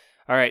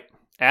 All right,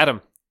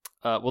 Adam.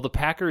 Will the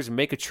Packers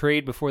make a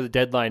trade before the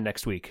deadline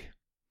next week?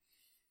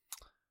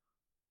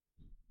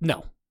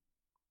 no,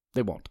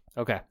 they won't.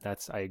 Okay,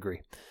 I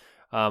agree.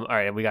 All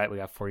right, and we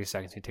got 40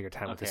 seconds to take our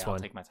time with Okay, this I'll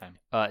one. take my time.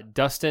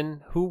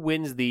 Dustin, who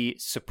wins the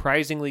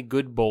surprisingly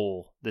good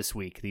bowl this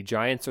week? The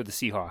Giants or the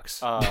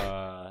Seahawks?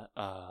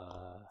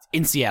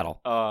 In Seattle.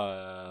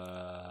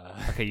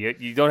 Okay,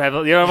 you don't have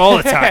all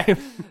the time.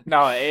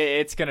 No,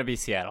 it's going to be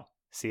Seattle.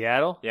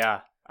 Seattle?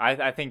 Yeah.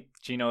 I think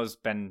Gino's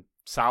been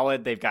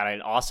solid. They've got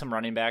an awesome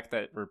running back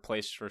that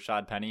replaced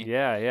Rashad Penny.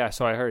 Yeah.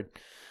 So I heard.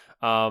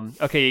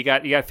 Okay, you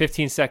got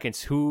 15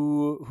 seconds.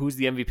 Who's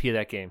the MVP of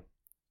that game?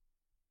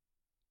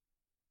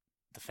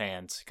 The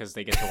fans, because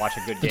they get to watch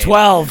a good game.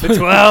 12. The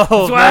 12.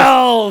 12.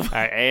 All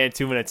right, and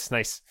 2 minutes.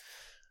 Nice.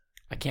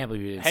 I can't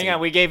believe you didn't Hang say on,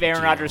 we gave Aaron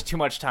Gino. Rodgers too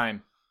much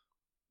time.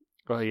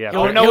 Oh yeah.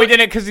 Oh, He'll- no, we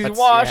didn't because he's That's-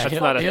 washed. yeah.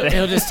 He'll, not a he'll- thing.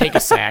 he'll just take a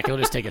sack. He'll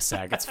just take a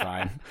sack. It's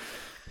fine.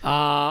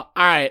 All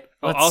right.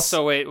 let's-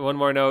 Also, wait, one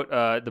more note.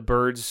 The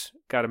Birds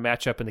got a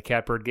matchup in the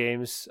Catbird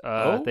games.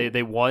 Oh.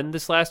 They won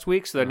this last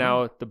week, so they're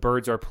now the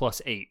Birds are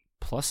 +8.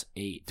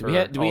 +8. Do For we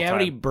have all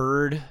any time.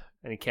 bird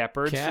Any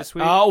Catbirds cat? this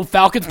week? Oh,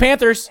 Falcons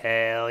Panthers.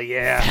 Hell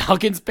yeah!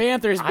 Falcons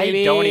Panthers,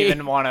 baby. I don't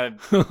even want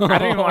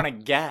to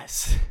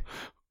guess.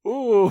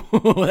 Ooh,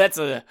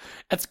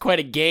 that's quite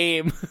a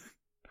game.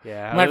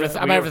 Yeah, I might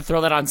have to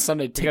throw that on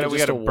Sunday ticket we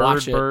just got to a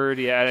watch bird.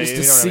 Yeah, just we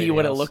to don't have see anything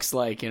what else. it looks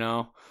like.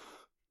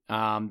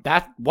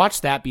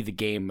 Watch that be the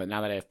game. But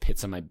now that I have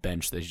Pitts on my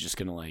bench, they're just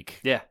gonna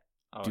Yeah,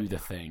 do the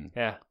thing.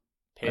 yeah,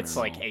 It's I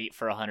like don't know. 8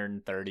 for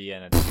 130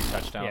 and it's 2 yeah.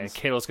 touchdowns.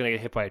 Kittle's gonna get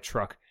hit by a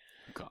truck.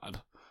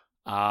 God.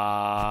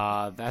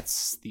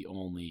 That's the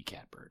only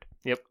catbird.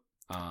 Yep.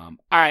 All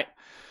right.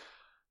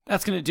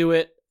 That's going to do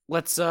it.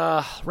 Let's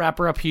wrap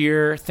her up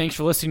here. Thanks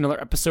for listening to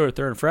another episode of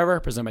Third and Forever,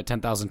 presented by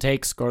 10,000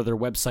 Takes. Go to their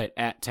website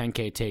at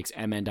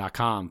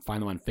 10ktakesmn.com.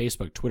 Find them on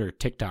Facebook, Twitter,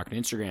 TikTok,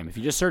 and Instagram. If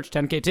you just search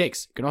 10K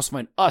Takes, you can also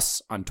find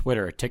us on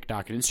Twitter,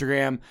 TikTok, and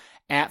Instagram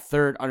at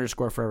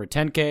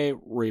third_forever10K,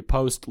 where we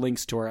post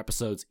links to our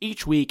episodes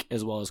each week,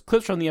 as well as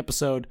clips from the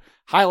episode,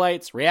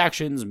 highlights,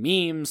 reactions,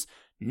 memes,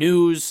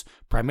 news,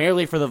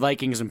 primarily for the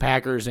Vikings and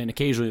Packers, and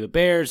occasionally the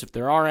Bears, if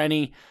there are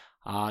any.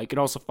 You can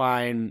also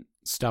find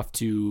stuff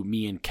to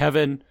me and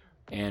Kevin,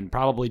 and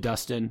probably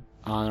Dustin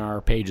on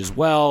our page as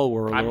well.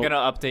 I'm gonna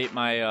update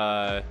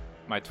my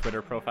my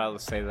Twitter profile to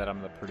say that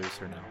I'm the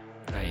producer now.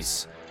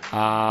 Nice.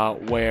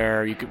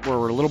 Where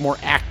we're a little more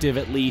active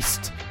at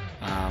least.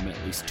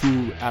 At least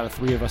 2 out of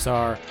 3 of us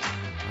are.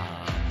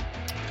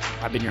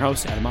 I've been your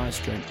host, Adam Oz,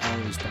 joined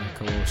always by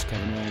co-host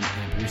Kevin Wayne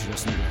and producer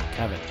Dustin Gill.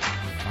 Kevin,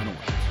 final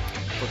words.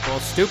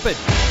 Football's stupid.